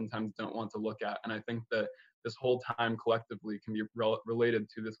we oftentimes don't want to look at. And I think that this whole time collectively can be related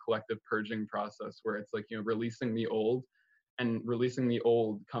to this collective purging process, where it's like, releasing the old, and releasing the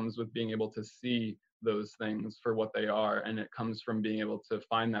old comes with being able to see those things for what they are. And it comes from being able to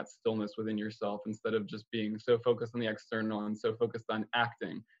find that stillness within yourself, instead of just being so focused on the external and so focused on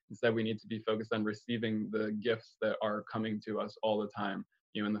acting. Instead, we need to be focused on receiving the gifts that are coming to us all the time,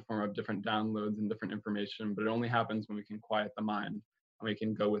 in the form of different downloads and different information. But it only happens when we can quiet the mind and we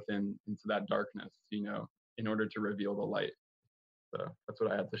can go within into that darkness, in order to reveal the light. So that's what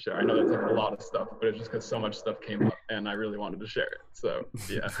I had to share. I know that's like a lot of stuff, but it's just because so much stuff came up and I really wanted to share it. So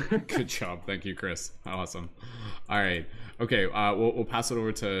yeah. Good job. Thank you, Chris. Awesome. All right. Okay. We'll pass it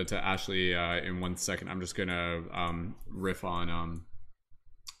over to Ashley in 1 second. I'm just gonna riff on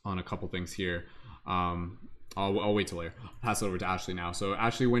a couple things here. I'll wait till later. I'll pass it over to Ashley now. So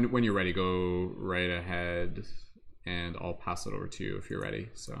Ashley, when you're ready, go right ahead, and I'll pass it over to you if you're ready.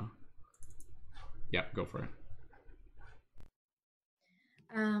 So yeah, go for it.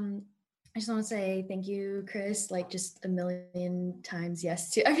 I just want to say thank you, Chris, like just a million times yes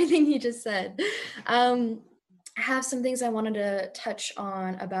to everything you just said. I have some things I wanted to touch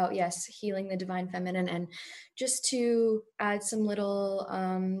on about, yes, healing the divine feminine, and just to add some little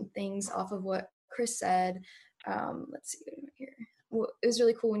things off of what Chris said. Let's see here. Well, it was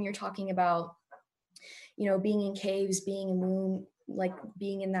really cool when you're talking about, being in caves, being in womb, like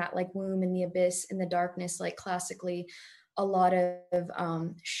being in that like womb in the abyss, in the darkness, like classically, a lot of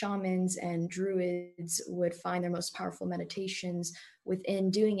shamans and druids would find their most powerful meditations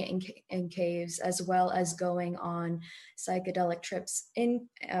within doing it in caves, as well as going on psychedelic trips in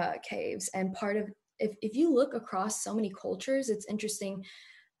caves. And part of, if you look across so many cultures, it's interesting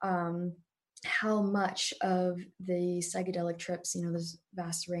how much of the psychedelic trips, this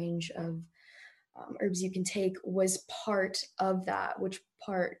vast range of herbs you can take, was part of that, which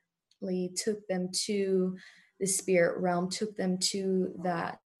partly took them to the spirit realm, took them to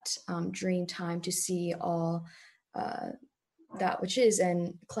that dream time to see all that which is.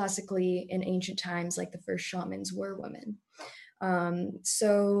 And classically in ancient times, like the first shamans were women.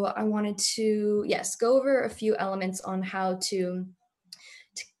 So I wanted to, yes, go over a few elements on how to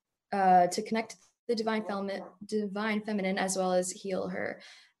connect the divine feminine as well as heal her.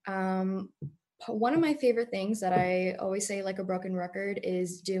 One of my favorite things that I always say, like a broken record,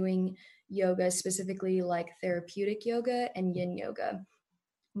 is doing yoga, specifically like therapeutic yoga and yin yoga.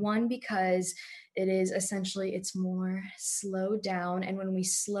 One, because it is essentially, it's more slowed down. And when we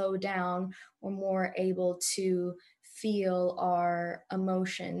slow down, we're more able to feel our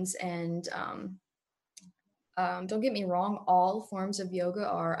emotions. And don't get me wrong, all forms of yoga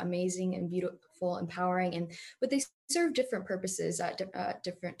are amazing and beautiful, empowering, but they serve different purposes at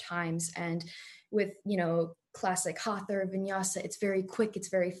different times. And with, classic hatha or vinyasa, it's very quick, it's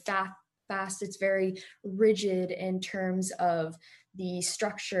very fast, it's very rigid in terms of the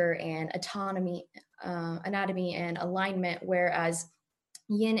structure and anatomy and alignment, whereas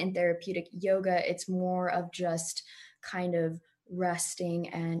yin and therapeutic yoga, it's more of just kind of resting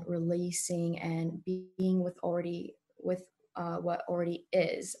and releasing and being with what already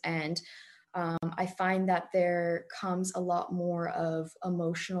is. And I find that there comes a lot more of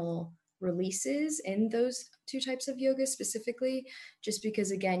emotional releases in those two types of yoga specifically, just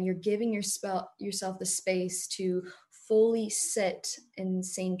because, again, you're giving yourself the space to fully sit and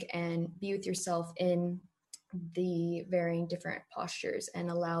sink and be with yourself in the varying different postures and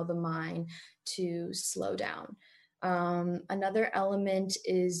allow the mind to slow down. Another element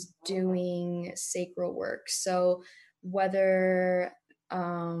is doing sacral work. So whether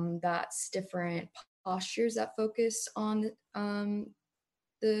that's different postures that focus on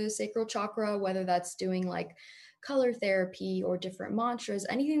the sacral chakra, whether that's doing like color therapy or different mantras,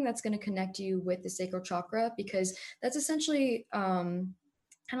 anything that's going to connect you with the sacral chakra, because that's essentially kind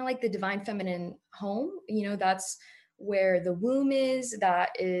of like the divine feminine home. That's where the womb is, that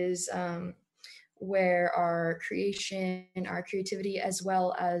is where our creation, our creativity, as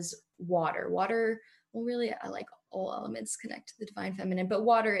well as water, well, really, I like all elements connect to the divine feminine, but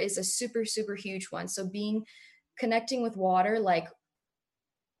water is a super, super huge one. So connecting with water, like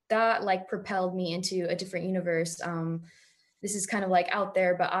that, like propelled me into a different universe. This is kind of like out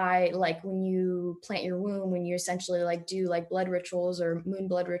there, but I like when you plant your womb, when you essentially like do like blood rituals or moon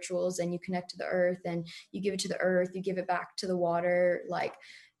blood rituals, and you connect to the earth and you give it to the earth, you give it back to the water, like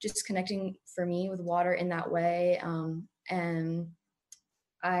just connecting for me with water in that way. And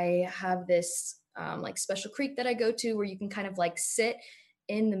I have this like special creek that I go to where you can kind of like sit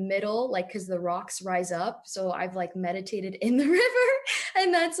in the middle, like, because the rocks rise up. So I've like meditated in the river,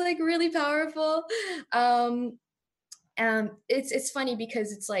 and that's like really powerful. And it's funny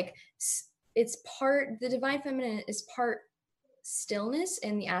because it's like, the divine feminine is part stillness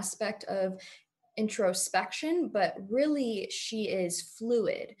in the aspect of introspection, but really she is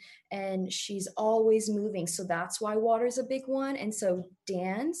fluid and she's always moving. So that's why water is a big one. And so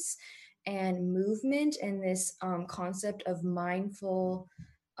dance and movement and this concept of mindful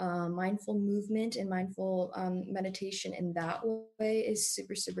movement and mindful meditation in that way is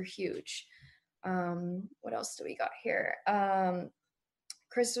super, super huge. What else do we got here?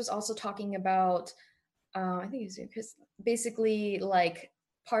 Chris was also talking about, I think it's Chris, basically like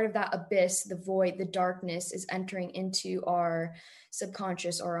part of that abyss, the void, the darkness is entering into our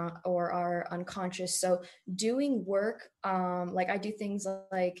subconscious or our unconscious. So doing work, like I do things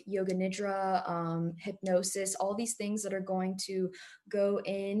like yoga nidra, hypnosis, all these things that are going to go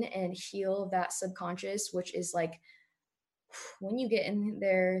in and heal that subconscious, which is like, when you get in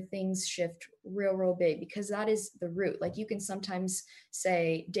there, things shift real big, because that is the root. Like you can sometimes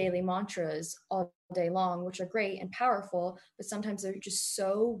say daily mantras all day long, which are great and powerful, but sometimes they're just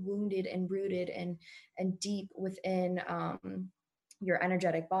so wounded and rooted and deep within your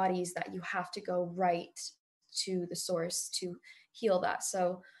energetic bodies that you have to go right to the source to heal that.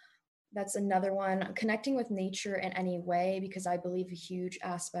 So that's another one. Connecting with nature in any way, because I believe a huge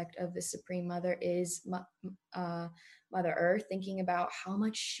aspect of the Supreme Mother is Mother Earth, thinking about how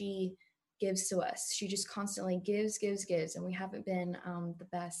much she gives to us. She just constantly gives, and we haven't been the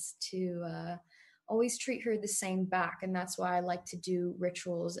best to always treat her the same back. And that's why I like to do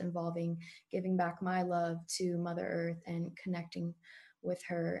rituals involving giving back my love to Mother Earth and connecting with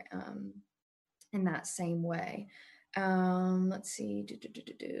her in that same way. Let's see.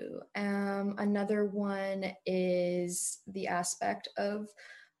 Another one is the aspect of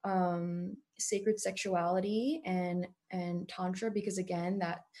sacred sexuality and tantra, because again,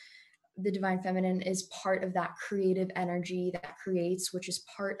 that the divine feminine is part of that creative energy that creates, which is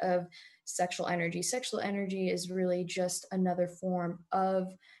part of sexual energy. Sexual energy is really just another form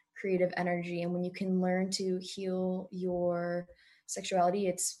of creative energy. And when you can learn to heal your sexuality,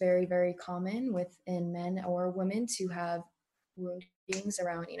 it's very, very common within men or women to have woundings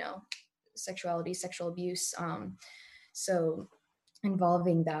around, sexuality, sexual abuse. So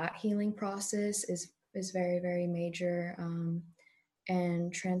involving that healing process is very, very major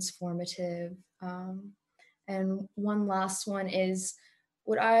and transformative. And one last one is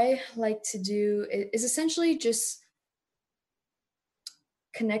what I like to do is essentially just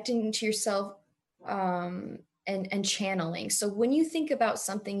connecting to yourself and channeling. So when you think about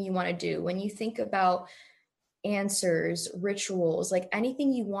something you want to do, when you think about answers, rituals, like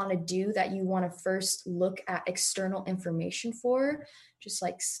anything you want to do that you want to first look at external information for, just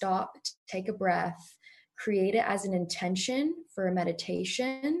like stop, take a breath, create it as an intention for a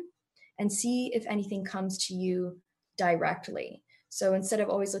meditation, and see if anything comes to you directly. So instead of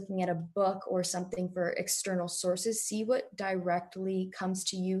always looking at a book or something for external sources, see what directly comes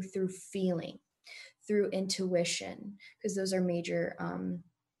to you through feeling, through intuition, because those are major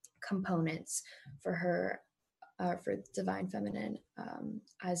components for her, for divine feminine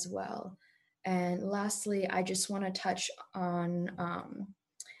as well. And lastly, I just want to touch on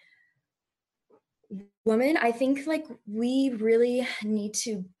women. I think like we really need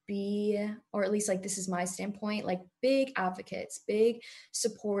to be, or at least like this is my standpoint, like big advocates, big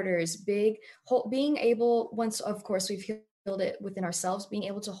supporters, being able, once of course we've healed it within ourselves, being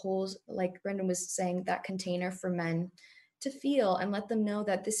able to hold, like Brendan was saying, that container for men to feel and let them know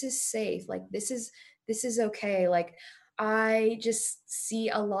that this is safe, like this is okay. Like I just see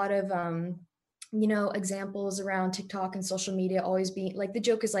a lot of examples around TikTok and social media always being like, the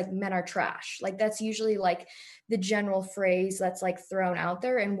joke is like men are trash. Like that's usually like the general phrase that's like thrown out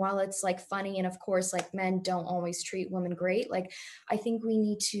there. And while it's like funny, and of course like men don't always treat women great, like I think we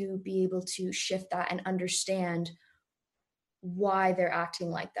need to be able to shift that and understand why they're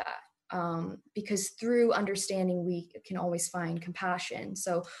acting like that. Because through understanding, we can always find compassion.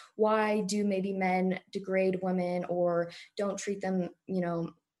 So why do maybe men degrade women or don't treat them,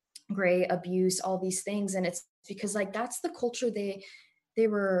 great, abuse, all these things? And it's because like that's the culture they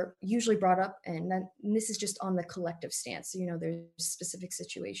were usually brought up in. And this is just on the collective stance. There's specific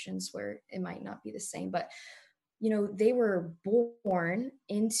situations where it might not be the same, but they were born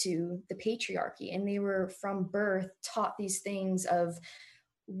into the patriarchy, and they were from birth taught these things of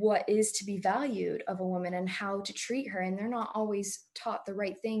what is to be valued of a woman and how to treat her. And they're not always taught the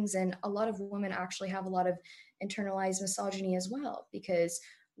right things. And a lot of women actually have a lot of internalized misogyny as well, because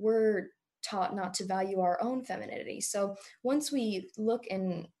we're taught not to value our own femininity. So once we look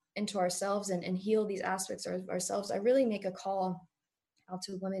into ourselves and heal these aspects of ourselves, I really make a call out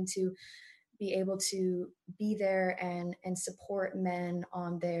to women to be able to be there and support men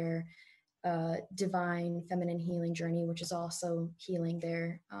on their divine feminine healing journey, which is also healing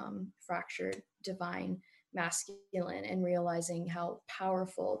their fractured divine masculine, and realizing how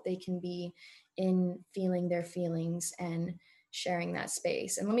powerful they can be in feeling their feelings and sharing that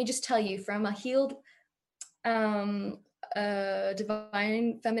space. And let me just tell you, from a healed divine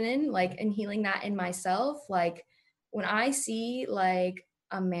feminine, like, and healing that in myself, like when I see like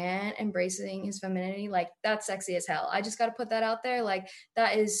a man embracing his femininity, like that's sexy as hell. I just got to put that out there. Like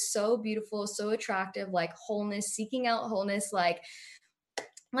that is so beautiful, so attractive, like wholeness, seeking out wholeness. Like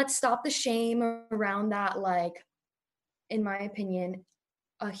let's stop the shame around that. Like in my opinion,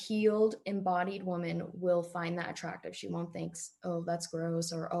 a healed, embodied woman will find that attractive. She won't think, oh, that's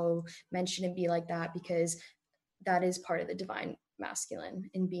gross, or oh, men shouldn't be like that, because that is part of the divine masculine,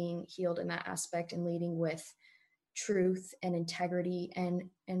 in being healed in that aspect and leading with truth and integrity and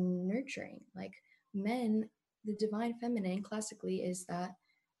nurturing. Like men, the divine feminine classically is that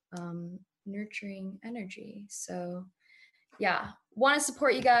nurturing energy. So yeah, want to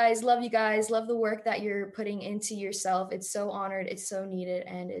support you guys, love the work that you're putting into yourself. It's so honored, it's so needed,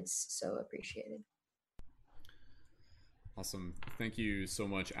 and it's so appreciated. Awesome. Thank you so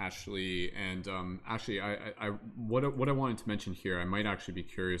much, Ashley. And Ashley, I what I wanted to mention here, I might actually be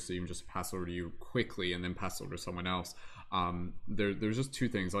curious to even just pass over to you quickly and then pass over to someone else. There's just two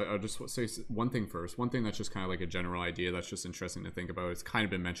things. I'll just say one thing first. One thing that's just kind of like a general idea that's just interesting to think about. It's kind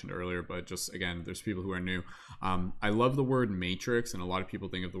of been mentioned earlier, but just again, there's people who are new. I love the word matrix, and a lot of people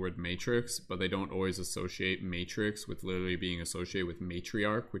think of the word matrix, but they don't always associate matrix with literally being associated with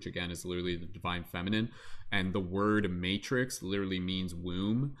matriarch, which again is literally the divine feminine. And the word matrix literally means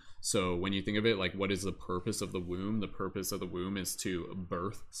womb. So when you think of it, like, what is the purpose of the womb? The purpose of the womb is to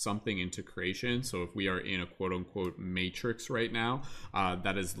birth something into creation. So if we are in a quote unquote matrix right now,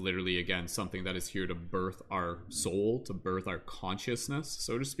 that is literally, again, something that is here to birth our soul, to birth our consciousness,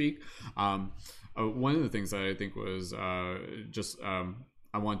 so to speak. One of the things that I think was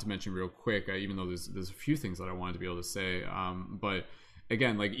I wanted to mention real quick, even though there's a few things that I wanted to be able to say, but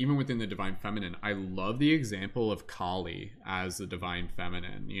again, like, even within the divine feminine, I love the example of Kali as the divine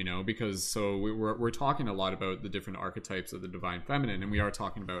feminine, you know, because so we're talking a lot about the different archetypes of the divine feminine, and we are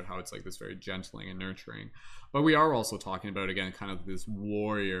talking about how it's like this very gentling and nurturing, but we are also talking about, again, kind of this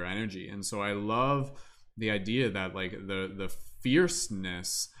warrior energy. And so I love the idea that, like, the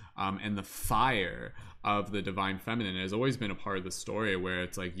fierceness and the fire of the divine feminine has always been a part of the story, where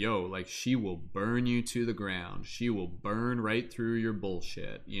it's like, yo, like, she will burn you to the ground, she will burn right through your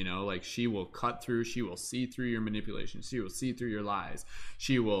bullshit, you know, like, she will cut through, she will see through your manipulation, she will see through your lies,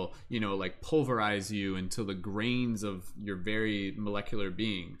 she will, you know, like, pulverize you into the grains of your very molecular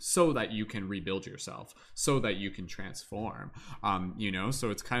being, so that you can rebuild yourself, so that you can transform. You know, so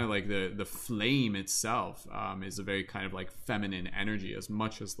it's kind of like the flame itself is a very kind of like feminine energy, as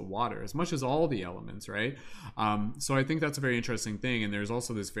much as the water, as much as all the elements, right? So I think that's a very interesting thing. And there's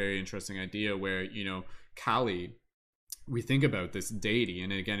also this very interesting idea where, you know, Kali, we think about this deity,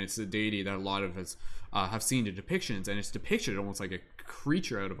 and again, it's a deity that a lot of us have seen in depictions, and it's depicted almost like a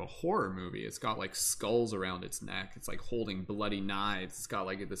creature out of a horror movie. It's got like skulls around its neck, it's like holding bloody knives, it's got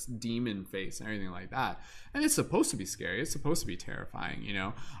like this demon face and everything like that, and it's supposed to be scary, it's supposed to be terrifying, you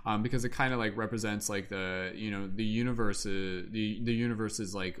know, because it kind of like represents like the, you know, the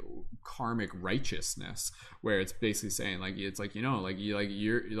universe's like karmic righteousness, where it's basically saying like, it's like, you know, like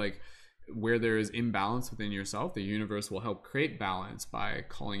you're like, where there is imbalance within yourself, the universe will help create balance by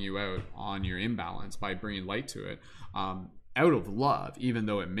calling you out on your imbalance, by bringing light to it, out of love, even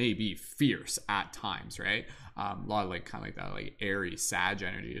though it may be fierce at times, right? A lot of like kind of like that like airy Sag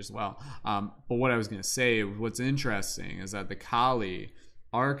energy as well. But what I was going to say, what's interesting is that the Kali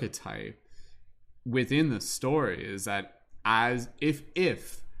archetype within the story is that, as if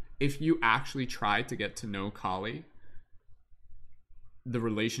you actually try to get to know Kali, the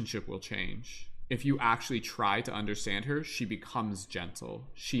relationship will change. If you actually try to understand her, she becomes gentle.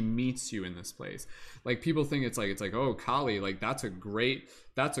 She meets you in this place. Like, people think it's like, oh, Kali, like, that's a great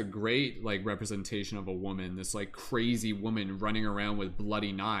like representation of a woman, this like crazy woman running around with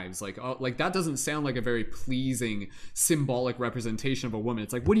bloody knives. Like, oh, like, that doesn't sound like a very pleasing symbolic representation of a woman.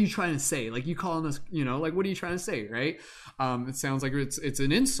 It's like, what are you trying to say? Like, you calling us, you know, like, what are you trying to say, right? It sounds like it's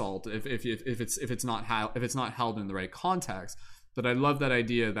an insult if it's not held in the right context. But I love that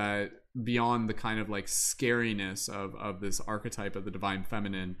idea that beyond the kind of like scariness of this archetype of the divine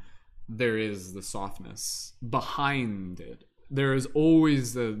feminine, there is the softness behind it. There is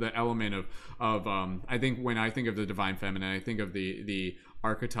always the element of I think when I think of the divine feminine, I think of the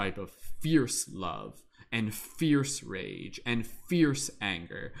archetype of fierce love and fierce rage and fierce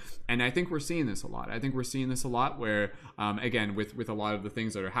anger. And I think we're seeing this a lot. I think we're seeing this a lot where, again, with a lot of the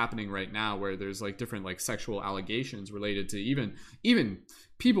things that are happening right now, where there's like different like sexual allegations related to even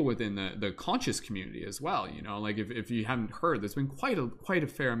people within the conscious community as well. You know, like if you haven't heard, there's been quite a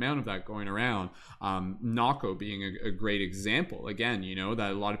fair amount of that going around. Nako being a great example. Again, you know,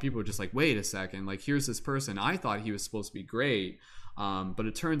 that a lot of people are just like, wait a second, like, here's this person, I thought he was supposed to be great. But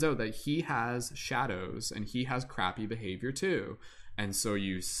it turns out that he has shadows and he has crappy behavior too. And so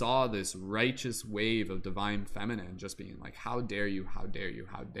you saw this righteous wave of divine feminine just being like, how dare you, how dare you,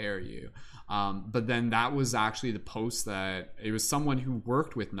 how dare you. But then that was actually the post that it was someone who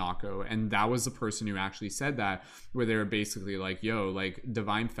worked with Nako, and that was the person who actually said that, where they were basically like, yo, like,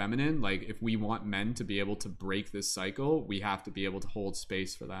 divine feminine, like, if we want men to be able to break this cycle, we have to be able to hold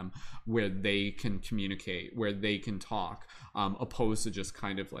space for them where they can communicate, where they can talk, opposed to just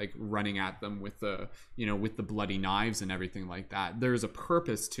kind of like running at them with the, you know, with the bloody knives and everything like that. There's a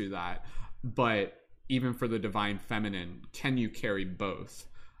purpose to that. But even for the divine feminine, can you carry both?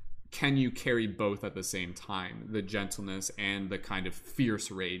 Can you carry both at the same time, the gentleness and the kind of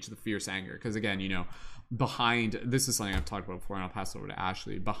fierce rage, the fierce anger? Because again, you know, behind, this is something I've talked about before, and I'll pass it over to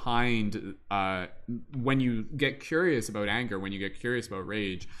Ashley. Behind, when you get curious about anger, when you get curious about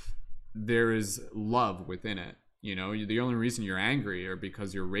rage, there is love within it. You know, the only reason you're angry or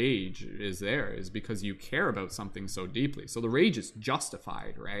because your rage is there is because you care about something so deeply. So the rage is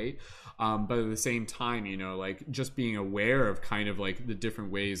justified, right? But at the same time, you know, like just being aware of kind of like the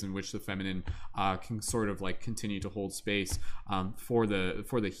different ways in which the feminine can sort of like continue to hold space for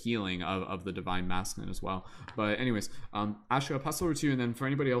the healing of the divine masculine as well. But anyways, Ashley, I'll pass it over to you, and then for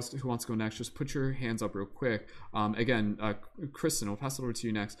anybody else who wants to go next, just put your hands up real quick. Again, Kristen, I'll pass it over to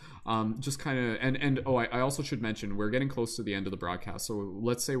you next. Just kind of and I also should mention we're getting close to the end of the broadcast, so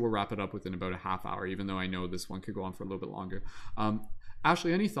let's say we'll wrap it up within about a half hour, even though I know this one could go on for a little bit longer.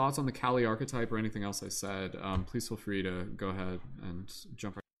 Ashley, any thoughts on the Kali archetype or anything else I said? Please feel free to go ahead and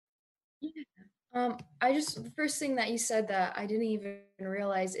jump right. I just, the first thing that you said that I didn't even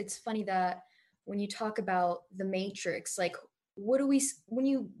realize, it's funny that when you talk about the Matrix, like what is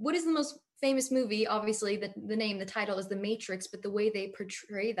the most famous movie? Obviously the title is The Matrix, but the way they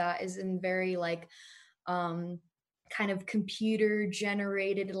portray that is in very like kind of computer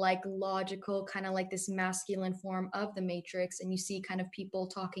generated, like logical, kind of like this masculine form of the Matrix. And you see kind of people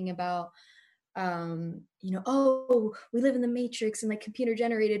talking about you know, oh, we live in the Matrix and like computer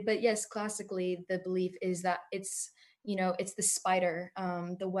generated. But yes, classically the belief is that it's, you know, it's the spider,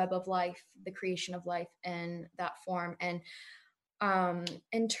 the web of life, the creation of life, and that form. And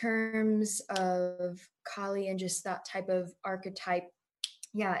in terms of Kali and just that type of archetype,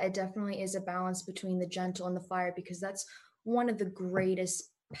 yeah, it definitely is a balance between the gentle and the fire, because that's one of the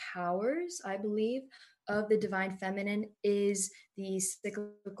greatest powers, I believe, of the divine feminine, is the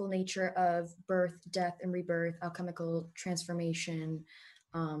cyclical nature of birth, death, and rebirth, alchemical transformation,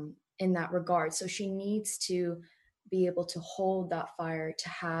 in that regard. So she needs to be able to hold that fire, to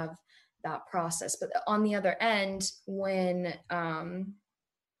have that process. But on the other end, when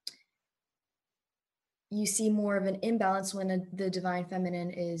you see more of an imbalance when the divine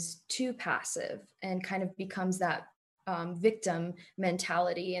feminine is too passive and kind of becomes that victim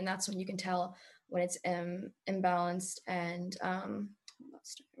mentality. And that's when you can tell when it's imbalanced. And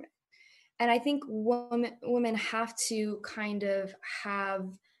I think women have to kind of have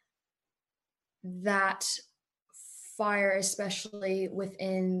that fire, especially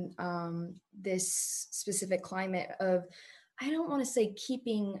within this specific climate of, I don't want to say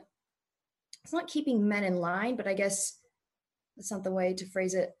it's not keeping men in line, but I guess that's not the way to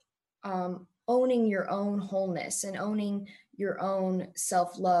phrase it. Owning your own wholeness and owning your own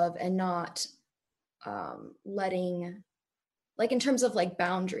self-love, and not letting, like in terms of like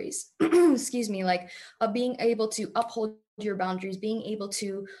boundaries, excuse me, like being able to uphold your boundaries, being able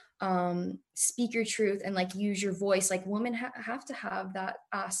to speak your truth and like use your voice. Like women have to have that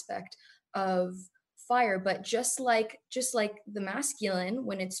aspect of fire. But just like the masculine,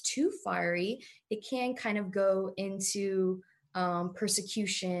 when it's too fiery, it can kind of go into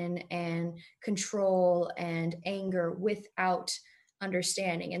persecution and control and anger without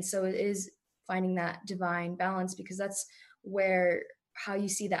understanding. And so it is finding that divine balance, because that's where how you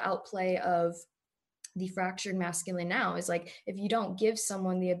see the outplay of the fractured masculine now is like, if you don't give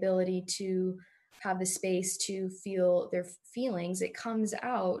someone the ability to have the space to feel their feelings, it comes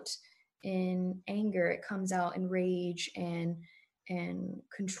out in anger, it comes out in rage and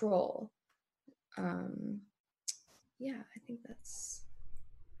control. Yeah, I think that's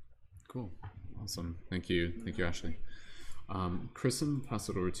cool. Awesome. Thank you, Ashley. Kristen, pass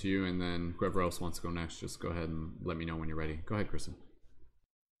it over to you, and then whoever else wants to go next, just go ahead and let me know when you're ready. Go ahead, Kristen.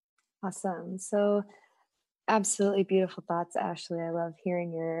 Awesome. So absolutely beautiful thoughts, Ashley. I love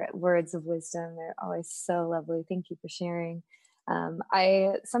hearing your words of wisdom. They're always so lovely. Thank you for sharing.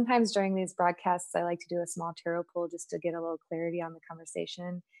 I sometimes during these broadcasts, I like to do a small tarot pull just to get a little clarity on the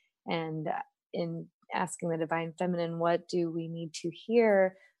conversation. And in asking the divine feminine, what do we need to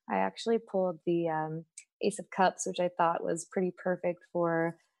hear? I actually pulled the Ace of Cups, which I thought was pretty perfect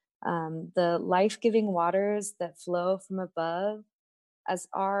for the life-giving waters that flow from above. As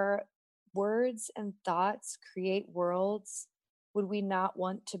our words and thoughts create worlds, would we not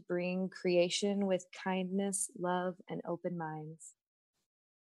want to bring creation with kindness, love, and open minds?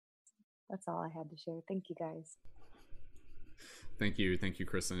 That's all I had to share. Thank you, guys. Thank you,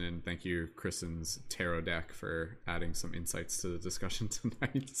 Kristen, and thank you, Kristen's tarot deck, for adding some insights to the discussion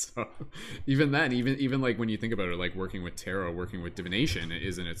tonight. So, even then, even like when you think about it, like working with tarot, working with divination,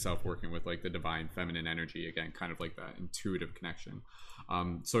 is in itself working with like the divine feminine energy again, kind of like that intuitive connection.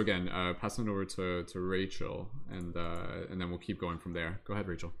 So again, passing it over to Rachel, and then we'll keep going from there. Go ahead,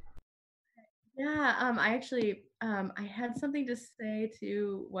 Rachel. Yeah, I actually I had something to say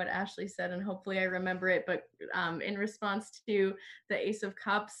to what Ashley said, and hopefully I remember it. But in response to the Ace of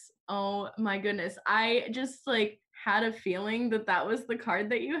Cups, oh my goodness, I just like had a feeling that that was the card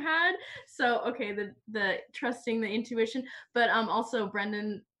that you had. So okay, the trusting the intuition, but also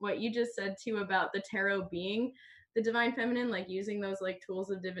Brendan, what you just said too about the tarot being the divine feminine, like using those like tools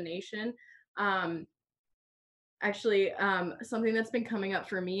of divination. Actually, something that's been coming up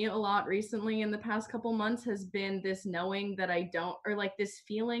for me a lot recently in the past couple months has been this knowing that I don't, or like this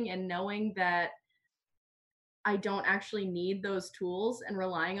feeling and knowing that I don't actually need those tools, and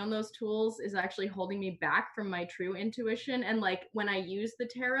relying on those tools is actually holding me back from my true intuition. And like when I use the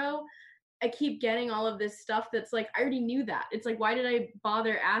tarot, I keep getting all of this stuff that's like, I already knew that. It's like, why did I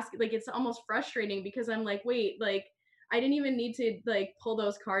bother asking? Like, it's almost frustrating because I'm like, wait, like, I didn't even need to like pull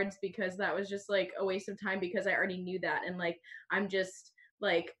those cards because that was just like a waste of time because I already knew that. And like, I'm just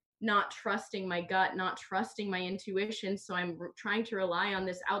like not trusting my gut, not trusting my intuition. So I'm trying to rely on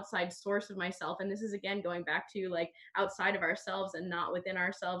this outside source of myself. And this is again going back to like outside of ourselves and not within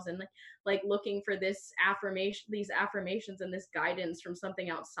ourselves, and like looking for this affirmation, these affirmations and this guidance from something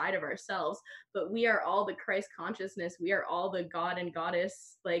outside of ourselves. But we are all the Christ consciousness. We are all the God and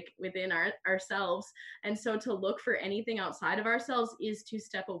goddess like within ourselves. And so to look for anything outside of ourselves is to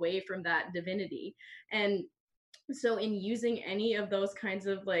step away from that divinity. And so in using any of those kinds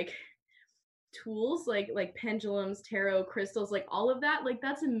of like tools, like pendulums, tarot, crystals, like all of that, like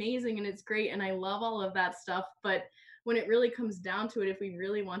that's amazing and it's great and I love all of that stuff. But when it really comes down to it, if we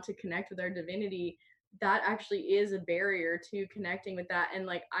really want to connect with our divinity, that actually is a barrier to connecting with that. And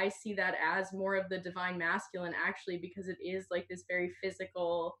like I see that as more of the divine masculine actually, because it is like this very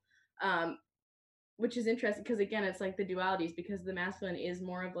physical, which is interesting because again it's like the dualities, because the masculine is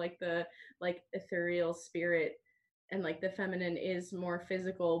more of like the like ethereal spirit and like the feminine is more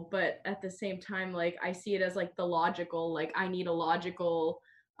physical. But at the same time, like I see it as like the logical, like I need a logical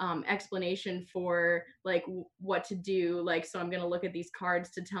explanation for like what to do. Like, so I'm going to look at these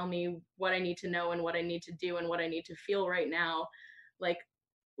cards to tell me what I need to know and what I need to do and what I need to feel right now. Like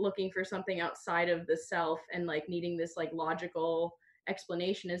looking for something outside of the self and like needing this like logical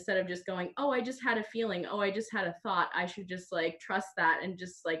explanation instead of just going, oh, I just had a feeling, oh, I just had a thought, I should just like trust that and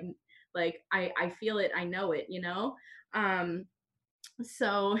just like I feel it, I know it, you know.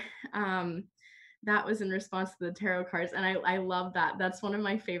 So that was in response to the tarot cards, and I love that. That's one of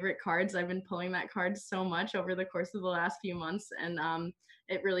my favorite cards. I've been pulling that card so much over the course of the last few months, and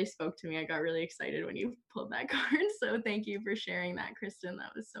it really spoke to me. I got really excited when you pulled that card. So thank you for sharing that, Kristen.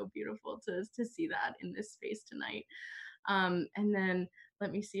 That was so beautiful to see that in this space tonight. And then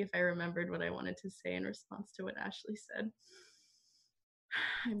let me see if I remembered what I wanted to say in response to what Ashley said.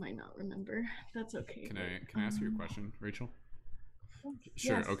 I might not remember. That's okay. Can I ask you a question, Rachel?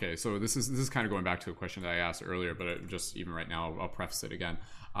 Sure. Yes. Okay. So this is kind of going back to a question that I asked earlier, but just even right now, I'll preface it again.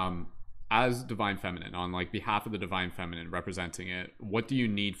 As Divine Feminine, on like behalf of the Divine Feminine representing it, what do you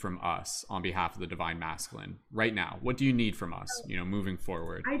need from us on behalf of the Divine Masculine right now? What do you need from us, you know, moving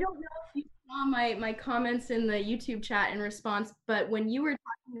forward? I don't know if you saw my comments in the YouTube chat in response, but when you were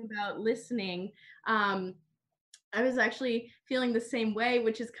talking about listening, I was actually feeling the same way,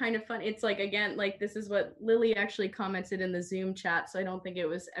 which is kind of fun. It's like, again, like this is what Lily actually commented in the Zoom chat. So I don't think it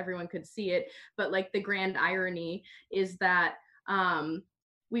was everyone could see it, but like the grand irony is that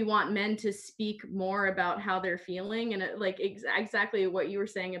we want men to speak more about how they're feeling. And like exactly what you were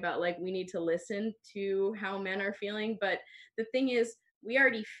saying about like, we need to listen to how men are feeling. But the thing is, we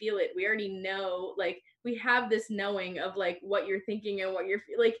already feel it. We already know, like we have this knowing of like what you're thinking and what you're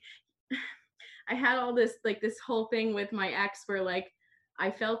like. I had all this like this whole thing with my ex where like I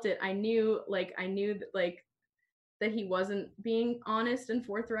felt it. I knew that like that he wasn't being honest and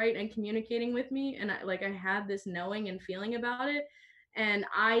forthright and communicating with me, and I had this knowing and feeling about it, and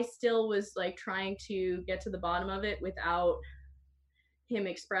I still was like trying to get to the bottom of it without him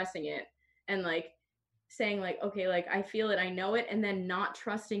expressing it and like saying like, okay, like I feel it, I know it, and then not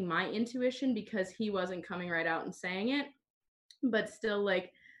trusting my intuition because he wasn't coming right out and saying it. But still,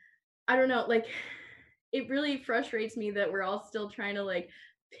 like I don't know, like it really frustrates me that we're all still trying to like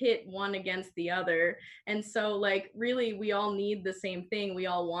pit one against the other. And so like really we all need the same thing. We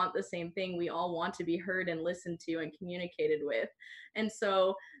all want the same thing. We all want to be heard and listened to and communicated with. And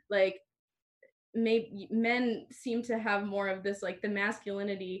so like maybe men seem to have more of this like the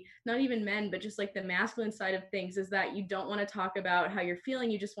masculinity, not even men, but just like the masculine side of things is that you don't want to talk about how you're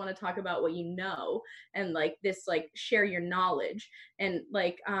feeling, you just want to talk about what you know, and like this like share your knowledge. And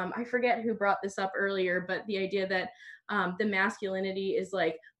like I forget who brought this up earlier, but the idea that the masculinity is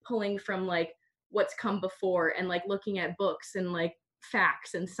like pulling from like what's come before and like looking at books and like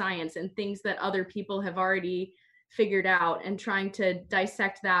facts and science and things that other people have already figured out and trying to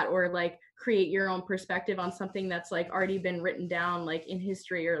dissect that or like create your own perspective on something that's like already been written down like in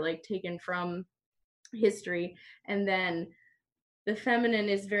history or like taken from history. And then the feminine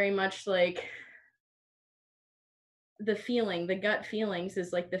is very much like the feeling, the gut feelings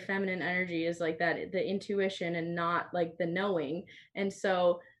is like the feminine energy is like that, the intuition and not like the knowing. And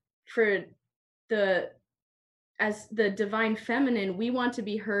so for the as the divine feminine, we want to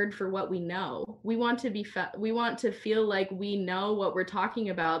be heard for what we know. We want to be we want to feel like we know what we're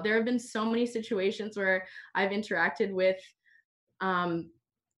talking about. There have been so many situations where I've interacted with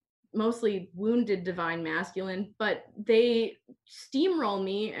mostly wounded divine masculine, but they steamroll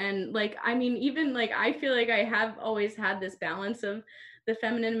me. And like, I mean, even like, I feel like I have always had this balance of the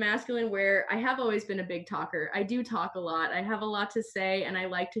feminine and masculine, where I have always been a big talker. I do talk a lot. I have a lot to say, and I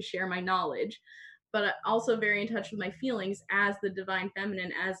like to share my knowledge, but also very in touch with my feelings as the divine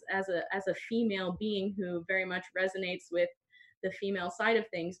feminine, as a female being who very much resonates with the female side of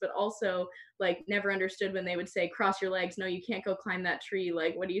things, but also like never understood when they would say, cross your legs, no, you can't go climb that tree.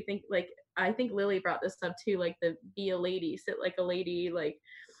 Like, what do you think? Like, I think Lily brought this up too, like the be a lady, sit like a lady, like,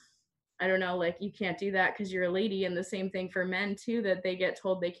 I don't know, like you can't do that because you're a lady. And the same thing for men too, that they get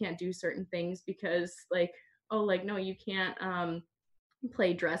told they can't do certain things because like, oh, like, no, you can't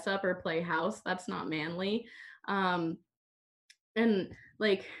play dress up or play house. That's not manly. And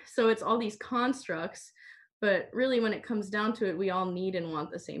like, so it's all these constructs. But really, when it comes down to it, we all need and want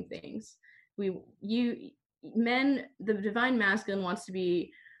the same things. Men, the divine masculine wants to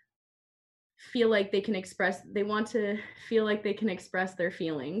feel like they can express, they want to feel like they can express their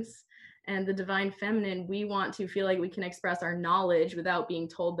feelings. And the divine feminine, we want to feel like we can express our knowledge without being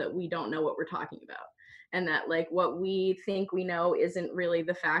told that we don't know what we're talking about. And that like what we think we know isn't really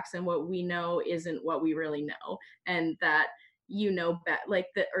the facts, and what we know isn't what we really know. And that like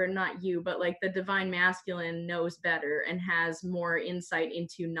the, or not you, but like the divine masculine knows better and has more insight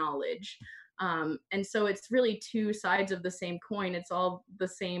into knowledge. And so it's really two sides of the same coin. It's all the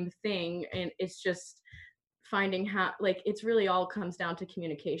same thing. And it's just finding how, like, it's really all comes down to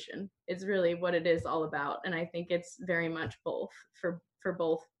communication. It's really what it is all about. And I think it's very much both for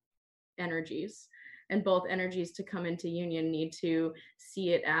both energies, and both energies to come into union need to see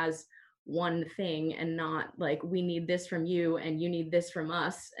it as one thing and not like we need this from you and you need this from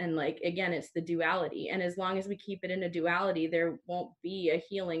us. And like, again, it's the duality. And as long as we keep it in a duality, there won't be a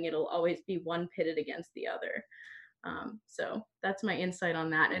healing. It'll always be one pitted against the other. So that's my insight on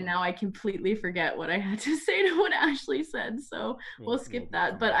that. And now I completely forget what I had to say to what Ashley said. So we'll skip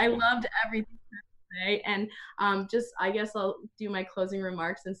that. But I loved everything today. And just, I guess I'll do my closing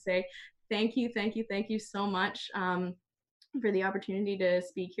remarks and say, thank you so much for the opportunity to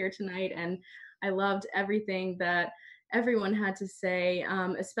speak here tonight. And I loved everything that everyone had to say,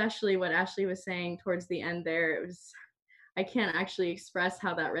 especially what Ashley was saying towards the end there. It was, I can't actually express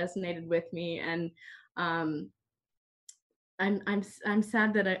how that resonated with me. And I'm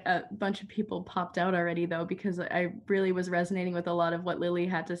sad that a bunch of people popped out already though, because I really was resonating with a lot of what Lily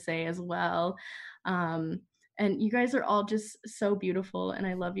had to say as well. And you guys are all just so beautiful, and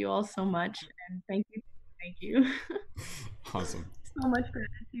I love you all so much. And thank you. Awesome. So much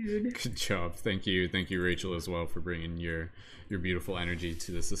gratitude. Good job. Thank you, Rachel, as well, for bringing your beautiful energy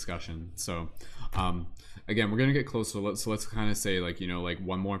to this discussion. So, again, we're gonna get close. So let's kind of say like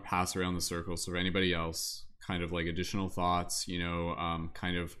one more pass around the circle. So for anybody else, kind of like additional thoughts,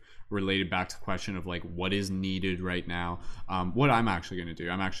 kind of related back to the question of like what is needed right now. What I'm actually gonna do,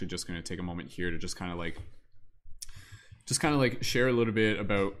 I'm actually just gonna take a moment here to just kind of like share a little bit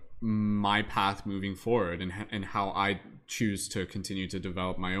about my path moving forward and how I choose to continue to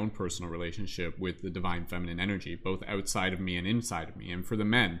develop my own personal relationship with the divine feminine energy, both outside of me and inside of me. And for the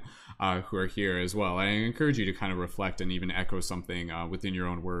men who are here as well, I encourage you to kind of reflect and even echo something within your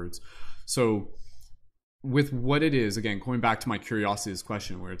own words. So with what it is, again, going back to my curiosity's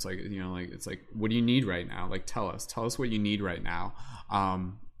question, where it's like, it's like, what do you need right now? Like, tell us what you need right now.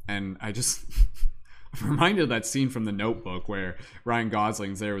 And I just I'm reminded of that scene from The Notebook where Ryan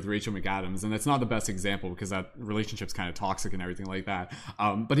Gosling's there with Rachel McAdams, and that's not the best example because that relationship's kind of toxic and everything like that.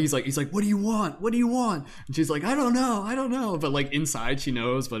 But he's like, what do you want? What do you want? And she's like, I don't know. But like inside she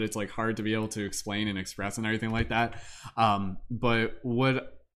knows, but it's like hard to be able to explain and express and everything like that. But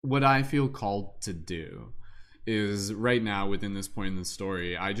what I feel called to do is right now within this point in the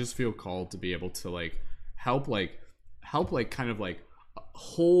story, I just feel called to be able to help kind of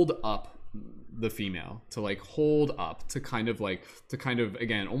hold up the female, to like hold up, to kind of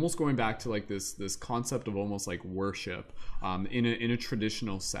again, almost going back to like this concept of almost like worship, in a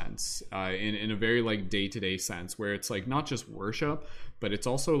traditional sense, in a very like day-to-day sense, where it's like not just worship, but it's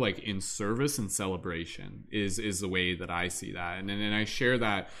also like in service and celebration is the way that I see that. And I share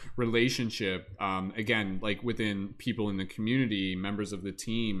that relationship, again, like within people in the community, members of the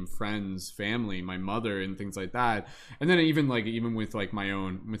team, friends, family, my mother, and things like that. And then even with like my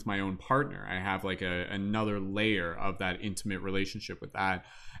own partner, I have like another layer of that intimate relationship with that.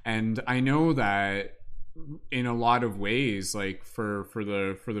 And I know that in a lot of ways, like for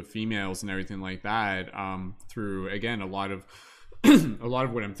the females and everything like that, through, again, a lot of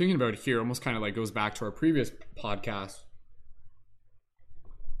what I'm thinking about here almost kind of like goes back to our previous podcast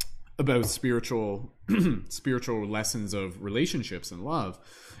about spiritual lessons of relationships and love.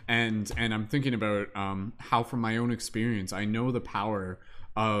 And I'm thinking about how, from my own experience, I know the power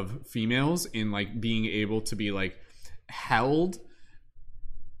of females in like being able to be like held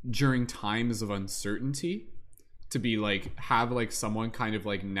during times of uncertainty, to be like have like someone kind of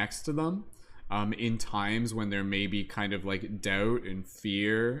like next to them in times when there may be kind of like doubt and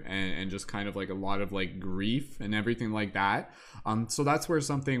fear and just kind of like a lot of like grief and everything like that. So that's where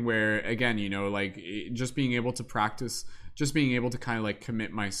something where, again, you know, like just being able to practice, just being able to kind of like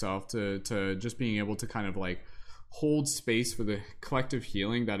commit myself to just being able to kind of like hold space for the collective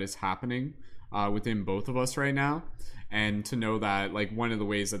healing that is happening within both of us right now. And to know that like one of the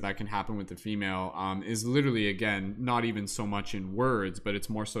ways that can happen with the female is literally, again, not even so much in words, but it's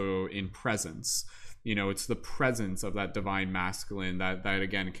more so in presence. You know, it's the presence of that divine masculine that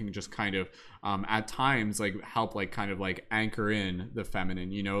again can just kind of at times like help like kind of like anchor in the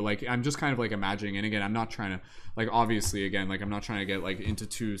feminine. You know, like I'm just kind of like imagining, and again, I'm not trying to like, obviously, again, like I'm not trying to get like into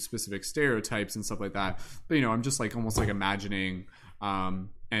too specific stereotypes and stuff like that, but you know, I'm just like almost like imagining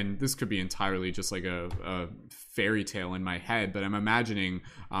and this could be entirely just like a fairy tale in my head, but I'm imagining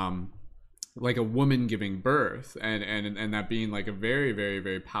like a woman giving birth and that being like a very, very,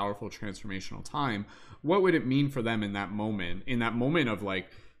 very powerful transformational time. What would it mean for them in that moment of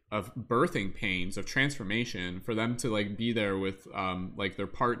like of birthing pains, of transformation, for them to like be there with like their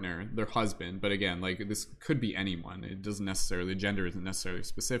partner, their husband? But again, like this could be anyone. It doesn't necessarily, gender isn't necessarily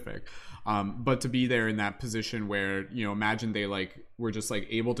specific, but to be there in that position where, you know, imagine they like were just like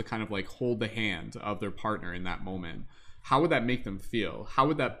able to kind of like hold the hand of their partner in that moment. How would that make them feel? How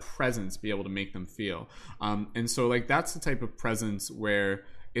would that presence be able to make them feel? And so like that's the type of presence where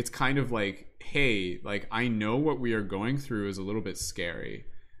it's kind of like, hey, like I know what we are going through is a little bit scary.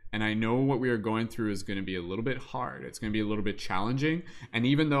 And I know what we are going through is going to be a little bit hard. It's going to be a little bit challenging. And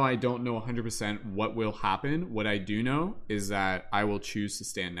even though I don't know 100% what will happen, what I do know is that I will choose to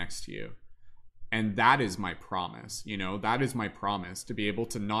stand next to you. And that is my promise. You know, that is my promise, to be able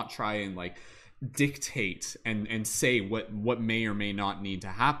to not try and like dictate and say what may or may not need to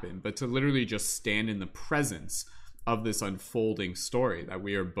happen, but to literally just stand in the presence of this unfolding story that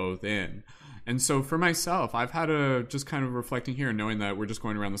we are both in. And so for myself, I've had just kind of reflecting here and knowing that we're just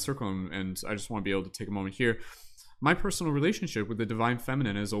going around the circle, and I just want to be able to take a moment here. My personal relationship with the divine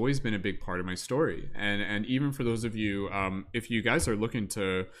feminine has always been a big part of my story. And even for those of you, if you guys are looking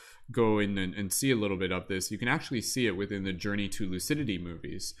to go in and see a little bit of this, you can actually see it within the Journey to Lucidity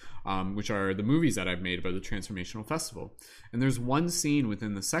movies, which are the movies that I've made about the Transformational Festival. And there's one scene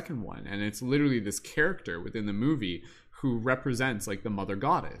within the second one, and it's literally this character within the movie who represents like the mother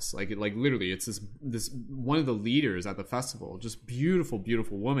goddess, like literally it's this one of the leaders at the festival, just beautiful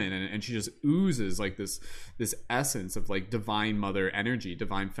woman, and she just oozes like this essence of like divine mother energy,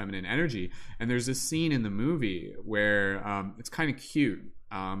 divine feminine energy. And there's this scene in the movie where it's kind of cute,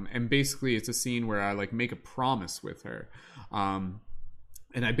 and basically it's a scene where I like make a promise with her, and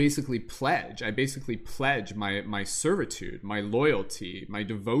I basically pledge my servitude, my loyalty, my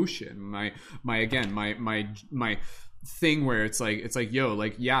devotion, my thing where it's like, yo,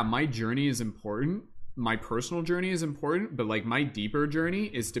 like, yeah, my journey is important, my personal journey is important, but like my deeper journey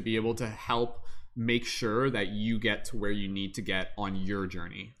is to be able to help make sure that you get to where you need to get on your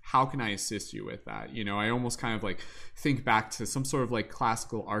journey. How can I assist you with that? You know, I almost kind of like think back to some sort of like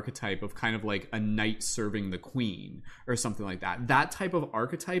classical archetype of kind of like a knight serving the queen or something like that. That type of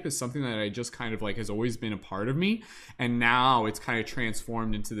archetype is something that I just kind of like has always been a part of me. And now it's kind of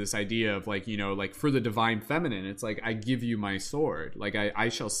transformed into this idea of like, you know, like for the divine feminine, it's like, I give you my sword. Like I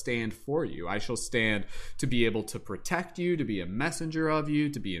shall stand for you. I shall stand to be able to protect you, to be a messenger of you,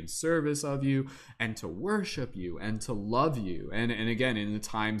 to be in service of you. and to worship you and to love you. And again, in the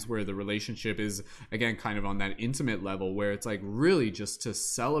times where the relationship is again kind of on that intimate level where it's like really just to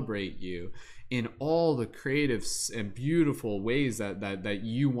celebrate you in all the creative and beautiful ways that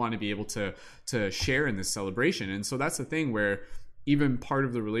you want to be able to share in this celebration. And so that's the thing where even part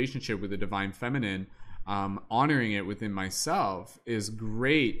of the relationship with the divine feminine, honoring it within myself is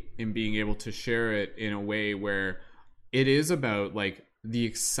great in being able to share it in a way where it is about like the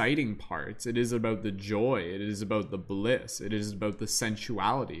exciting parts. It is about the joy. It is about the bliss. It is about the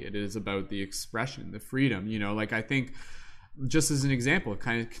sensuality. It is about the expression, the freedom, you know, like I think just as an example,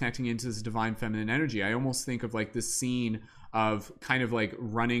 kind of connecting into this divine feminine energy, I almost think of like this scene of kind of like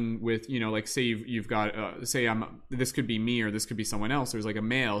running with, you know, like say you've got say this could be me or this could be someone else. There's like a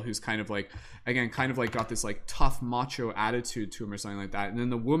male who's kind of like, again, kind of like got this like tough macho attitude to him or something like that, and then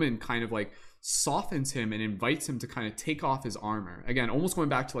the woman kind of like softens him and invites him to kind of take off his armor, again almost going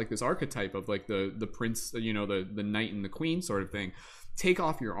back to like this archetype of like the prince, you know, the knight and the queen sort of thing. Take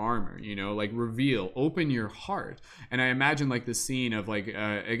off your armor, you know, like reveal, open your heart. And I imagine like the scene of like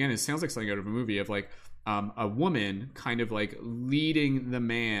again, it sounds like something out of a movie of like a woman kind of like leading the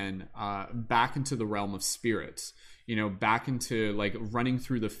man back into the realm of spirits, you know, back into like running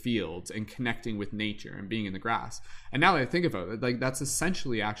through the fields and connecting with nature and being in the grass. And now that I think about it, like that's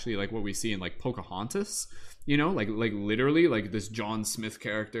essentially actually like what we see in like Pocahontas, you know, like literally like this John Smith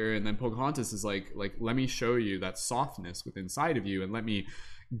character, and then Pocahontas is like let me show you that softness within inside of you and let me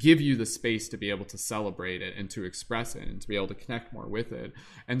give you the space to be able to celebrate it and to express it and to be able to connect more with it.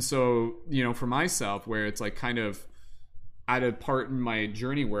 And so, you know, for myself, where it's like kind of at a part in my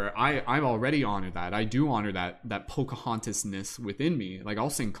journey where I've already honored that. I do honor that Pocahontas-ness within me. Like I'll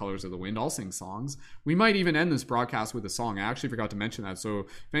sing Colors of the Wind, I'll sing songs. We might even end this broadcast with a song. I actually forgot to mention that. So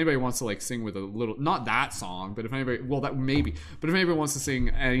if anybody wants to like sing with a little, not that song, but if anybody, well that maybe, but if anybody wants to sing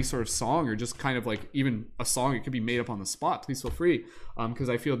any sort of song or just kind of like even a song, it could be made up on the spot, please feel free. Because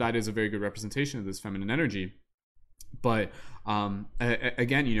I feel that is a very good representation of this feminine energy. But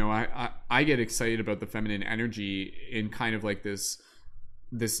again, you know, I get excited about the feminine energy in kind of like this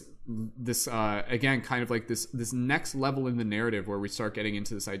again, kind of like this next level in the narrative where we start getting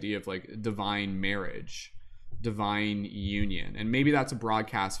into this idea of like divine marriage, divine union. And maybe that's a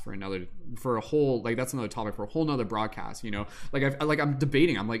broadcast for a whole, like that's another topic for a whole nother broadcast, you know. I'm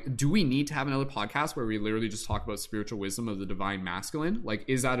debating, I'm like, do we need to have another podcast where we literally just talk about spiritual wisdom of the divine masculine? Like,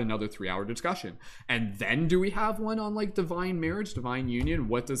 is that another 3-hour discussion? And then do we have one on like divine marriage, divine union?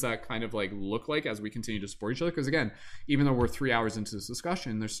 What does that kind of like look like as we continue to support each other? Because again, even though we're 3 hours into this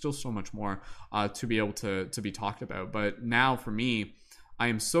discussion, there's still so much more to be able to be talked about. But now for me, I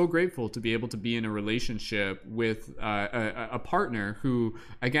am so grateful to be able to be in a relationship with a partner who,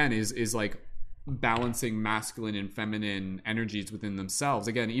 again, is like balancing masculine and feminine energies within themselves.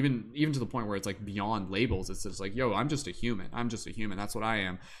 Again, even to the point where it's like beyond labels. It's just like, yo, I'm just a human. That's what I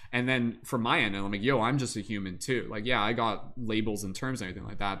am. And then from my end, I'm like, yo, I'm just a human too. Like, yeah, I got labels and terms and everything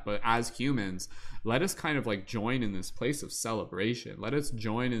like that. But as humans, let us kind of like join in this place of celebration. Let us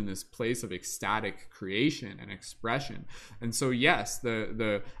join in this place of ecstatic creation and expression. And so, yes,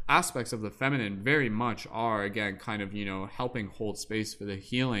 the aspects of the feminine very much are, again, kind of, you know, helping hold space for the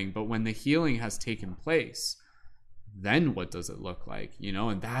healing. But when the healing has taken place, then what does it look like, you know?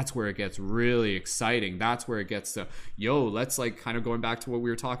 And that's where it gets really exciting. That's where it gets to, yo, let's like kind of going back to what we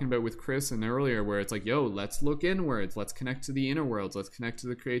were talking about with Chris and earlier, where it's like, yo, let's look inwards, let's connect to the inner worlds, let's connect to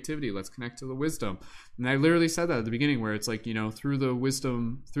the creativity, let's connect to the wisdom. And I literally said that at the beginning, where it's like, you know, through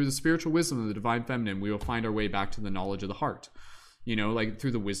the spiritual wisdom of the divine feminine, we will find our way back to the knowledge of the heart, you know, like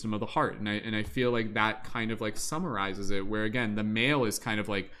through the wisdom of the heart. And I feel like that kind of like summarizes it, where again, the male is kind of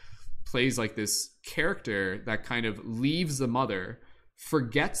like plays like this character that kind of leaves the mother,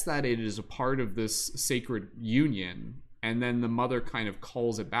 forgets that it is a part of this sacred union, and then the mother kind of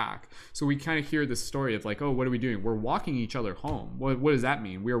calls it back. So we kind of hear this story of like, oh, what are we doing? We're walking each other home. What does that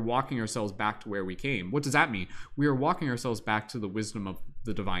mean? We are walking ourselves back to where we came. What does that mean? We are walking ourselves back to the wisdom of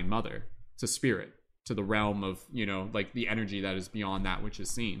the divine mother, to spirit, to the realm of, you know, like the energy that is beyond that which is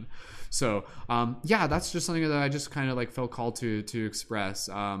seen. So yeah, that's just something that I just kind of like felt called to express.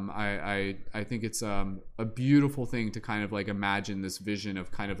 I think it's a beautiful thing to kind of like imagine this vision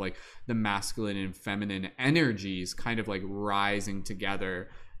of kind of like the masculine and feminine energies kind of like rising together,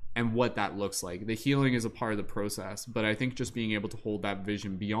 and what that looks like. The healing is a part of the process, but I think just being able to hold that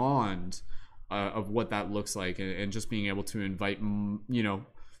vision beyond of what that looks like, and just being able to invite, you know,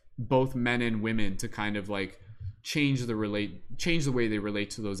 both men and women to kind of like change the way they relate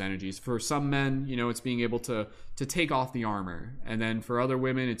to those energies. For some men, you know, it's being able to take off the armor, and then for other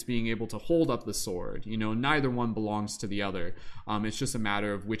women, it's being able to hold up the sword. You know, neither one belongs to the other. It's just a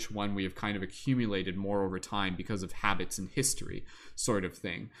matter of which one we have kind of accumulated more over time because of habits and history, sort of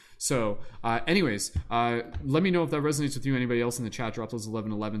thing. So anyways, let me know if that resonates with you. Anybody else in the chat, drop those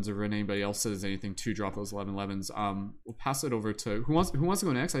 1111s, or if anybody else says anything to drop those 1111s. We'll pass it over to who wants to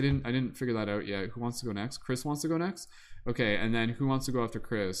go next. I didn't figure that out yet. Who wants to go next? Chris wants to go next. Okay, and then who wants to go after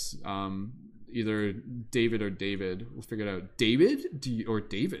Chris? Either David or David. We'll figure it out. David or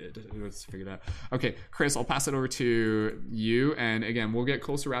David. Let's figure it out. Okay, Chris, I'll pass it over to you. And again, we'll get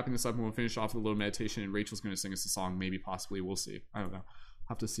close to wrapping this up, and we'll finish off with a little meditation. And Rachel's going to sing us a song, maybe, possibly. We'll see. I don't know.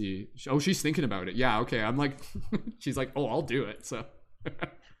 Have to see. Oh, she's thinking about it. Yeah. Okay. I'm like, she's like, oh, I'll do it. So,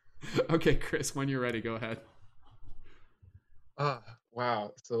 okay, Chris, when you're ready, go ahead.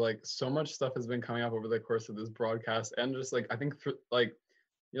 Wow. So like so much stuff has been coming up over the course of this broadcast, and just like I think like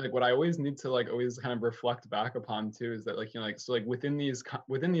what I always need to like always kind of reflect back upon too is that like, you know, like, so like within these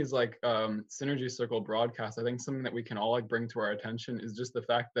like Synergy Circle broadcasts, I think something that we can all like bring to our attention is just the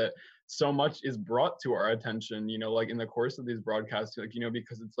fact that so much is brought to our attention, you know, like in the course of these broadcasts, like, you know,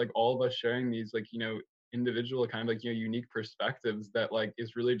 because it's like all of us sharing these like, you know, individual kind of like, you know, unique perspectives that like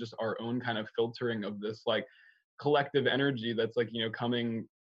is really just our own kind of filtering of this like collective energy that's like, you know, coming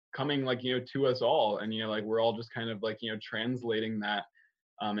like, you know, to us all. And, you know, like we're all just kind of like, you know, translating that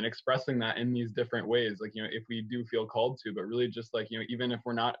and expressing that in these different ways, like, you know, if we do feel called to, but really just like, you know, even if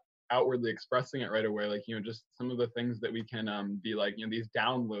we're not outwardly expressing it right away, like, you know, just some of the things that we can be like, you know, these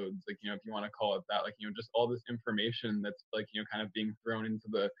downloads, like, you know, if you want to call it that, like, you know, just all this information that's like, you know, kind of being thrown into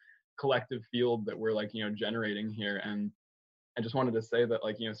the collective field that we're like, you know, generating here. And I just wanted to say that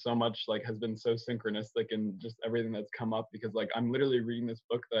like, you know, so much like has been so synchronistic and just everything that's come up, because like I'm literally reading this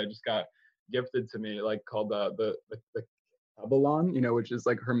book that I just got gifted to me, like called the Kabbalah, you know, which is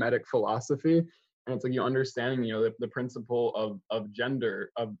like Hermetic philosophy. And it's like, you understanding, you know, the principle of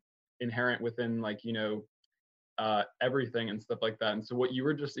gender of inherent within like, you know, everything and stuff like that. And so what you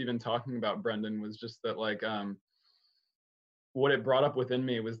were just even talking about, Brendan, was just that like what it brought up within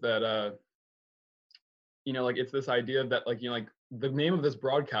me was that you know, like it's this idea that like, you know, like the name of this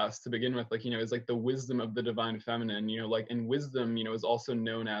broadcast to begin with, like, you know, is like the wisdom of the divine feminine, you know, like, and wisdom, you know, is also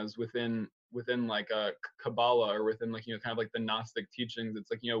known as within like a Kabbalah, or within like, you know, kind of like the Gnostic teachings,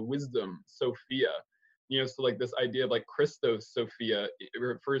 it's like, you know, wisdom, Sophia, you know, so like this idea of like Christos Sophia, it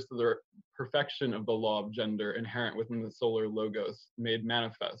refers to the perfection of the law of gender inherent within the solar logos made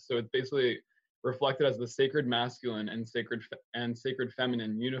manifest. So it's basically reflected as the sacred masculine and sacred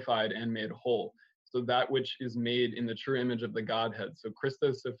feminine unified and made whole. So that which is made in the true image of the Godhead. So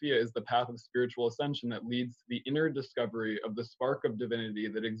Christos Sophia is the path of spiritual ascension that leads to the inner discovery of the spark of divinity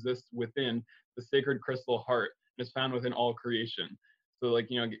that exists within the sacred crystal heart and is found within all creation. So like,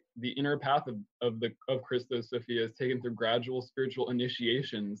 you know, the inner path of Christos Sophia is taken through gradual spiritual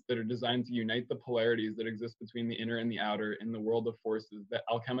initiations that are designed to unite the polarities that exist between the inner and the outer in the world of forces that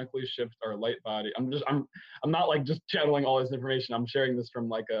alchemically shift our light body. I'm not like just channeling all this information. I'm sharing this from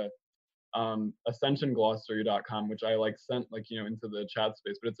like a ascensionglossary.com, which I like sent like, you know, into the chat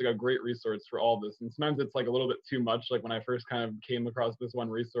space, but it's like a great resource for all this. And sometimes it's like a little bit too much. Like when I first kind of came across this one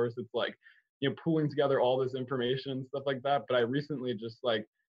resource, it's like, you know, pooling together all this information and stuff like that. But I recently just like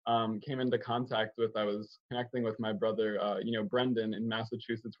came into contact with, I was connecting with my brother, you know, Brendan in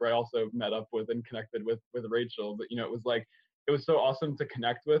Massachusetts, where I also met up with and connected with Rachel. But, you know, it was so awesome to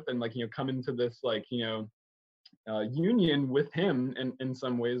connect with and like, you know, come into this like, you know, union with him in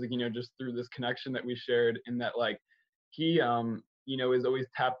some ways, like, you know, just through this connection that we shared, in that like he you know, is always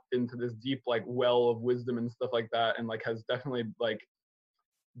tapped into this deep like well of wisdom and stuff like that, and like has definitely like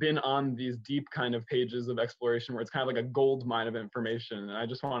been on these deep kind of pages of exploration where it's kind of like a gold mine of information. And I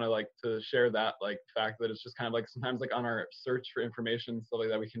just want to like to share that like fact that it's just kind of like sometimes like on our search for information and stuff like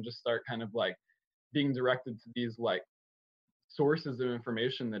that, we can just start kind of like being directed to these like sources of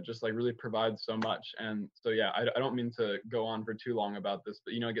information that just like really provide so much. And so yeah, I don't mean to go on for too long about this,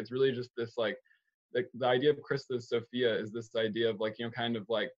 but you know, like it's really just this like the idea of Christos Sophia is this idea of like, you know, kind of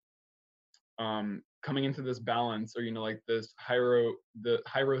like coming into this balance, or you know, like this hieros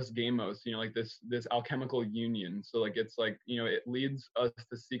gamos, you know, like this alchemical union. So like it's like, you know, it leads us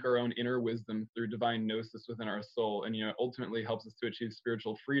to seek our own inner wisdom through divine gnosis within our soul, and you know, ultimately helps us to achieve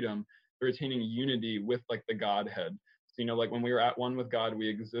spiritual freedom through attaining unity with like the Godhead. So, you know, like when we are at one with God, we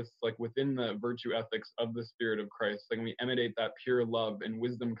exist like within the virtue ethics of the Spirit of Christ. Like when we emanate that pure love and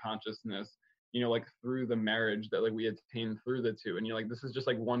wisdom consciousness, you know, like through the marriage that like we attain through the two. And you know, like this is just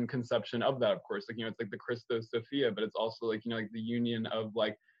like one conception of that, of course. Like, you know, it's like the Christos Sophia, but it's also like, you know, like the union of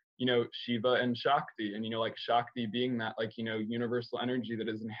like, you know, Shiva and Shakti, and, you know, like Shakti being that, like, you know, universal energy that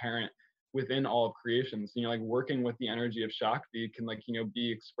is inherent within all of creation. So, you know, like working with the energy of Shakti can, like, you know,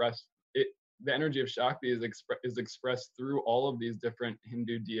 be expressed, the energy of Shakti is expressed through all of these different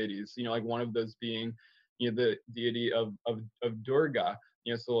Hindu deities. You know, like one of those being, you know, the deity of Durga.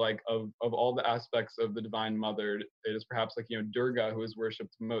 You know, so like of all the aspects of the Divine Mother, it is perhaps like, you know, Durga who is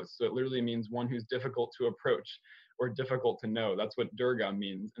worshipped most. So it literally means one who's difficult to approach or difficult to know. That's what Durga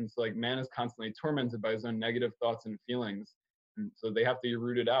means. And so like man is constantly tormented by his own negative thoughts and feelings. And so they have to be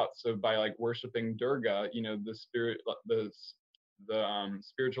rooted out. So by like worshiping Durga, you know, the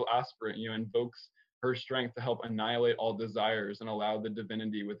spiritual aspirant, you know, invokes her strength to help annihilate all desires and allow the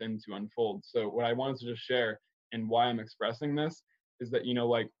divinity within to unfold. So what I wanted to just share and why I'm expressing this is that, you know,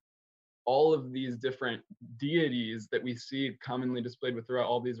 like all of these different deities that we see commonly displayed throughout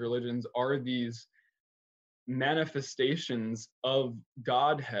all these religions are these manifestations of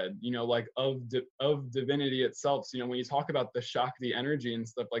Godhead, you know, like of divinity itself. So, you know, when you talk about the Shakti energy and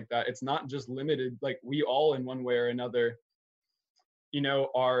stuff like that, it's not just limited, like we all in one way or another, you know,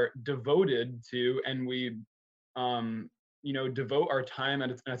 are devoted to, and we, you know, devote our time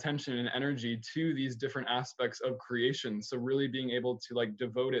and attention and energy to these different aspects of creation. So really being able to like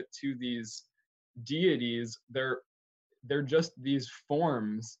devote it to these deities, they're just these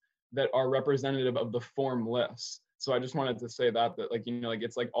forms that are representative of the formless. So I just wanted to say that like, you know, like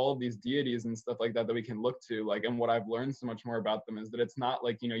it's like all of these deities and stuff like that we can look to, like, and what I've learned so much more about them is that it's not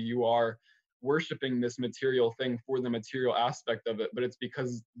like, you know, you are worshiping this material thing for the material aspect of it, but it's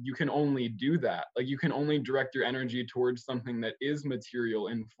because you can only do that. Like you can only direct your energy towards something that is material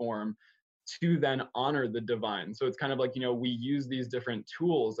in form to then honor the divine. So it's kind of like, you know, we use these different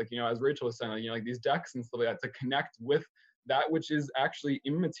tools, like, you know, as Rachel was saying, like, you know, like these decks and stuff like that to connect with that which is actually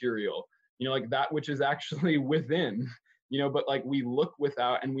immaterial, you know, like that which is actually within, you know, but like we look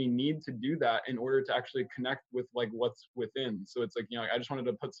without, and we need to do that in order to actually connect with like what's within. So it's like, you know, I just wanted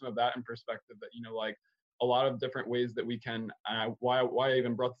to put some of that in perspective, that, you know, like a lot of different ways that we can, why I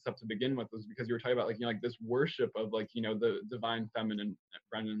even brought this up to begin with was because you were talking about like, you know, like this worship of like, you know, the divine feminine,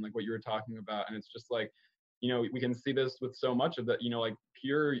 Brendan, like what you were talking about. And it's just like, you know, we can see this with so much of that, you know, like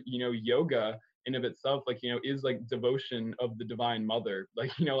pure, you know, yoga in of itself, like, you know, is like devotion of the Divine Mother.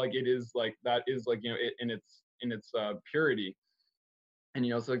 Like, you know, like it is like, that is like, you know, it, in its purity. And,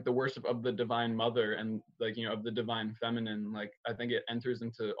 you know, it's like the worship of the Divine Mother and like, you know, of the divine feminine, like I think it enters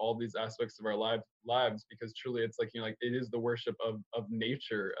into all these aspects of our lives, because truly it's like, you know, like it is the worship of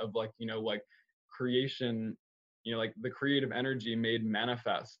nature, of like, you know, like creation, you know, like the creative energy made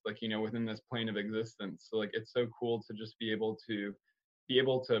manifest, like, you know, within this plane of existence. So like it's so cool to just be able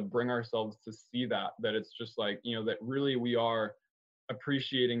to bring ourselves to see that it's just like, you know, that really we are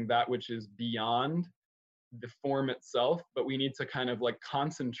appreciating that which is beyond the form itself, but we need to kind of like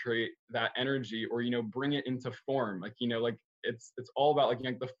concentrate that energy, or, you know, bring it into form. Like, you know, like it's all about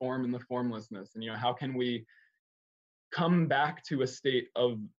like the form and the formlessness. And, you know, how can we come back to a state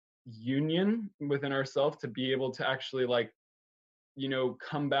of union within ourselves to be able to actually like, you know,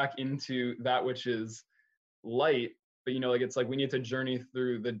 come back into that which is light. But, you know, like it's like we need to journey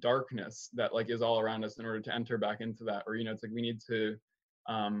through the darkness that like is all around us in order to enter back into that. Or, you know, it's like we need to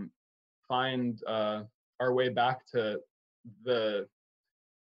find our way back to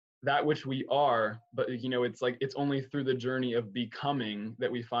that which we are. But, you know, it's like it's only through the journey of becoming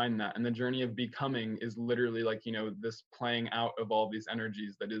that we find that. And the journey of becoming is literally like, you know, this playing out of all these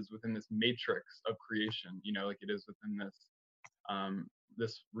energies that is within this matrix of creation, you know, like it is within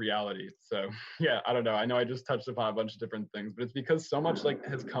this reality. So yeah, I don't know, I know I just touched upon a bunch of different things, but it's because so much like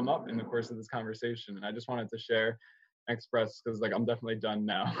has come up in the course of this conversation, and I just wanted to share, express, because like I'm definitely done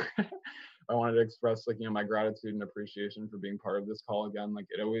now. I wanted to express like, you know, my gratitude and appreciation for being part of this call again. Like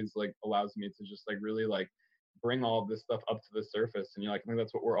it always like allows me to just like really like bring all of this stuff up to the surface. And, you know, like I think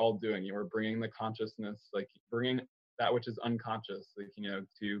that's what we're all doing. You know, we're bringing the consciousness, like bringing that which is unconscious, like, you know,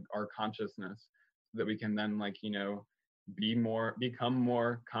 to our consciousness, so that we can then like, you know, become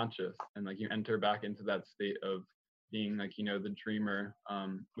more conscious, and like you enter back into that state of being like, you know, the dreamer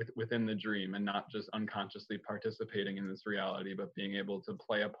within the dream, and not just unconsciously participating in this reality, but being able to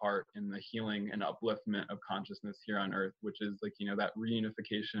play a part in the healing and upliftment of consciousness here on earth, which is like, you know, that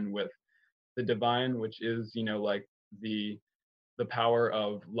reunification with the divine, which is, you know, like the power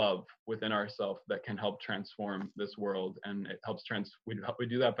of love within ourselves that can help transform this world. And it helps we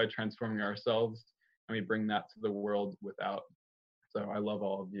do that by transforming ourselves, and we bring that to the world without. So I love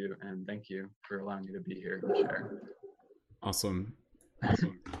all of you, and thank you for allowing me to be here and share. Awesome.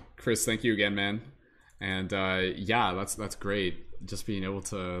 Chris, thank you again, man. And yeah, that's great. just being able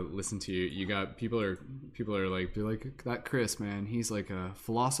to listen to you. You got people are like, be like, that Chris, man, he's like a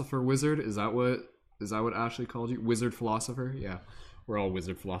philosopher wizard. Is that what Ashley called you? Wizard philosopher? Yeah. We're all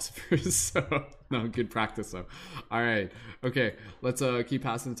wizard philosophers, so no, good practice though. All right, okay, let's keep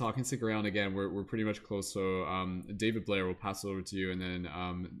passing the talking. Stick around again. We're pretty much close. So David Blair, we'll pass it over to you, and then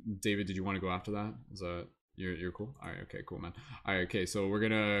David, did you want to go after that? Is that you're cool? All right, okay, cool, man. All right, okay, so we're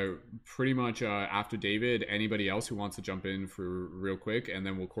gonna pretty much after David, anybody else who wants to jump in for real quick, and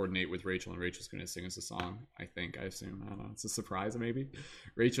then we'll coordinate with Rachel, and Rachel's gonna sing us a song. I assume. I don't know. It's a surprise, maybe.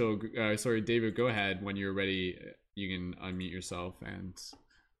 Rachel, sorry, David, go ahead when you're ready. You can unmute yourself and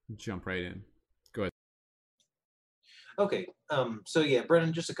jump right in. Go ahead. Okay. So yeah,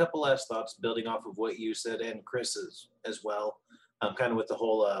 Brennan, just a couple last thoughts building off of what you said, and Chris as well. Kind of with the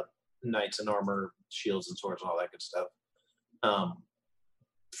whole knights in armor, shields and swords and all that good stuff.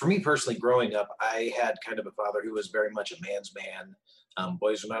 For me personally, growing up, I had kind of a father who was very much a man's man.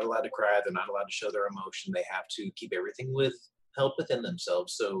 Boys are not allowed to cry. They're not allowed to show their emotion. They have to keep everything held within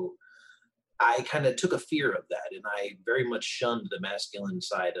themselves. So I kind of took a fear of that, and I very much shunned the masculine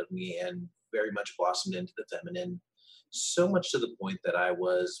side of me and very much blossomed into the feminine, so much to the point that I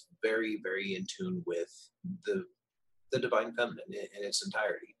was very, very in tune with the divine feminine in its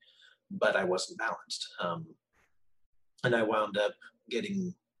entirety, but I wasn't balanced. And I wound up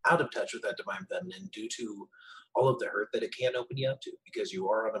getting out of touch with that divine feminine due to all of the hurt that it can open you up to, because you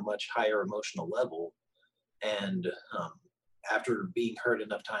are on a much higher emotional level. And after being hurt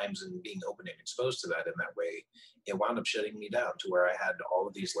enough times and being open and exposed to that in that way, it wound up shutting me down to where I had all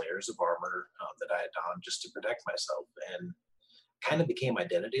of these layers of armor that I had donned just to protect myself, and kind of became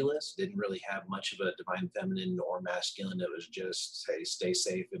identityless. Didn't really have much of a divine feminine or masculine. It was just, hey, stay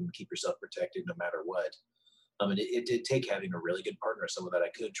safe and keep yourself protected no matter what. And it did take having a really good partner, someone that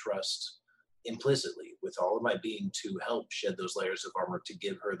I could trust implicitly with all of my being, to help shed those layers of armor, to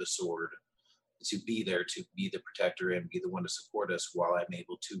give her the sword, to be there, to be the protector and be the one to support us, while I'm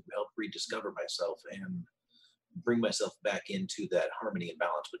able to help rediscover myself and bring myself back into that harmony and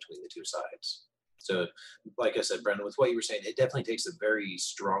balance between the two sides. So like I said, Brendan, with what you were saying, it definitely takes a very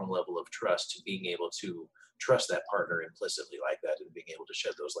strong level of trust to being able to trust that partner implicitly like that, and being able to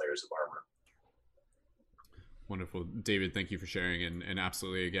shed those layers of armor. Wonderful. David, thank you for sharing. And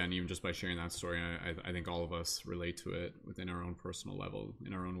absolutely, again, even just by sharing that story, I think all of us relate to it within our own personal level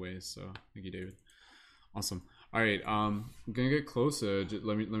in our own ways. So thank you, David. Awesome. All right. I'm going to get close.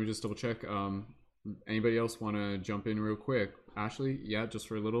 Let me just double check. Anybody else want to jump in real quick? Ashley? Yeah, just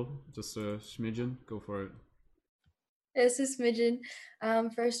for a little, just a smidgen. Go for it. This is Smidgen.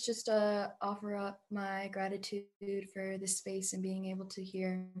 First, just offer up my gratitude for this space and being able to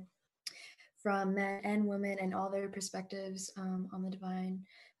hear from men and women and all their perspectives on the divine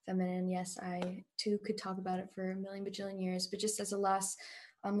feminine. Yes, I too could talk about it for a million bajillion years, but just as a last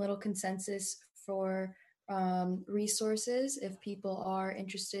little consensus for resources, if people are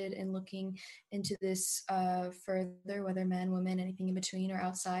interested in looking into this further, whether men, women, anything in between or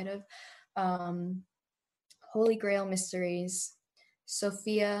outside of Holy Grail Mysteries,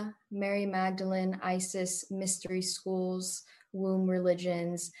 Sophia, Mary Magdalene, Isis, Mystery Schools, Womb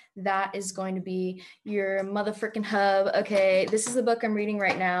Religions. That is going to be your motherfucking hub. Okay, this is the book I'm reading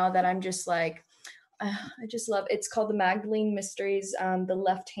right now that I'm just like, I just love. It's called The Magdalene Mysteries, the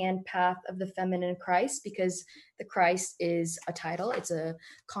Left-Hand Path of the Feminine Christ, because the Christ is a title. It's a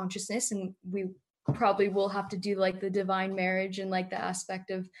consciousness, and we probably will have to do like the divine marriage and like the aspect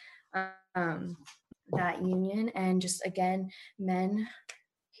of that union. And just again, men,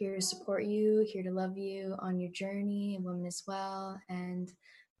 here to support you, here to love you on your journey, and women as well. And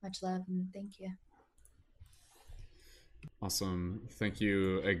much love and thank you. Awesome. Thank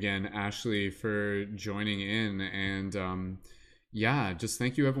you again, Ashley, for joining in. And yeah, just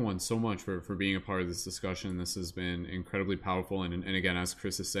thank you everyone so much for being a part of this discussion. This has been incredibly powerful. And again, as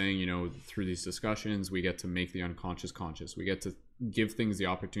Chris is saying, you know, through these discussions, we get to make the unconscious conscious. We get to give things the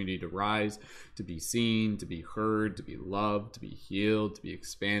opportunity to rise, to be seen, to be heard, to be loved, to be healed, to be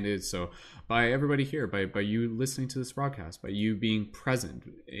expanded. So by everybody here, by you listening to this broadcast, by you being present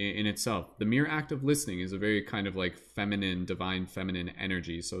in itself, the mere act of listening is a very kind of like feminine, divine feminine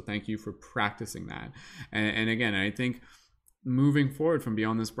energy. So thank you for practicing that. And again, I think moving forward from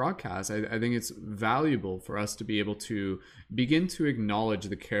beyond this broadcast, I think it's valuable for us to be able to begin to acknowledge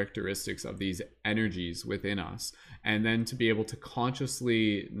the characteristics of these energies within us, and then to be able to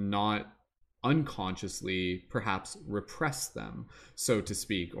consciously, not unconsciously, perhaps repress them, so to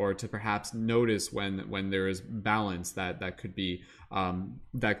speak, or to perhaps notice when there is balance that could be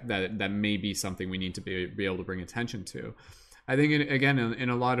that may be something we need to be able to bring attention to. I think again in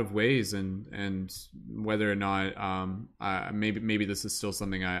a lot of ways, and whether or not maybe this is still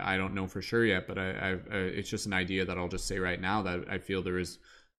something I don't know for sure yet, but it's just an idea that I'll just say right now that I feel there is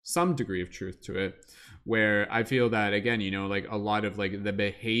some degree of truth to it, where I feel that again, you know, like a lot of like the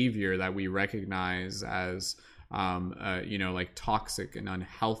behavior that we recognize as you know, like toxic and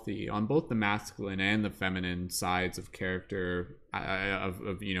unhealthy on both the masculine and the feminine sides of character,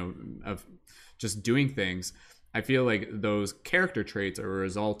 of you know, of just doing things. I feel like those character traits are a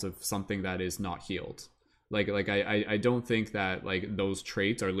result of something that is not healed. Like I don't think that like those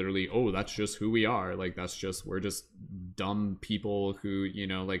traits are literally, oh, that's just who we are. Like that's just, we're just dumb people who, you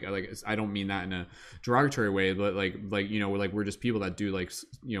know, like I don't mean that in a derogatory way, but like you know, we're just people that do like,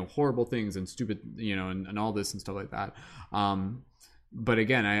 you know, horrible things and stupid, you know, and all this and stuff like that. But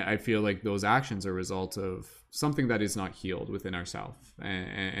again, I feel like those actions are a result of something that is not healed within ourselves.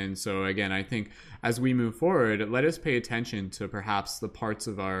 And so again, I think as we move forward, let us pay attention to perhaps the parts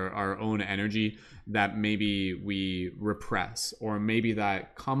of our own energy that maybe we repress, or maybe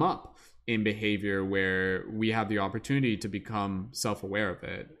that come up in behavior where we have the opportunity to become self-aware of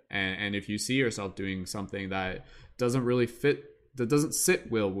it. And if you see yourself doing something that doesn't really fit, that doesn't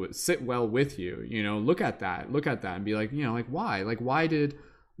sit well with you, you know, look at that and be like, you know, like why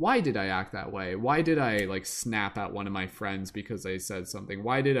did I act that way? Why did I like snap at one of my friends because they said something?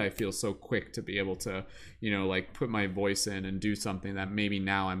 Why did I feel so quick to be able to, you know, like put my voice in and do something that maybe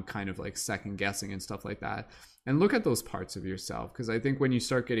now I'm kind of like second guessing and stuff like that? And look at those parts of yourself, because I think when you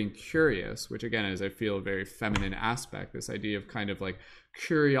start getting curious, which again is, I feel, a very feminine aspect, this idea of kind of like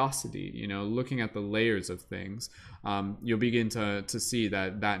curiosity, you know, looking at the layers of things, you'll begin to see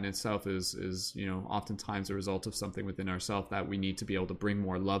that in itself is, you know, oftentimes a result of something within ourselves that we need to be able to bring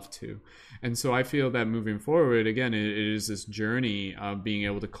more love to. And so I feel that moving forward, again, it is this journey of being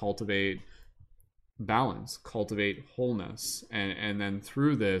able to cultivate balance, cultivate wholeness, and then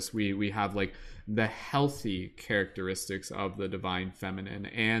through this we have like the healthy characteristics of the divine feminine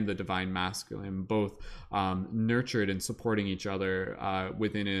and the divine masculine, both nurtured and supporting each other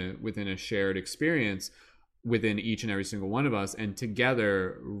within a shared experience within each and every single one of us, and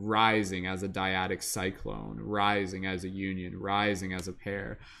together rising as a dyadic cyclone, rising as a union, rising as a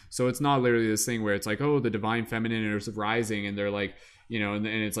pair. So it's not literally this thing where it's like, oh, the divine feminine is rising and they're like, you know, and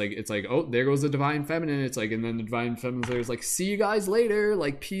it's like, oh, there goes the divine feminine. It's like, and then the divine feminine is like, see you guys later,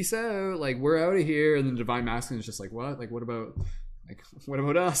 like, peace out, like, we're out of here. And then the divine masculine is just like, what? Like, what about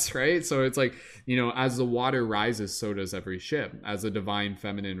us, right? So it's like, you know, as the water rises, so does every ship. As the divine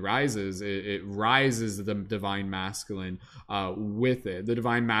feminine rises, it rises the divine masculine with it. The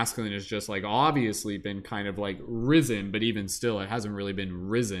divine masculine has just like obviously been kind of like risen, but even still, it hasn't really been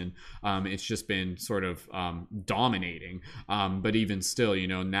risen. It's just been sort of dominating. But even still, you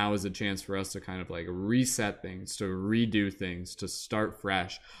know, now is a chance for us to kind of like reset things, to redo things, to start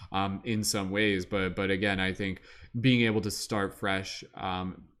fresh in some ways. But again, I think being able to start fresh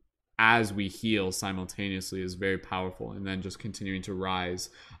as we heal simultaneously is very powerful, and then just continuing to rise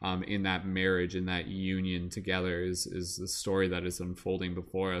in that marriage, in that union together is the story that is unfolding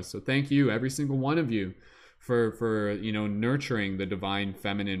before us. So thank you, every single one of you, for you know, nurturing the divine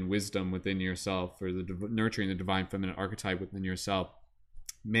feminine wisdom within yourself, for nurturing the divine feminine archetype within yourself,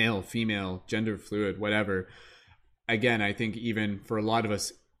 male, female, gender fluid, whatever. Again, I think even for a lot of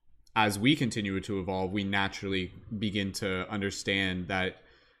us, as we continue to evolve, we naturally begin to understand that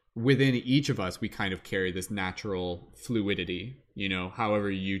within each of us, we kind of carry this natural fluidity, you know, however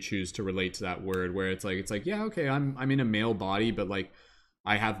you choose to relate to that word, where it's like, yeah, okay, I'm in a male body, but like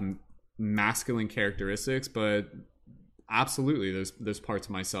I have masculine characteristics, but absolutely there's parts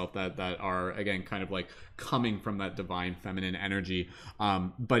of myself that are, again, kind of like coming from that divine feminine energy.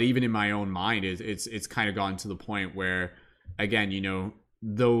 But even in my own mind, it's kind of gotten to the point where, again, you know,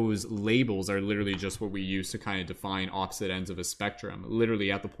 those labels are literally just what we use to kind of define opposite ends of a spectrum.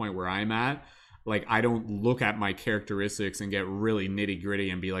 Literally at the point where I'm at, like, I don't look at my characteristics and get really nitty gritty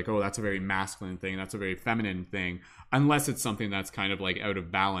and be like, oh, that's a very masculine thing, that's a very feminine thing, unless it's something that's kind of like out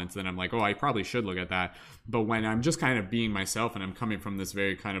of balance. Then I'm like, oh, I probably should look at that. But when I'm just kind of being myself and I'm coming from this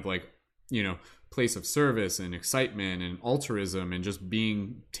very kind of like, you know, place of service and excitement and altruism and just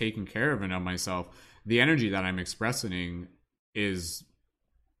being taken care of and of myself, the energy that I'm expressing is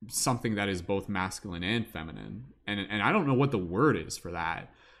something that is both masculine and feminine. And I don't know what the word is for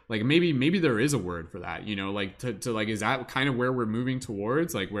that. Like maybe there is a word for that, you know, like to like, is that kind of where we're moving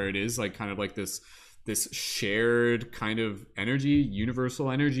towards, like where it is like kind of like this shared kind of energy,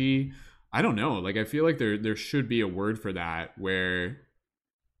 universal energy? I don't know. Like, I feel like there should be a word for that, where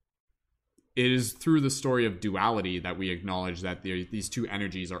it is through the story of duality that we acknowledge that these two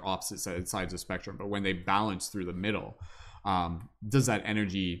energies are opposite sides of the spectrum, but when they balance through the middle, does that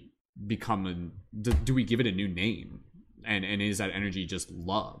energy become do we give it a new name? And is that energy just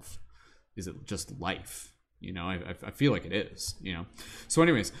love? Is it just life? You know, I feel like it is, you know. So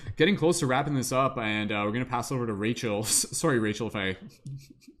anyways, getting close to wrapping this up, and we're going to pass over to Rachel. Sorry, Rachel, if I...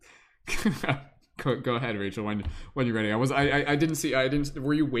 go ahead, Rachel, when you're ready. I didn't...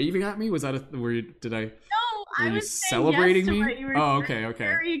 Were you waving at me? Was that No, I was celebrating saying yes me? to what you were Okay.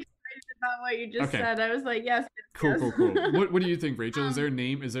 very excited about what you just said. I was like, yes. Cool. What do you think, Rachel? Is there a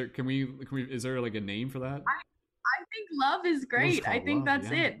name? Is there is there like a name for that? I think love is great. I think love,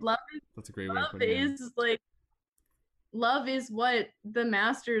 that's yeah. it. Love That's a great way of putting it. is like, love is what the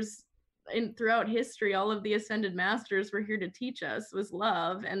masters throughout history, all of the ascended masters were here to teach us, was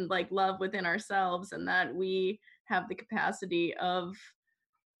love, and like love within ourselves, and that we have the capacity of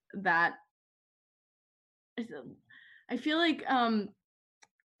that. I feel like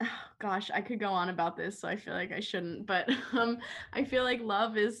gosh, I could go on about this, so I feel like I shouldn't, but I feel like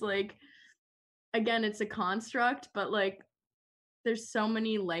love is like, again, it's a construct, but like there's so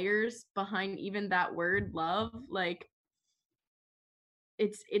many layers behind even that word love. Like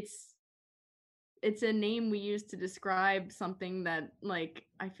it's a name we use to describe something that, like,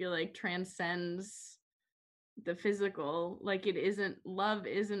 I feel like transcends the physical. Like, love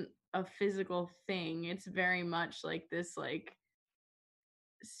isn't a physical thing. It's very much like this like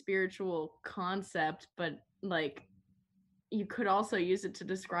spiritual concept, but like you could also use it to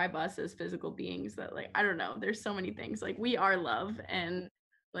describe us as physical beings that, like, I don't know, there's so many things. Like, we are love, and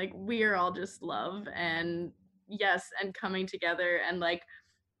like we are all just love, and yes, and coming together, and like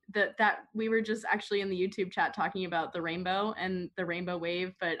that we were just actually in the YouTube chat talking about the rainbow and the rainbow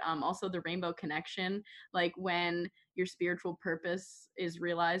wave, but also the rainbow connection. Like, when your spiritual purpose is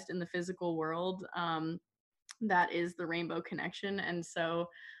realized in the physical world, that is the rainbow connection. And so,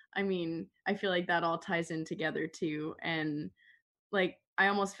 I mean, I feel like that all ties in together too. And like, I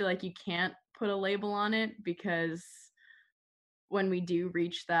almost feel like you can't put a label on it, because when we do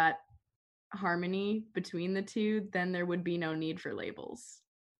reach that harmony between the two, then there would be no need for labels,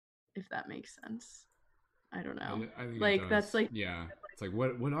 if that makes sense. I don't know. I think like, that's like, yeah, it's like,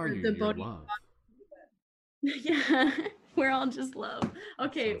 what are you? The You're love. Yeah, we're all just love.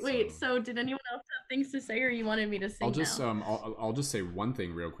 Okay, That's wait. So, did anyone else have things to say, or you wanted me to sing I'll just now? I'll just say one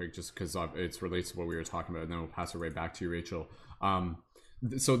thing real quick, just because it relates to what we were talking about, and then we'll pass it right back to you, Rachel.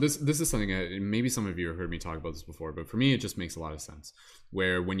 So this is something that maybe some of you have heard me talk about this before, but for me it just makes a lot of sense.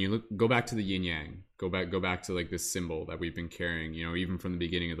 Where when you go back to the yin yang, go back to like this symbol that we've been carrying, you know, even from the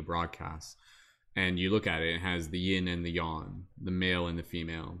beginning of the broadcast, and you look at it, it has the yin and the yang, the male and the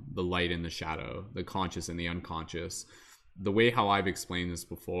female, the light and the shadow, the conscious and the unconscious. The way how I've explained this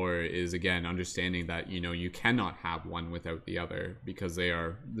before is, again, understanding that, you know, you cannot have one without the other, because they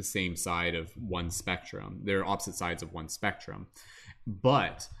are the same side of one spectrum. They're opposite sides of one spectrum.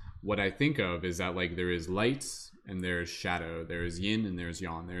 But what I think of is that, like, there is light and there's shadow, there's yin and there's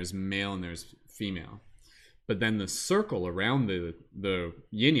yang, there's male and there's female. But then the circle around the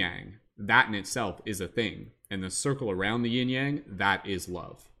yin yang, that in itself is a thing. And the circle around the yin yang, that is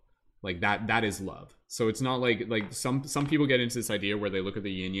love. Like, that is love. So it's not like some people get into this idea where they look at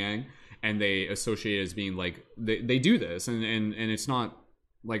the yin yang and they associate it as being like, they do this, and it's not,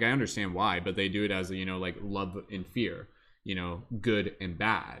 like, I understand why, but they do it as, you know, like love and fear, you know, good and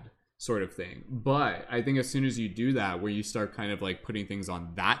bad sort of thing. But I think as soon as you do that, where you start kind of like putting things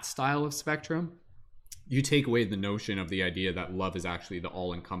on that style of spectrum, you take away the notion of the idea that love is actually the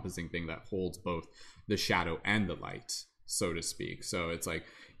all-encompassing thing that holds both the shadow and the light, so to speak. So it's like,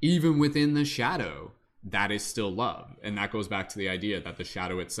 even within the shadow, that is still love. And that goes back to the idea that the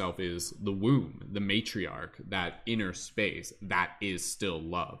shadow itself is the womb, the matriarch, that inner space, that is still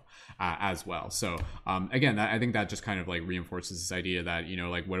love as well. So again, I think that just kind of like reinforces this idea that, you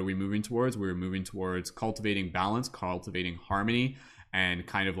know, like, what are we moving towards? We're moving towards cultivating balance, cultivating harmony, and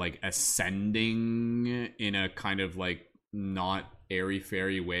kind of like ascending in a kind of like not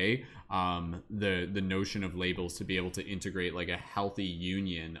airy-fairy way, the notion of labels, to be able to integrate like a healthy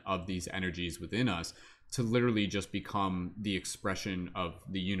union of these energies within us, to literally just become the expression of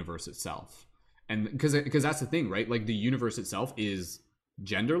the universe itself. And because that's the thing, right? Like, the universe itself is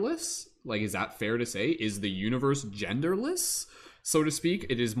genderless. Like, is that fair to say? Is the universe genderless, so to speak?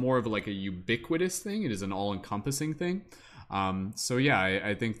 It is more of like a ubiquitous thing. It is an all-encompassing thing. So yeah,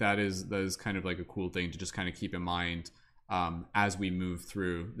 I think that is kind of like a cool thing to just kind of keep in mind as we move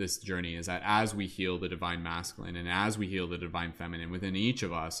through this journey, is that as we heal the divine masculine and as we heal the divine feminine within each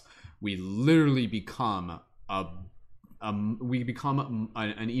of us, we literally become an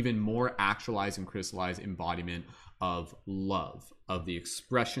even more actualized and crystallized embodiment of love, of the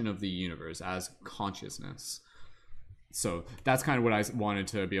expression of the universe as consciousness. So that's kind of what I wanted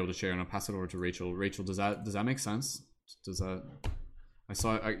to be able to share, and I'll pass it over to Rachel. Rachel, does that make sense? Does that? I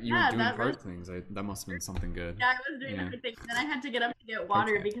saw you were doing heart things. That must have been something good. Yeah, I was doing everything. Then I had to get up to get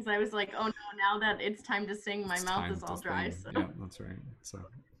water because I was like, oh no, now that it's time to sing, my mouth is all dry. So. Yeah, that's right. So,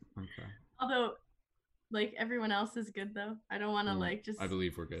 okay. Although, like, everyone else is good though. I don't want to like just. I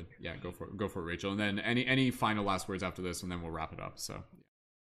believe we're good. Yeah, go for it, Rachel. And then any final last words after this, and then we'll wrap it up. So.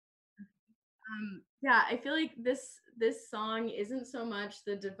 Yeah, I feel like this song isn't so much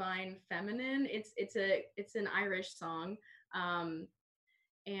the divine feminine. It's an Irish song.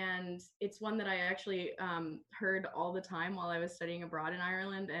 And it's one that I actually heard all the time while I was studying abroad in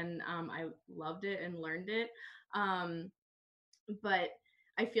Ireland, and I loved it and learned it. But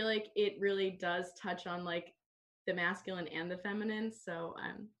I feel like it really does touch on like the masculine and the feminine. So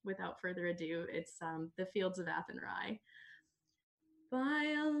without further ado, it's The Fields of Athenry. By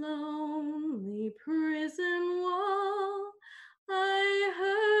a lonely prison wall, I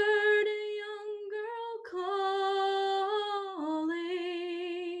heard a young girl calling,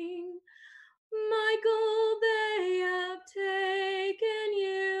 Michael, they have taken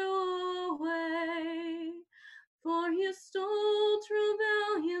you away, for you stole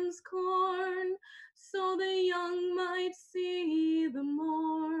Trevelyan's corn, so the young might see the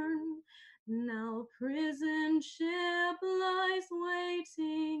morn. Now prison ship lies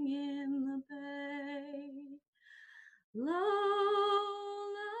waiting in the bay. Low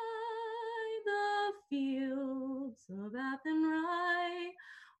lie the fields of Athenry,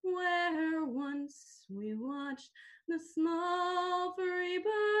 where once we watched the small free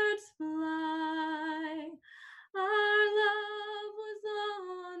birds fly. Our love was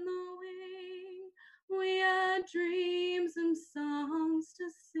on the wing, we had dreams and songs to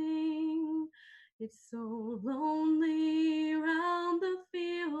sing. It's so lonely round the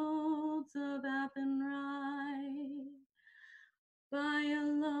fields of Athenry. By a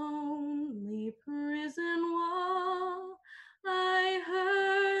lonely prison wall, I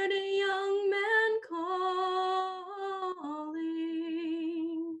heard a young man calling.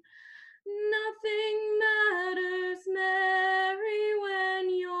 Nothing matters, Mary, when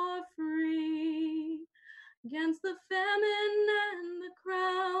you're free. Against the famine and the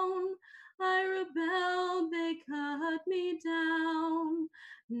crown, I rebelled, they cut me down.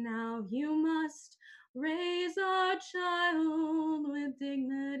 Now you must raise our child with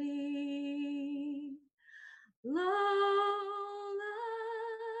dignity. Low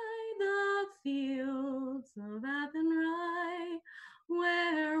lie the fields of Athenry,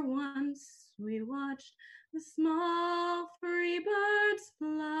 where once we watched the small free birds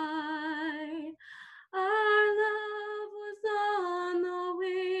fly. Our love was on the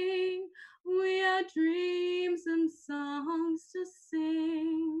wing, we had dreams and songs to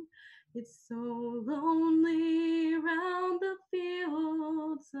sing. It's so lonely round the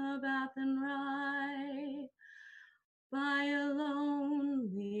fields of Athenry. By a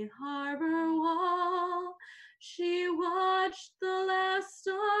lonely harbor wall, she watched the last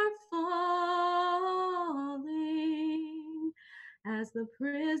star falling, as the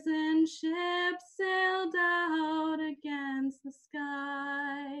prison ship sailed out against the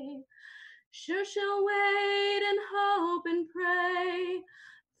sky. Sure she'll wait and hope and pray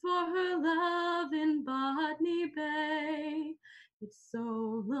for her love in Botany Bay. It's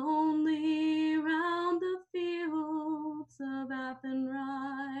so lonely round the fields of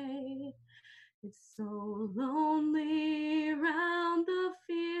Athenry. It's so lonely round the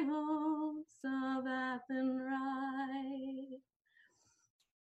fields of Athenry.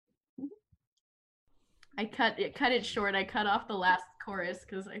 I cut it short. I cut off the last chorus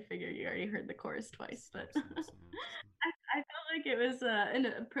because I figured you already heard the chorus twice, but I felt like it was an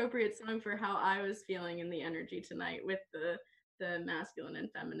appropriate song for how I was feeling in the energy tonight with the masculine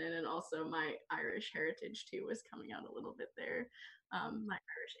and feminine, and also my Irish heritage too was coming out a little bit there. My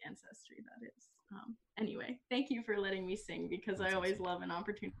Irish ancestry, that is. Anyway, thank you for letting me sing, because I always love an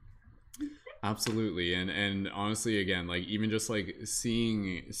opportunity. Absolutely. And honestly, again, like even just like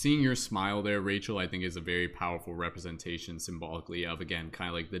seeing your smile there, Rachel, I think is a very powerful representation symbolically of, again, kind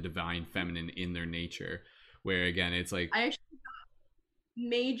of like the divine feminine in their nature, where again it's like I actually got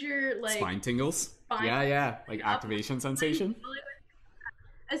major like spine tingles. Yeah, like activation sensation.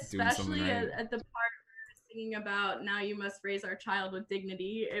 Especially at the part where I was singing about now you must raise our child with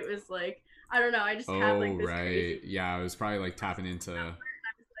dignity. It was like, I don't know, I just had like this crazy... Yeah, I was probably like tapping into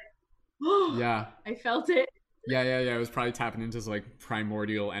Oh, yeah, I felt it. Yeah. It was probably tapping into like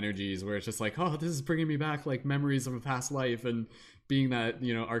primordial energies, where it's just like, oh, this is bringing me back like memories of a past life and being that,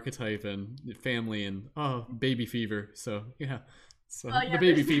 you know, archetype and family and baby fever. So yeah, so the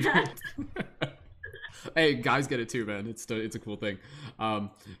baby fever. Hey, guys get it too, man. It's a cool thing.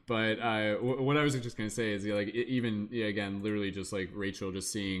 But what I was just gonna say is like even again, literally just like Rachel,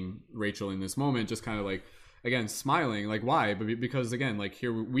 just seeing Rachel in this moment, just kind of like again smiling. Like why? But because again, like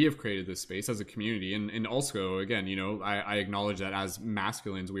here we have created this space as a community, and also again, you know, I acknowledge that as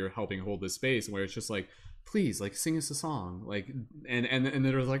masculines, we are helping hold this space where it's just like, please, like, sing us a song, like, and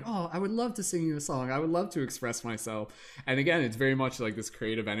there was like, oh, I would love to sing you a song, I would love to express myself. And again, it's very much like this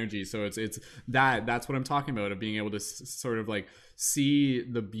creative energy. So it's that's what I'm talking about, of being able to sort of like see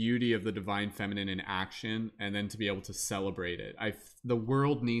the beauty of the divine feminine in action, and then to be able to celebrate it. The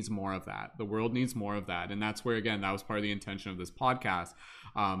world needs more of that. The world needs more of that. And that's where, again, that was part of the intention of this podcast.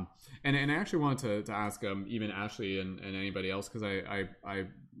 And I actually wanted to ask even Ashley and anybody else, because I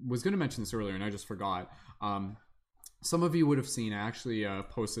was going to mention this earlier and I just forgot. Some of you would have seen, I actually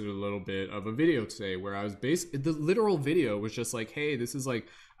posted a little bit of a video today where I was the literal video was just like, hey, this is like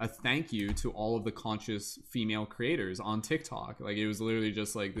a thank you to all of the conscious female creators on TikTok. Like, it was literally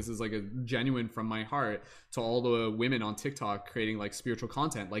just like, this is like a genuine from my heart to all the women on TikTok creating like spiritual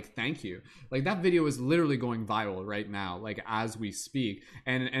content. Like, thank you. Like, that video is literally going viral right now, like as we speak.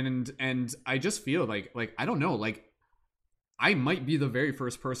 And I just feel like I don't know, like, I might be the very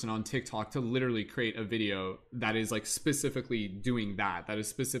first person on TikTok to literally create a video that is like specifically doing that is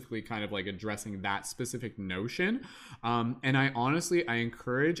specifically kind of like addressing that specific notion. And I honestly, I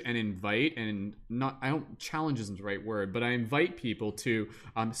encourage and invite, and I don't, challenge isn't the right word, but I invite people to,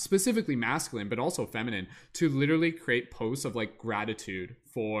 specifically masculine, but also feminine, to literally create posts of like gratitude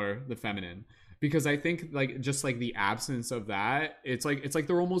for the feminine. Because I think like just like the absence of that, it's like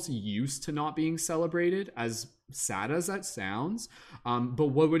they're almost used to not being celebrated, as sad as that sounds. But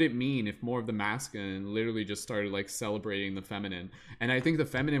what would it mean if more of the masculine literally just started like celebrating the feminine? And I think the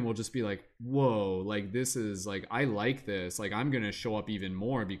feminine will just be like, whoa, like this is like, I like this, like I'm gonna show up even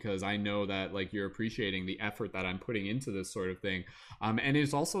more because I know that like you're appreciating the effort that I'm putting into this sort of thing. And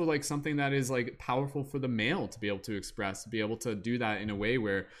it's also like something that is like powerful for the male to be able to express, to be able to do that in a way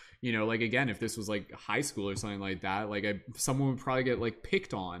where, you know, like again, if this was like high school or something like that, like someone would probably get like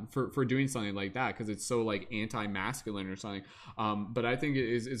picked on for doing something like that because it's so like anti-masculine or something. But I think it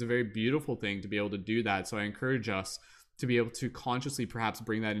is a very beautiful thing to be able to do that. So I encourage us to be able to consciously perhaps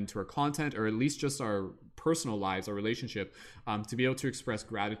bring that into our content, or at least just our personal lives, our relationship, to be able to express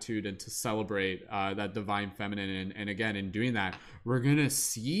gratitude and to celebrate that divine feminine. And again, in doing that, we're gonna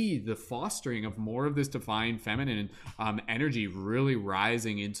see the fostering of more of this divine feminine energy really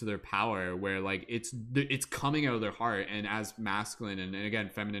rising into their power, where like it's coming out of their heart, and as masculine and again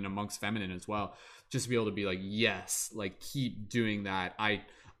feminine amongst feminine as well, just be able to be like, yes, like keep doing that.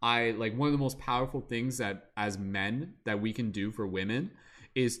 I like, one of the most powerful things that as men that we can do for women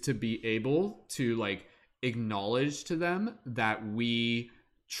is to be able to like acknowledge to them that we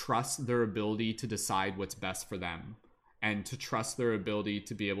trust their ability to decide what's best for them, and to trust their ability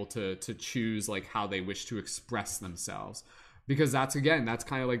to be able to choose like how they wish to express themselves. Because that's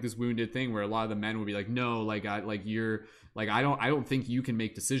kind of like this wounded thing where a lot of the men would be like, no, like I don't think you can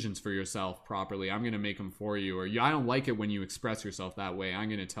make decisions for yourself properly. I'm going to make them for you. Or I don't like it when you express yourself that way. I'm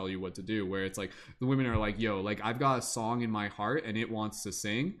going to tell you what to do. Where it's like the women are like, yo, like I've got a song in my heart and it wants to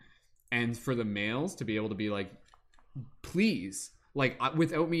sing. And for the males to be able to be like, please, like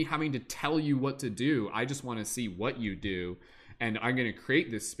without me having to tell you what to do, I just want to see what you do. And I'm going to create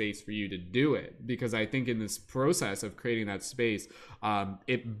this space for you to do it. Because I think in this process of creating that space,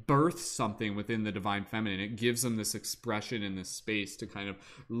 it births something within the divine feminine. It gives them this expression in this space to kind of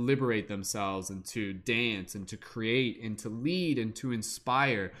liberate themselves and to dance and to create and to lead and to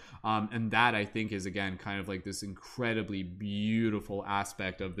inspire. And that, I think, is again kind of like this incredibly beautiful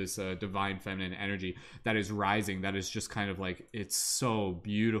aspect of this divine feminine energy that is rising. That is just kind of like, it's so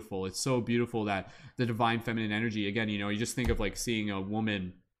beautiful. It's so beautiful that the divine feminine energy, again, you know, you just think of like seeing a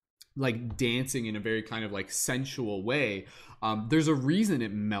woman like dancing in a very kind of like sensual way. There's a reason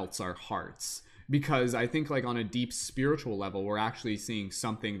it melts our hearts, because I think like on a deep spiritual level, we're actually seeing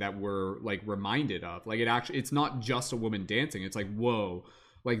something that we're like reminded of. Like it's not just a woman dancing. It's like, whoa,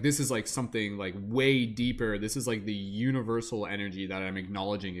 like this is like something like way deeper. This is like the universal energy that I'm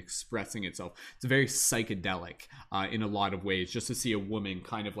acknowledging expressing itself. It's very psychedelic in a lot of ways, just to see a woman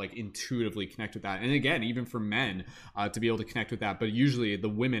kind of like intuitively connect with that. And again, even for men to be able to connect with that, but usually the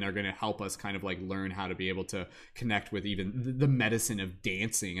women are going to help us kind of like learn how to be able to connect with even the medicine of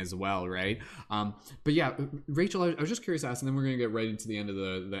dancing as well, right? But yeah, Rachel, I was just curious to ask, and then we're going to get right into the end of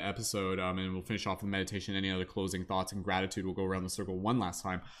the episode, and we'll finish off with meditation. Any other closing thoughts and gratitude? We'll go around the circle one last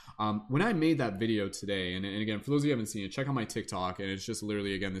time. When I made that video today, and again, for those of you who haven't seen it, check out my TikTok, and it's just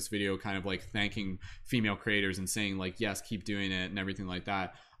literally, again, this video kind of like thanking female creators and saying like, yes, keep doing it and everything like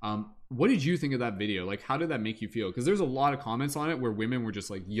that. What did you think of that video? Like, how did that make you feel? Because there's a lot of comments on it where women were just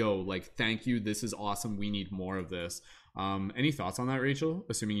like, yo, like, thank you, this is awesome, we need more of this. Any thoughts on that, Rachel,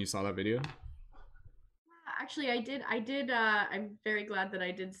 assuming you saw that video? Actually, I did I'm very glad that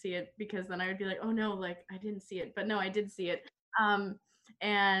I did see it, because then I would be like, oh no, like I didn't see it. But no, I did see it.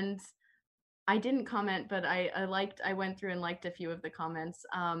 And I didn't comment, but I went through and liked a few of the comments.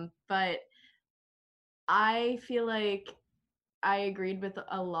 But I feel like I agreed with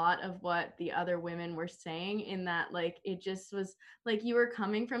a lot of what the other women were saying, in that like it just was like you were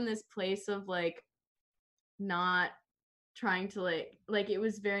coming from this place of like not trying to like it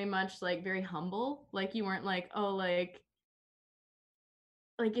was very much like very humble. Like you weren't like, oh, like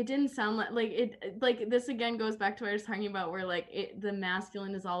it didn't sound like it, like this again goes back to what I was talking about, where like the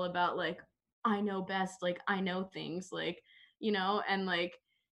masculine is all about like, I know best, like I know things, like, you know, and like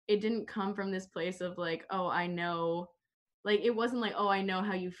it didn't come from this place of like, oh, I know, like it wasn't like, oh, I know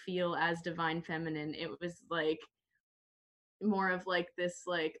how you feel as divine feminine. It was like more of like this,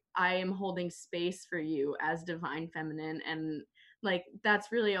 like I am holding space for you as divine feminine, and like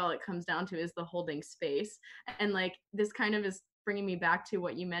that's really all it comes down to, is the holding space. And like this kind of is bringing me back to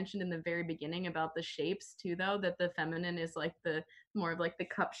what you mentioned in the very beginning about the shapes too, though, that the feminine is like the more of like the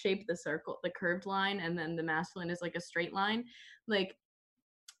cup shape, the circle, the curved line, and then the masculine is like a straight line. Like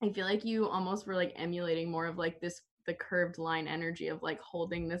I feel like you almost were like emulating more of like this, the curved line energy of like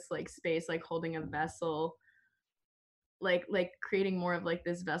holding this like space, like holding a vessel, like creating more of like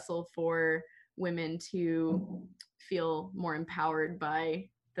this vessel for women to feel more empowered by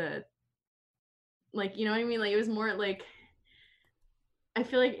the, like, you know what I mean? Like it was more like, I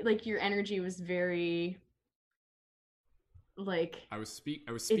feel like your energy was very like I was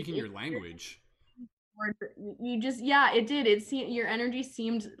speaking your language. You just, yeah, it did. It seemed, your energy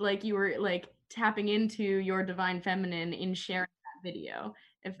seemed like you were like tapping into your divine feminine in sharing that video.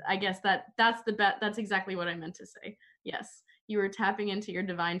 If I guess that's exactly what I meant to say. Yes, you were tapping into your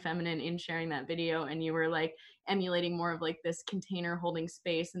divine feminine in sharing that video, and you were like emulating more of like this container holding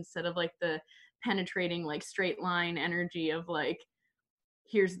space, instead of like the penetrating like straight line energy of like,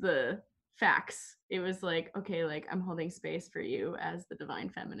 here's the facts. It was like, okay, like I'm holding space for you as the divine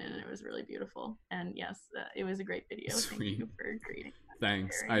feminine, and it was really beautiful. And yes, it was a great video. Sweet. Thank you for creating that.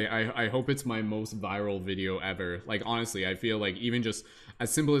 Thanks. I hope it's my most viral video ever. Like honestly, I feel like even just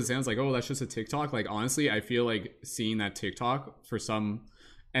as simple as it sounds, like, oh, that's just a TikTok. Like honestly, I feel like seeing that TikTok for some,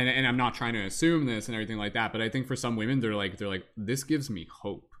 and I'm not trying to assume this and everything like that, but I think for some women, they're like, this gives me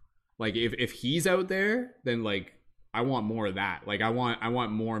hope. Like if he's out there, then like I want more of that. Like I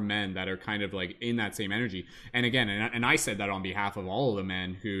want more men that are kind of like in that same energy. And again, and I said that on behalf of all of the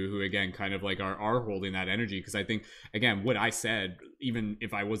men who again kind of like are holding that energy, because I think again what I said, even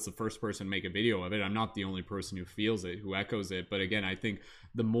if I was the first person to make a video of it, I'm not the only person who feels it, who echoes it. But again, I think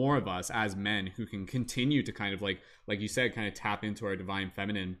the more of us as men who can continue to kind of like you said, kind of tap into our divine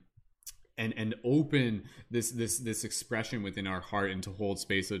feminine and open this expression within our heart and to hold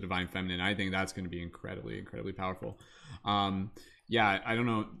space of the divine feminine, I think that's going to be incredibly powerful. Yeah, I don't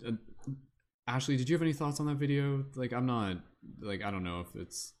know, Ashley, did you have any thoughts on that video? Like I'm not, like I don't know if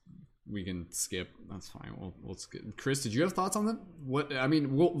it's, we can skip, that's fine, we'll skip. Chris, did you have thoughts on that? What I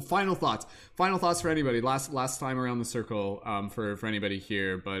mean, final thoughts for anybody, last time around the circle, for anybody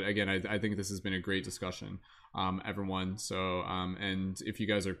here. But again, I think this has been a great discussion, everyone. So and if you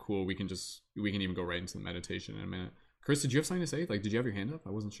guys are cool, we can even go right into the meditation in a minute. Chris, did you have something to say? Like, did you have your hand up? I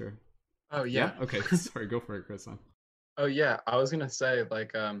wasn't sure. Oh yeah. Okay. Sorry, go for it, Chris. Oh yeah, I was gonna say,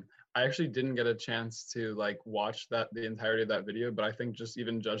 like, I actually didn't get a chance to like watch the entirety of that video, but I think just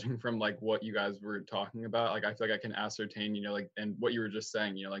even judging from like what you guys were talking about, like I feel like I can ascertain, you know, like, and what you were just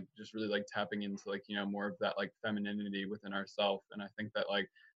saying, you know, like just really like tapping into like, you know, more of that like femininity within ourselves. And I think that like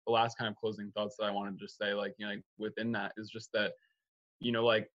the last kind of closing thoughts that I wanted to just say, like, you know, like within that is just that, you know,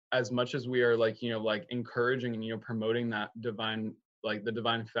 like as much as we are like, you know, like encouraging and, you know, promoting that divine, like the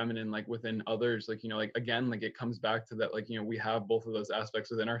divine feminine, like within others, like, you know, like again, like it comes back to that, like, you know, we have both of those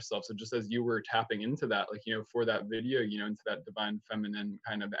aspects within ourselves. So just as you were tapping into that, like, you know, for that video, you know, into that divine feminine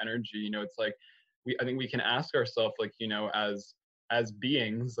kind of energy, you know, it's like, I think we can ask ourselves, like, you know, as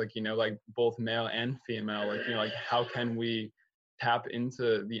beings, like, you know, like both male and female, like, you know, like how can we tap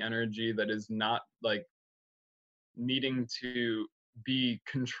into the energy that is not like needing to be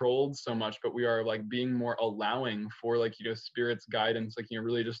controlled so much, but we are like being more allowing for, like, you know, spirit's guidance, like, you know,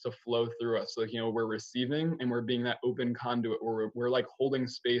 really just to flow through us. So, like, you know, we're receiving and we're being that open conduit where we're like holding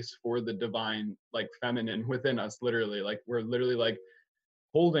space for the divine, like feminine within us, literally. Like we're literally like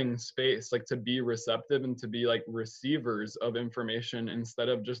holding space, like to be receptive and to be like receivers of information, instead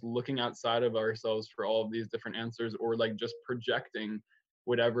of just looking outside of ourselves for all of these different answers, or like just projecting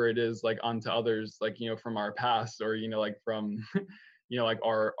whatever it is like onto others, like, you know, from our past, or, you know, like from you know, like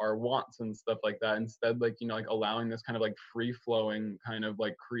our wants and stuff like that. Instead, like, you know, like allowing this kind of like free flowing kind of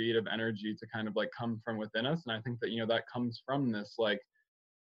like creative energy to kind of like come from within us. And I think that, you know, that comes from this like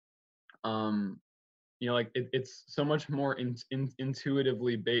you know, like it's so much more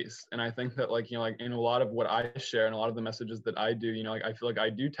intuitively based. And I think that, like, you know, like in a lot of what I share and a lot of the messages that I do, you know, like I feel like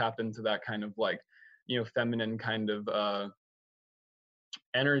I do tap into that kind of like, you know, feminine kind of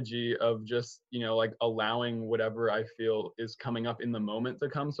energy of just, you know, like allowing whatever I feel is coming up in the moment to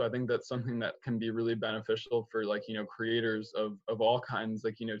come. So I think that's something that can be really beneficial for, like, you know, creators of all kinds,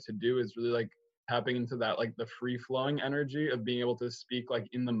 like, you know, to do, is really like tapping into that, like the free flowing energy of being able to speak like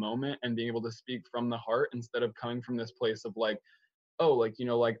in the moment and being able to speak from the heart, instead of coming from this place of like, oh, like, you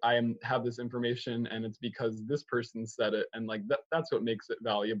know, like have this information and it's because this person said it, and like that's what makes it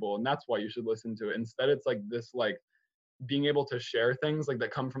valuable and that's why you should listen to it. Instead, it's like this, like being able to share things like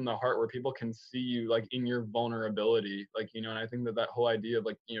that come from the heart, where people can see you like in your vulnerability, like, you know. And I think that that whole idea of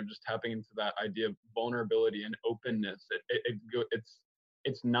like, you know, just tapping into that idea of vulnerability and openness,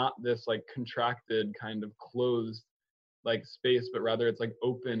 it's not this like contracted kind of closed like space, but rather it's like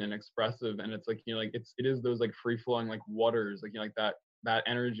open and expressive. And it's like, you know, like it is those like free flowing like waters, like, you know, like that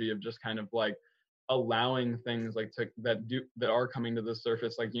energy of just kind of like allowing things like that are coming to the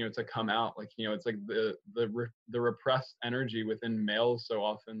surface, like, you know, to come out. Like, you know, it's like the repressed energy within males so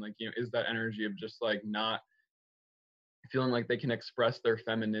often, like, you know, is that energy of just like not feeling like they can express their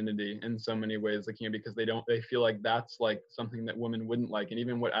femininity in so many ways, like, you know, because they feel like that's like something that women wouldn't like. And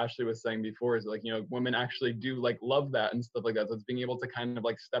even what Ashley was saying before is like, you know, women actually do like love that and stuff like that. So it's being able to kind of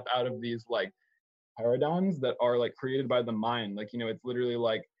like step out of these like paradigms that are like created by the mind. Like, you know, it's literally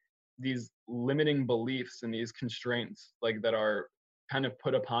like these limiting beliefs and these constraints like that are kind of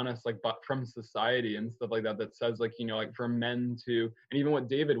put upon us like but from society and stuff like that, that says like, you know, like for men to, and even what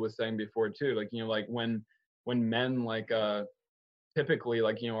David was saying before too, like, you know, like when men like typically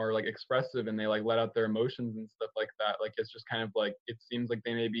like, you know, are like expressive and they like let out their emotions and stuff like that, like it's just kind of like, it seems like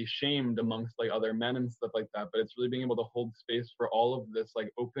they may be shamed amongst like other men and stuff like that. But it's really being able to hold space for all of this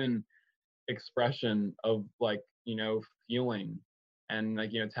like open expression of like, you know, feeling, and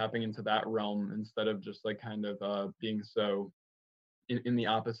like, you know, tapping into that realm instead of just like kind of being so in the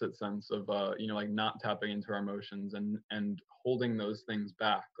opposite sense of you know, like not tapping into our emotions and holding those things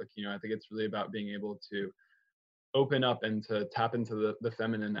back. Like, you know, I think it's really about being able to open up and to tap into the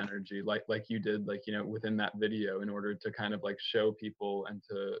feminine energy, like you did, like, you know, within that video, in order to kind of like show people and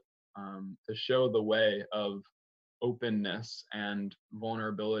to show the way of openness and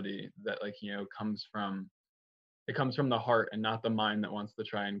vulnerability that, like, you know, comes from the heart and not the mind that wants to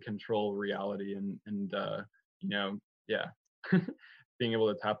try and control reality. And you know, yeah. Being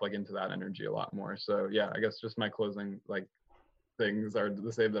able to tap like into that energy a lot more. So yeah, I guess just my closing like things are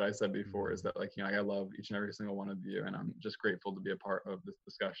the same that I said before, is that, like, you know, I love each and every single one of you, and I'm just grateful to be a part of this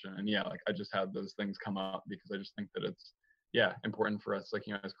discussion. And yeah, like I just had those things come up because I just think that it's, yeah, important for us, like,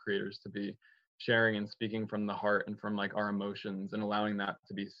 you know, as creators, to be sharing and speaking from the heart and from like our emotions, and allowing that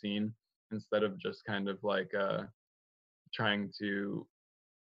to be seen, instead of just kind of like trying to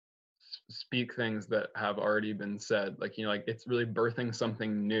speak things that have already been said. Like, you know, like it's really birthing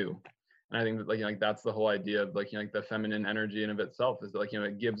something new. And I think that, like, you know, like that's the whole idea of, like, you know, like the feminine energy in of itself, is that, like, you know,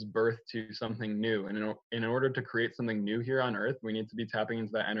 it gives birth to something new. And in order to create something new here on earth, we need to be tapping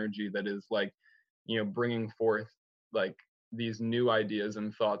into that energy that is, like, you know, bringing forth like these new ideas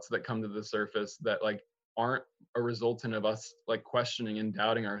and thoughts that come to the surface that like aren't a resultant of us like questioning and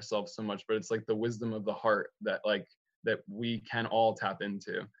doubting ourselves so much, but it's like the wisdom of the heart that like that we can all tap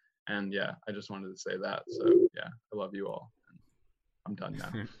into. And yeah, I just wanted to say that. So yeah, I love you all. I'm done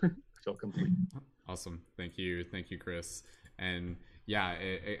now. Feel complete. Awesome. Thank you, Chris. And yeah,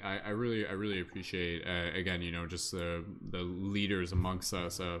 I really appreciate again, you know, just the leaders amongst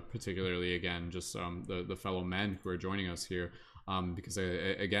us, particularly again, just the fellow men who are joining us here, because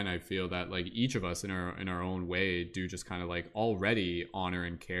again, I feel that like each of us in our own way do just kind of like already honor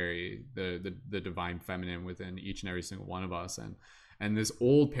and carry the divine feminine within each and every single one of us. And this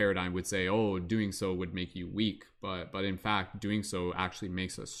old paradigm would say, oh, doing so would make you weak, but in fact, doing so actually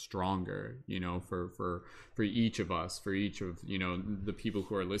makes us stronger, you know, for each of us, for each of, you know, the people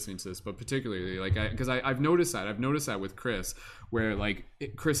who are listening to this. But particularly, like, because I've noticed that with Chris, where like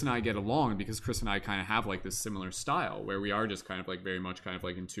Chris and I get along because Chris and I kind of have like this similar style where we are just kind of like very much kind of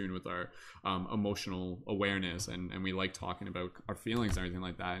like in tune with our emotional awareness, and we like talking about our feelings and everything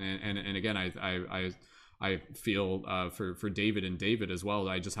like that. And again, I feel for David and David as well.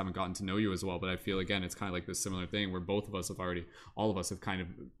 I just haven't gotten to know you as well, but I feel again it's kind of like this similar thing where all of us have kind of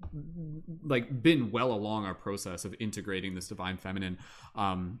like been well along our process of integrating this divine feminine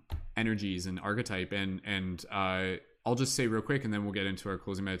energies and archetype. And I'll just say real quick, and then we'll get into our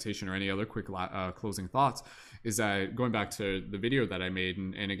closing meditation or any other quick closing thoughts, is that going back to the video that I made,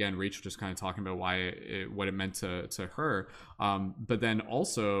 and again, Rachel just kind of talking about what it meant to her, but then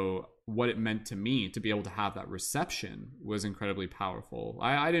also what it meant to me to be able to have that reception was incredibly powerful.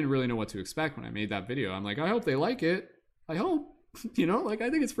 I didn't really know what to expect when I made that video. I'm like, I hope they like it. I hope. You know, like I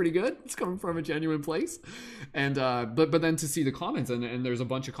think it's pretty good. It's coming from a genuine place. And but then to see the comments, and there's a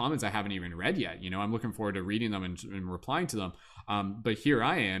bunch of comments I haven't even read yet. You know, I'm looking forward to reading them and replying to them. But here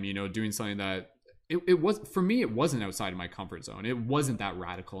I am, you know, doing something that it was, for me, it wasn't outside of my comfort zone. It wasn't that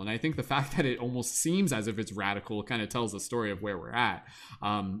radical. And I think the fact that it almost seems as if it's radical kind of tells the story of where we're at.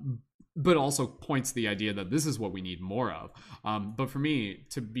 But also points the idea that this is what we need more of. But for me,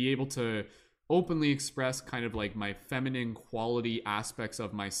 to be able to openly express kind of like my feminine quality aspects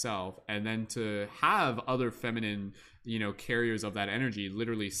of myself, and then to have other feminine, you know, carriers of that energy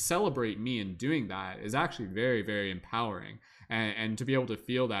literally celebrate me in doing that is actually very, very empowering. And to be able to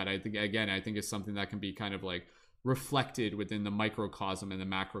feel that, I think it's something that can be kind of like reflected within the microcosm and the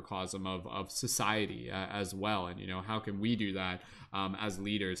macrocosm of society as well. And, you know, how can we do that as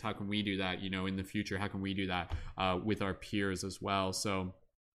leaders? How can we do that, you know, in the future? How can we do that with our peers as well? So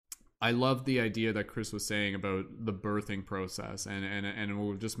I love the idea that Chris was saying about the birthing process, and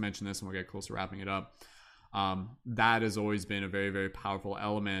we'll just mention this and we'll get close to wrapping it up. That has always been a very, very powerful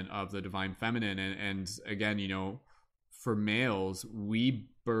element of the divine feminine. And again, you know, for males, we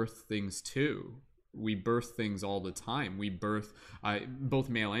birth things too. We birth things all the time. We birth both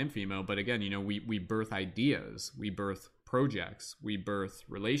male and female, but again, you know, we birth ideas, we birth projects, we birth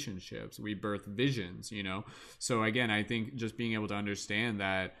relationships, we birth visions, you know. So again, I think just being able to understand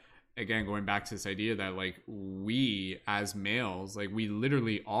that, again, going back to this idea that like we as males, like we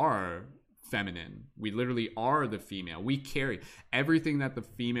literally are feminine. We literally are the female. We carry everything that the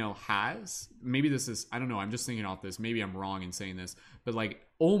female has. Maybe this is, I don't know, I'm just thinking off this. Maybe I'm wrong in saying this, but like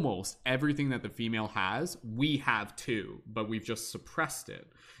almost everything that the female has, we have too, but we've just suppressed it,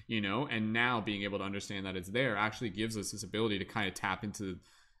 you know? And now being able to understand that it's there actually gives us this ability to kind of tap into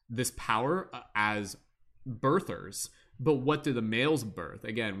this power as birthers. But what do the males birth?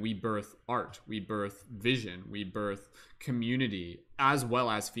 Again, we birth art, we birth vision, we birth community, as well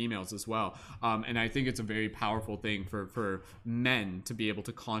as females as well. And I think it's a very powerful thing for men to be able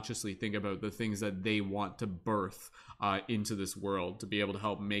to consciously think about the things that they want to birth into this world, to be able to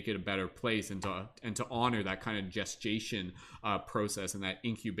help make it a better place, and to honor that kind of gestation process and that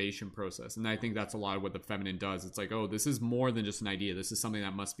incubation process. And I think that's a lot of what the feminine does. It's like, oh, this is more than just an idea. This is something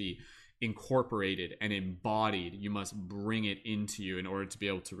that must be incorporated and embodied. You must bring it into you in order to be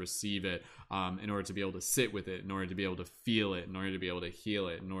able to receive it, in order to be able to sit with it, in order to be able to feel it, in order to be able to heal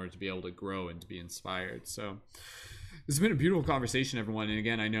it, in order to be able to grow and to be inspired. So this has been a beautiful conversation, everyone. And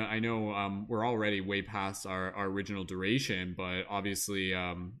again, I know we're already way past our original duration, but obviously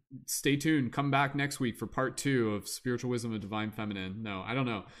stay tuned. Come back next week for part 2 of Spiritual Wisdom of Divine Feminine. No, I don't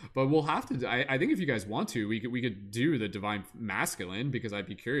know, but we'll have to. I think if you guys want to, we could do the Divine Masculine, because I'd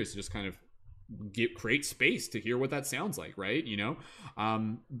be curious to just kind of create space to hear what that sounds like, right? You know,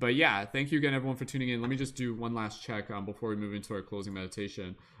 but yeah, thank you again, everyone, for tuning in. Let me just do one last check before we move into our closing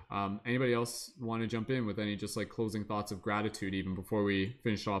meditation. Anybody else want to jump in with any just like closing thoughts of gratitude even before we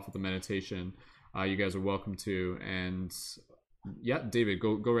finish off with the meditation? You guys are welcome to. And yeah, David,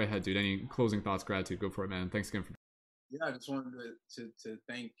 go right ahead, dude. Any closing thoughts, gratitude, go for it, man. Thanks again for. Yeah, I just wanted to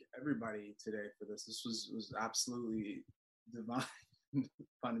thank everybody today for this. This was absolutely divine,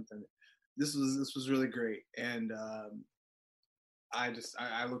 pun intended. This was really great, and I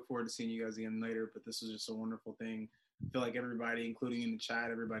look forward to seeing you guys again later. But this was just a wonderful thing. I feel like everybody, including in the chat,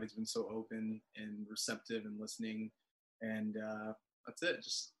 everybody's been so open and receptive and listening, and that's it.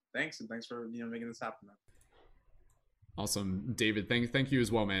 Just thanks, and thanks for making this happen, man. Awesome, David. Thank you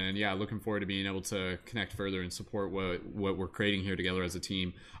as well, man. And yeah, looking forward to being able to connect further and support what we're creating here together as a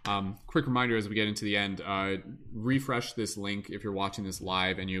team. Quick reminder as we get into the end, refresh this link if you're watching this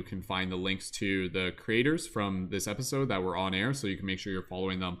live, and you can find the links to the creators from this episode that were on air, so you can make sure you're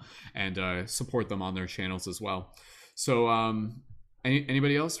following them and support them on their channels as well. So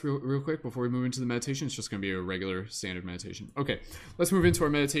anybody else real quick before we move into the meditation? It's just going to be a regular standard meditation. Okay, let's move into our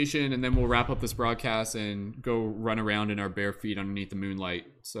meditation, and then we'll wrap up this broadcast and go run around in our bare feet underneath the moonlight.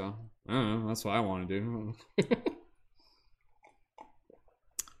 So I don't know, that's what I want to do.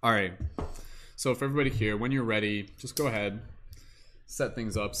 All right, so for everybody here, when you're ready, just go ahead, set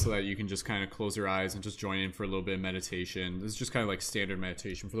things up so that you can just kind of close your eyes and just join in for a little bit of meditation. This is just kind of like standard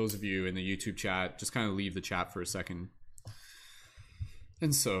meditation. For those of you in the YouTube chat, just kind of leave the chat for a second.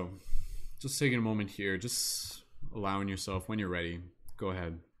 And so, just taking a moment here, just allowing yourself, when you're ready, go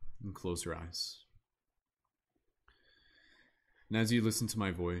ahead and close your eyes. And as you listen to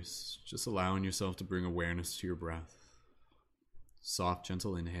my voice, just allowing yourself to bring awareness to your breath. Soft,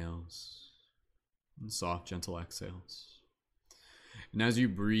 gentle inhales and soft, gentle exhales. And as you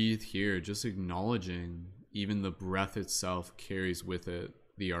breathe here, just acknowledging even the breath itself carries with it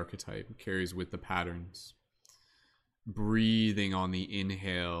the archetype, carries with the patterns. Breathing on the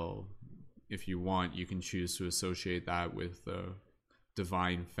inhale, if you want, you can choose to associate that with the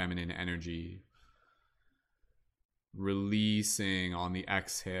divine feminine energy. Releasing on the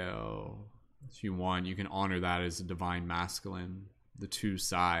exhale, if you want, you can honor that as a divine masculine, the two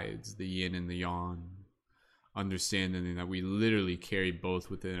sides, the yin and the yang. Understanding that we literally carry both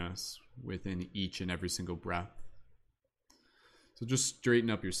within us, within each and every single breath. So just straighten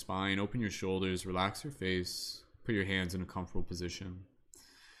up your spine, open your shoulders, relax your face, put your hands in a comfortable position.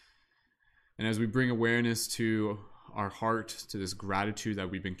 And as we bring awareness to our heart, to this gratitude that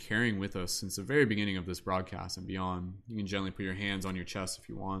we've been carrying with us since the very beginning of this broadcast and beyond, you can gently put your hands on your chest if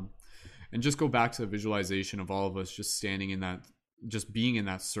you want. And just go back to the visualization of all of us just standing in that, just being in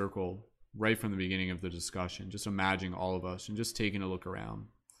that circle right from the beginning of the discussion. Just imagining all of us and just taking a look around.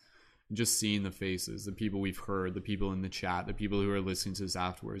 And just seeing the faces, the people we've heard, the people in the chat, the people who are listening to this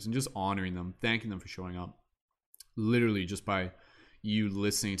afterwards, and just honoring them, thanking them for showing up. Literally, just by you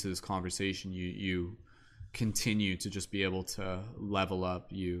listening to this conversation, you continue to just be able to level up.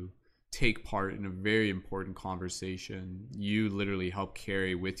 You take part in a very important conversation. You literally help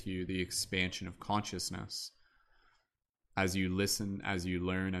carry with you the expansion of consciousness as you listen, as you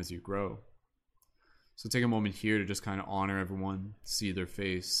learn, as you grow. So take a moment here to just kind of honor everyone, see their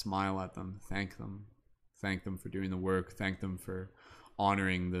face, smile at them, thank them for doing the work, thank them for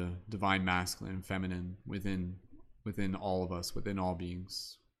honoring the divine masculine and feminine within all of us, within all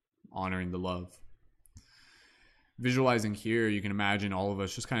beings, honoring the love. Visualizing here, you can imagine all of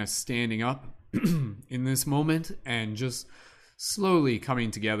us just kind of standing up in this moment and just slowly coming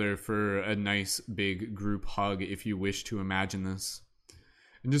together for a nice big group hug, if you wish to imagine this.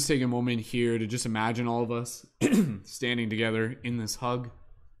 And just take a moment here to just imagine all of us standing together in this hug.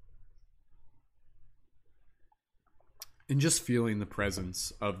 And just feeling the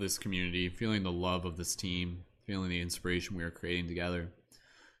presence of this community, feeling the love of this team, feeling the inspiration we are creating together.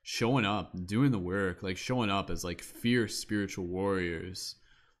 Showing up, doing the work, like showing up as like fierce spiritual warriors,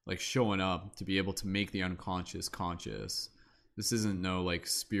 like showing up to be able to make the unconscious conscious. This isn't no like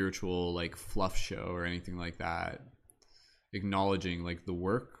spiritual like fluff show or anything like that. Acknowledging like the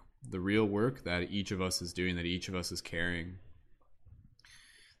work, the real work that each of us is doing, that each of us is carrying,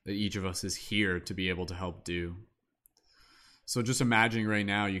 that each of us is here to be able to help do. So just imagining right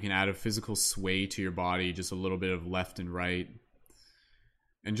now, you can add a physical sway to your body, just a little bit of left and right.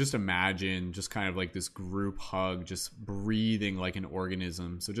 And just imagine just kind of like this group hug, just breathing like an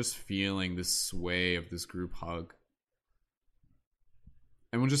organism. So just feeling this sway of this group hug.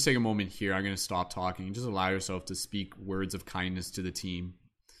 And we'll just take a moment here. I'm going to stop talking and just allow yourself to speak words of kindness to the team.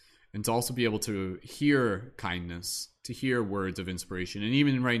 And to also be able to hear kindness, to hear words of inspiration. And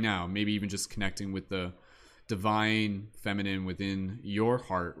even right now, maybe even just connecting with the divine feminine within your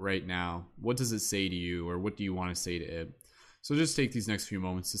heart right now. What does it say to you, or what do you want to say to it? So just take these next few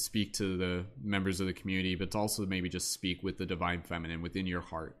moments to speak to the members of the community, but to also maybe just speak with the divine feminine within your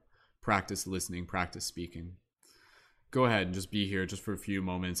heart. Practice listening, practice speaking. Go ahead and just be here just for a few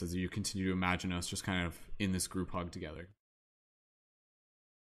moments as you continue to imagine us just kind of in this group hug together.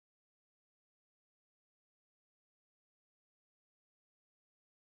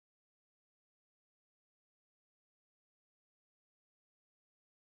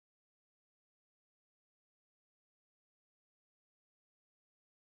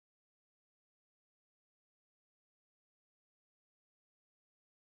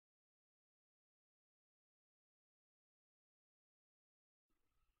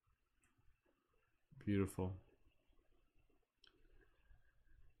 Beautiful.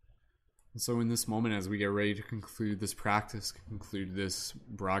 And so in this moment, as we get ready to conclude this practice, conclude this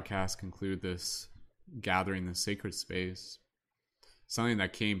broadcast, conclude this gathering, this sacred space, something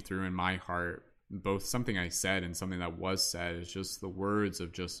that came through in my heart, both something I said and something that was said, is just the words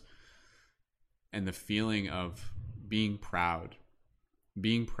of just, and the feeling of being proud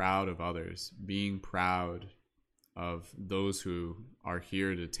of others, being proud of those who are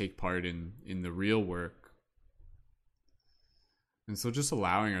here to take part in the real work. And so just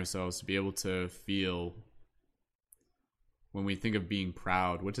allowing ourselves to be able to feel when we think of being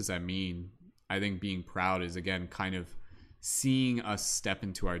proud, what does that mean? I think being proud is, again, kind of seeing us step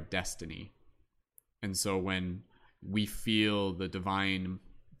into our destiny. And so when we feel the divine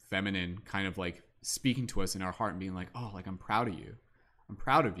feminine kind of like speaking to us in our heart and being like, oh, like, I'm proud of you. I'm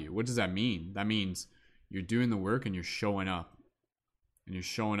proud of you. What does that mean? That means you're doing the work and you're showing up. And you're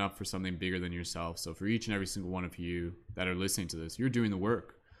showing up for something bigger than yourself. So for each and every single one of you that are listening to this, you're doing the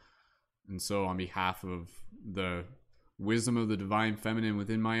work. And so on behalf of the wisdom of the divine feminine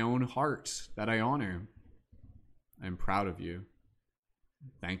within my own heart that I honor, I'm proud of you.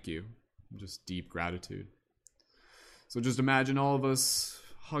 Thank you. Just deep gratitude. So just imagine all of us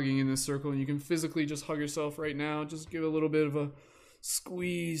hugging in this circle, and you can physically just hug yourself right now. Just give a little bit of a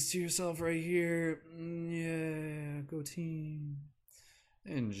squeeze to yourself right here. Yeah, go team.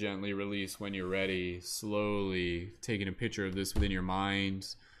 And gently release when you're ready, slowly taking a picture of this within your mind,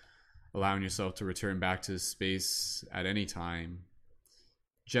 allowing yourself to return back to space at any time.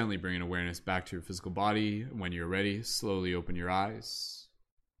 Gently bringing awareness back to your physical body. When you're ready, slowly open your eyes,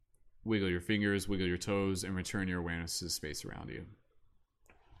 wiggle your fingers, wiggle your toes, and return your awareness to the space around you.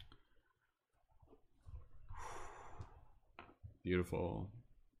 Beautiful.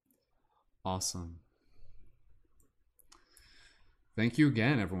 Awesome. Thank you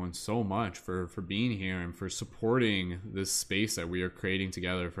again, everyone, so much for being here and for supporting this space that we are creating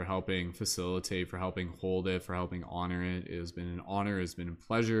together, for helping facilitate, for helping hold it, for helping honor it. It has been an honor. It's been a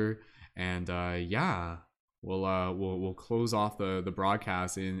pleasure. And yeah, we'll close off the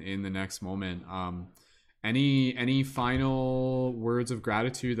broadcast in the next moment. Any final words of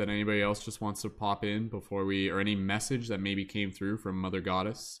gratitude that anybody else just wants to pop in before we, or any message that maybe came through from Mother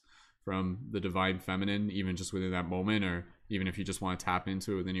Goddess, from the divine feminine, even just within that moment, or even if you just want to tap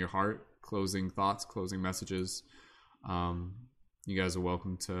into it within your heart? Closing thoughts, closing messages. You guys are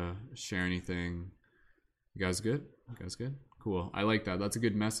welcome to share anything. You guys good? You guys good? Cool. I like that. That's a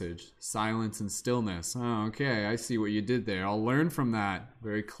good message. Silence and stillness. Oh, okay. I see what you did there. I'll learn from that.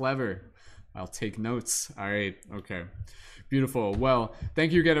 Very clever. I'll take notes. All right. Okay. Beautiful. Well,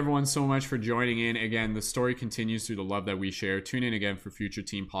 thank you again, everyone, so much for joining in. Again, the story continues through the love that we share. Tune in again for future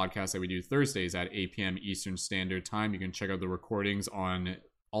team podcasts that we do Thursdays at 8 p.m. Eastern Standard Time. You can check out the recordings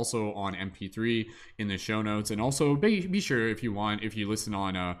also on MP3 in the show notes, and also be sure, if you listen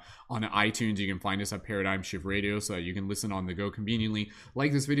on iTunes, you can find us at Paradigm Shift Radio, so that you can listen on the go conveniently.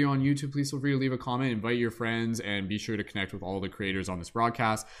 Like this video on YouTube, please feel free to leave a comment, invite your friends, and be sure to connect with all the creators on this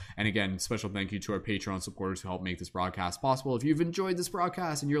broadcast. And again, special thank you to our Patreon supporters who help make this broadcast possible. If you've enjoyed this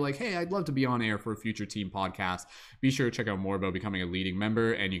broadcast and you're like, hey, I'd love to be on air for a future team podcast, be sure to check out more about becoming a leading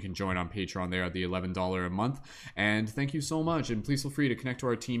member, and you can join on Patreon there at the $11 a month. And thank you so much, and please feel free to connect to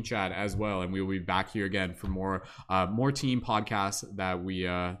our team chat as well, and we will be back here again for more team podcasts that we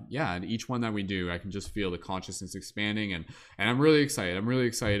and each one that we do, I can just feel the consciousness expanding, and I'm really excited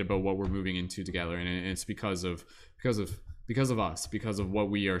about what we're moving into together, and it's because of us, because of what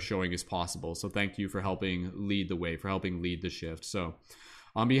we are showing is possible. So thank you for helping lead the way, for helping lead the shift. So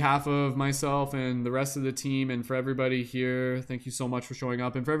on behalf of myself and the rest of the team, and for everybody here, thank you so much for showing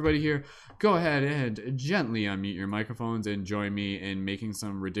up. And for everybody here, go ahead and gently unmute your microphones and join me in making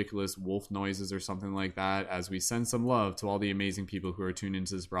some ridiculous wolf noises or something like that as we send some love to all the amazing people who are tuned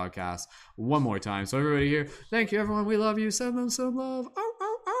into this broadcast one more time. So everybody here, thank you, everyone. We love you. Send them some love. Oh,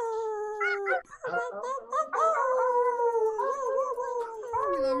 oh, oh.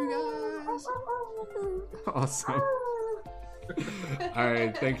 We love you guys. Awesome. All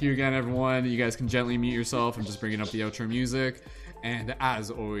right, thank you again, everyone. You guys can gently mute yourself and just bringing up the outro music. And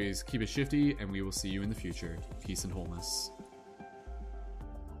as always, keep it shifty, and we will see you in the future. Peace and wholeness.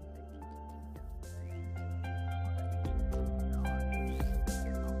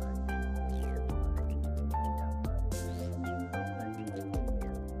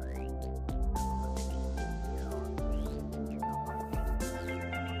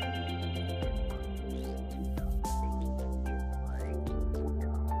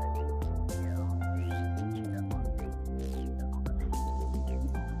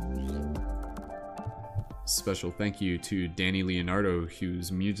 Special thank you to Danny Leonardo,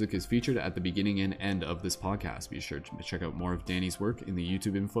 whose music is featured at the beginning and end of this podcast. Be sure to check out more of Danny's work in the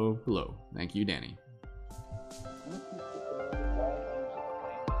YouTube info below. Thank you, Danny.